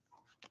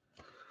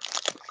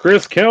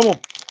 Chris Kimmel.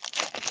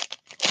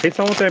 He's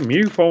on with that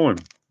Mew for him.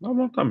 I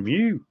want the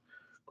Mew.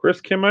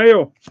 Chris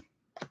Kimmel.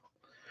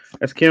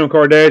 That's Kim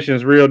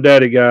Kardashian's real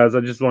daddy, guys.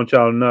 I just want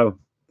y'all to know.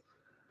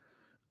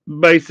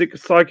 Basic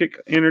psychic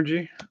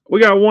energy.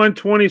 We got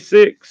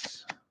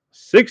 126,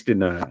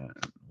 69,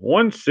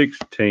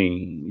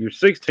 116. You're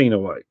 16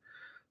 away.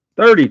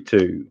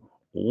 32,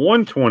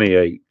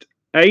 128,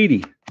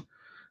 80,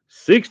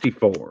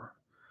 64,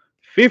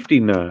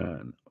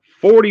 59,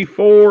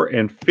 44,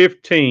 and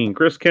 15.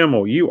 Chris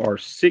Kimmel, you are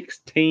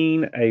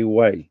 16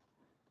 away.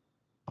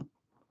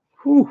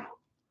 Whew.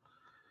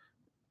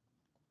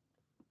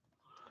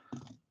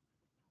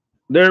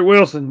 Derek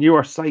Wilson, you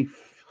are safe.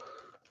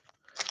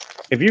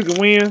 If you can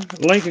win,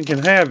 Lincoln can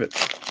have it.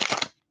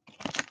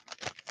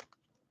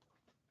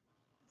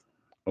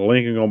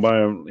 Lincoln gonna buy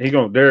him.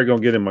 Derek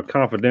gonna get him a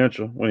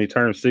confidential when he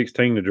turns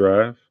 16 to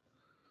drive.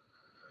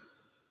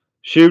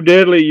 Shu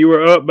Deadly, you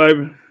are up,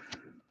 baby.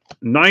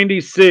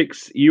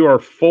 96, you are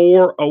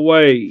 4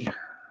 away.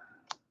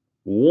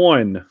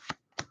 1,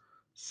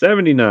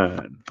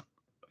 79,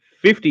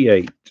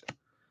 58,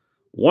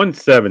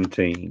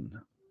 117,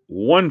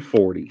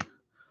 140,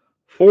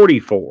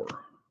 44,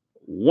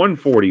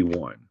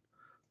 141,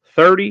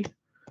 30,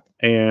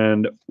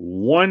 and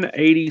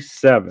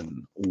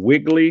 187.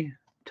 Wiggly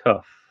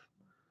Tough.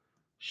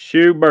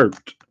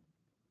 Schubert,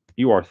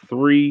 you are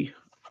 3.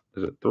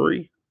 Is it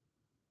 3?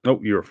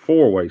 Nope, you're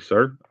 4 away,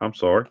 sir. I'm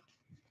sorry.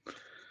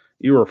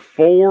 You are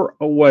 4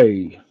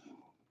 away.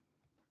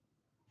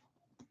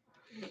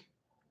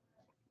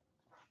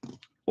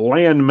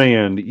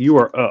 Landman, you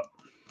are up.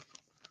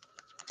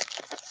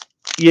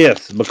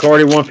 Yes,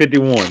 Bacardi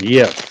 151.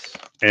 Yes,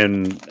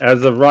 and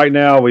as of right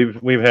now,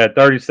 we've had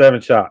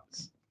 37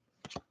 shots.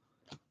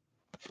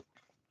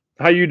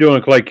 How you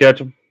doing, Clay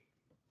Ketchum?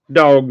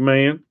 Dog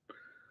man.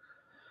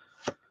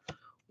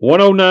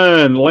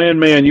 109,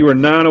 Landman, you are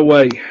 9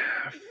 away.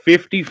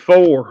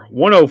 54,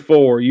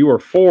 104, you are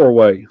 4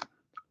 away.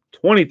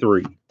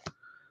 23,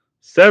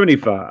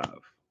 75,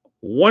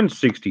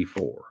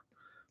 164,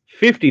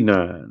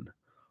 59,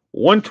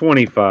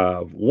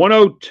 125,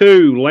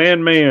 102,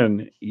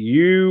 Landman,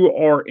 you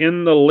are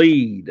in the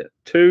lead.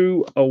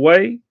 2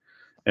 away.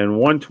 And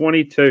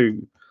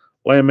 122,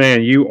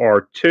 Landman, you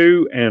are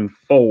 2 and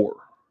 4.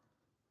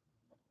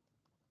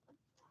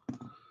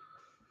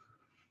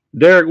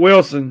 Derek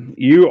Wilson,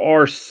 you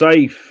are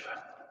safe.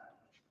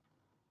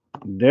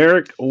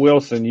 Derek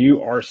Wilson,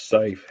 you are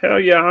safe. Hell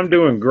yeah, I'm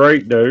doing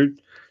great,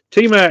 dude.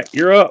 T-Mac,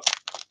 you're up.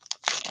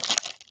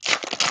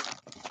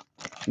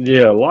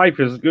 Yeah,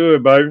 life is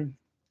good, baby.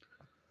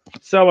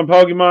 Selling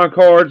Pokemon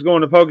cards,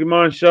 going to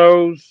Pokemon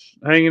shows,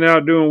 hanging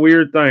out, doing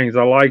weird things.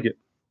 I like it.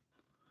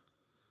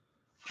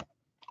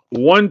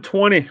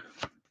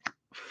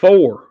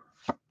 124,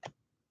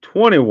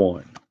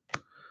 21,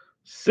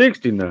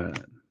 69,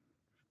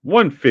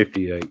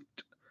 158,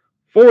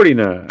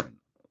 49,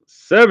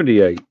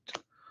 78,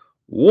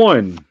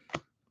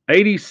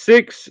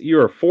 186.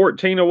 You're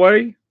 14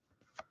 away.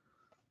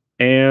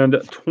 And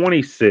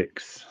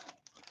 26.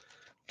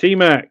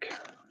 T-Mac,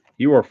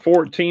 you are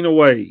 14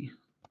 away.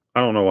 I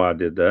don't know why I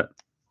did that.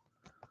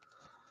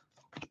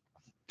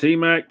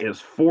 T-Mac is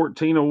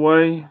 14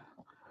 away.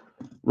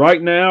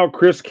 Right now,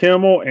 Chris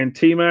Kimmel and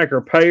T-Mac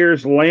are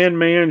payers.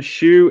 Landman,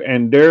 Shu,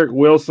 and Derek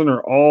Wilson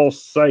are all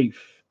safe.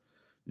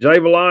 Jay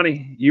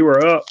Villani, you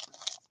are up.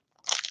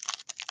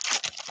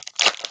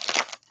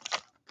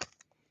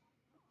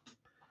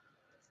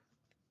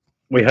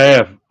 We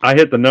have. I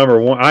hit the number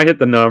one. I hit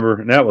the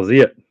number, and that was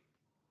it.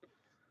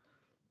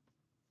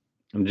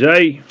 And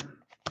Jay,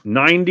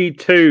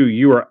 92.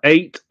 You are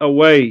 8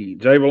 away.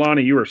 Jay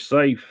Villani, you are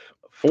safe.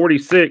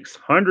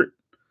 4,600.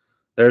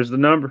 There's the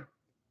number.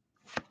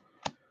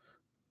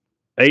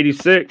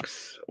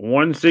 86,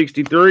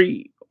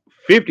 163,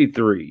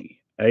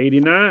 53,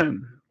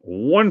 89,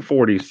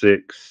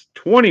 146,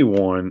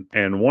 21,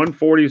 and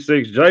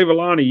 146. Jay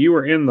Villani, you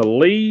are in the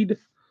lead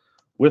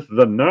with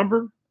the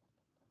number.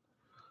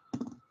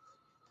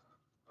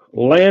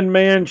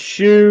 Landman,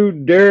 Shu,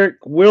 Derek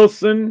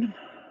Wilson,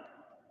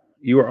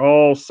 you are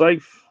all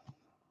safe.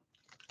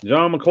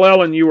 John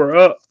McClellan, you are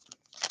up.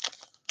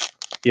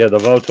 Yeah, the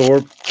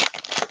Votorb.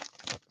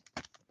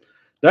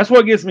 That's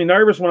what gets me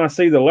nervous when I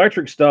see the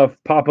electric stuff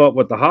pop up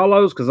with the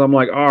hollows, because I'm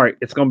like, all right,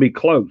 it's going to be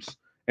close.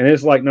 And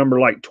it's like number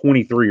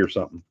 23 or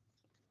something.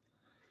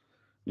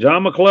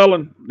 John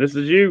McClellan, this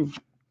is you.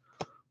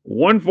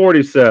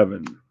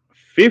 147,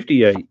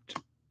 58,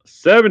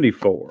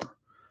 74,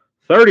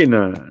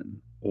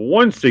 39,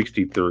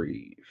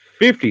 163,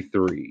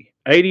 53,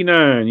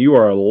 89. You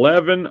are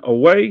 11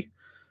 away.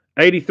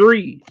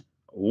 83,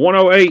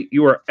 108.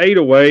 You are 8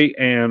 away.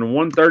 And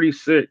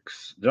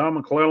 136. John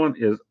McClellan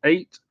is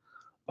 8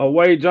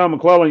 away. John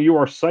McClellan, you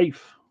are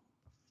safe.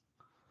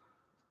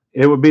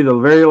 It would be the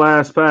very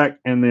last pack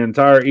in the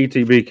entire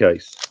ETB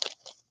case.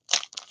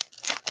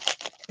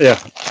 Yeah.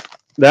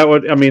 That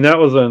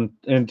was an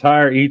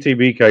entire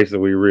ETB case that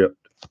we ripped.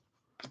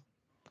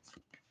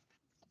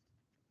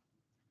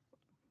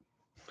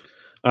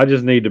 I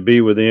just need to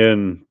be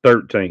within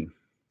 13.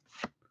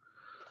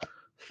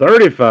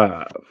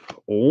 35,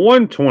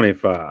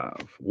 125,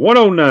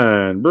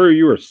 109. Brew,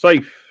 you are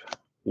safe.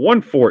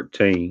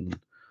 114,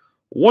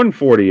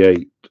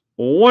 148,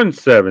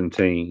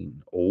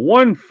 117,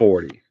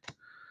 140,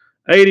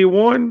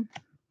 81,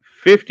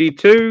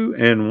 52,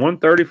 and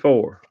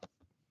 134.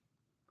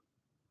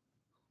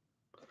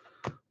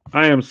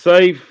 I am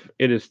safe.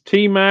 It is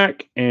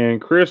T-Mac and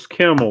Chris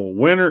Kimmel.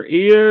 Winner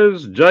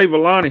is Jay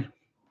Villani.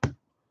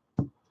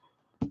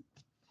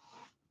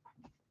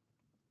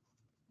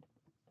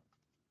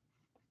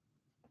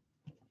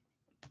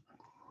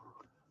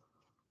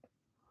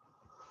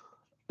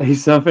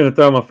 He's something to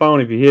throw my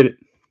phone if you hit it.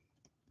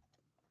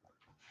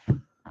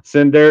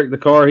 Send Derek the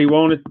car he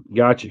wanted.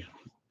 Got you.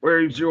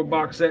 Where's your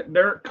box at,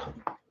 Derek?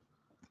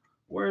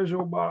 Where's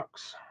your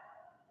box?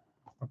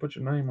 I put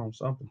your name on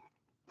something.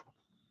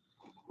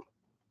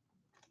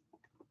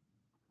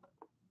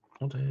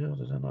 What the hell?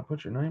 Did I not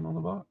put your name on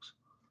the box?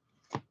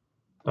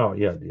 Oh,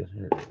 yeah, I did.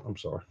 Here, I'm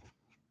sorry.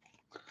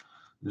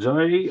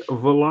 Jay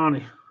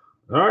Villani.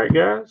 All right,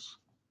 guys.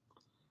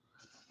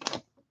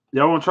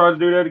 Y'all want to try to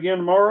do that again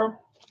tomorrow?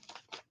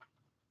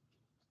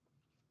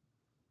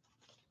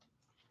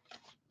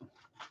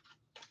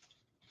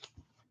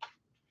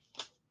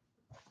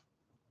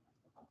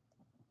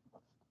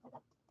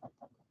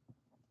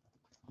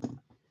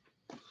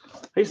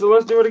 He said,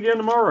 let's do it again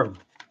tomorrow.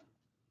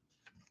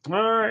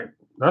 All right.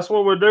 That's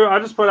what we'll do. I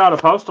just put out a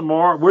post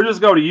tomorrow. We'll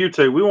just go to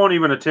YouTube. We won't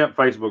even attempt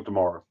Facebook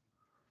tomorrow.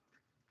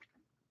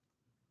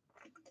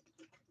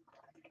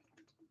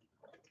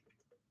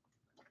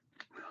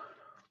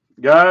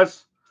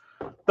 Guys,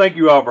 thank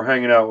you all for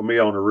hanging out with me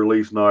on the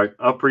release night.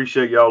 I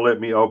appreciate y'all letting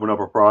me open up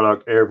a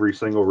product every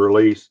single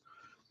release,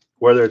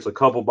 whether it's a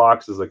couple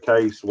boxes, a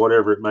case,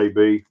 whatever it may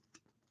be.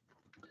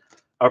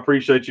 I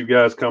appreciate you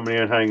guys coming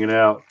in, hanging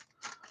out,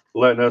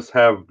 letting us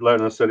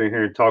sit in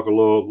here and talk a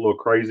little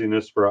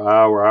craziness for an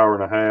hour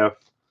and a half.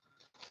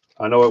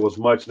 I know it was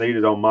much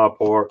needed on my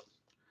part.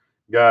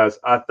 Guys,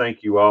 I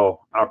thank you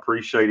all. I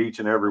appreciate each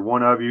and every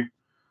one of you.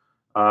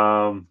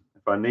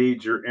 If I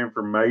need your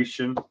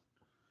information,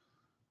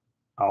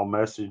 I'll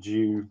message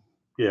you.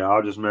 Yeah,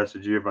 I'll just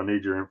message you if I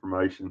need your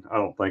information. I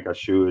don't think I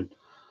should.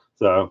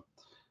 So,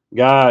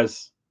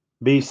 guys,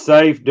 be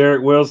safe.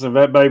 Derek Wilson, if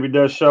that baby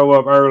does show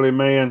up early,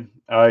 man,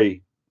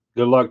 hey,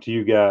 good luck to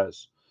you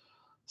guys.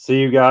 See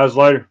you guys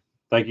later.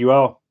 Thank you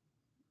all.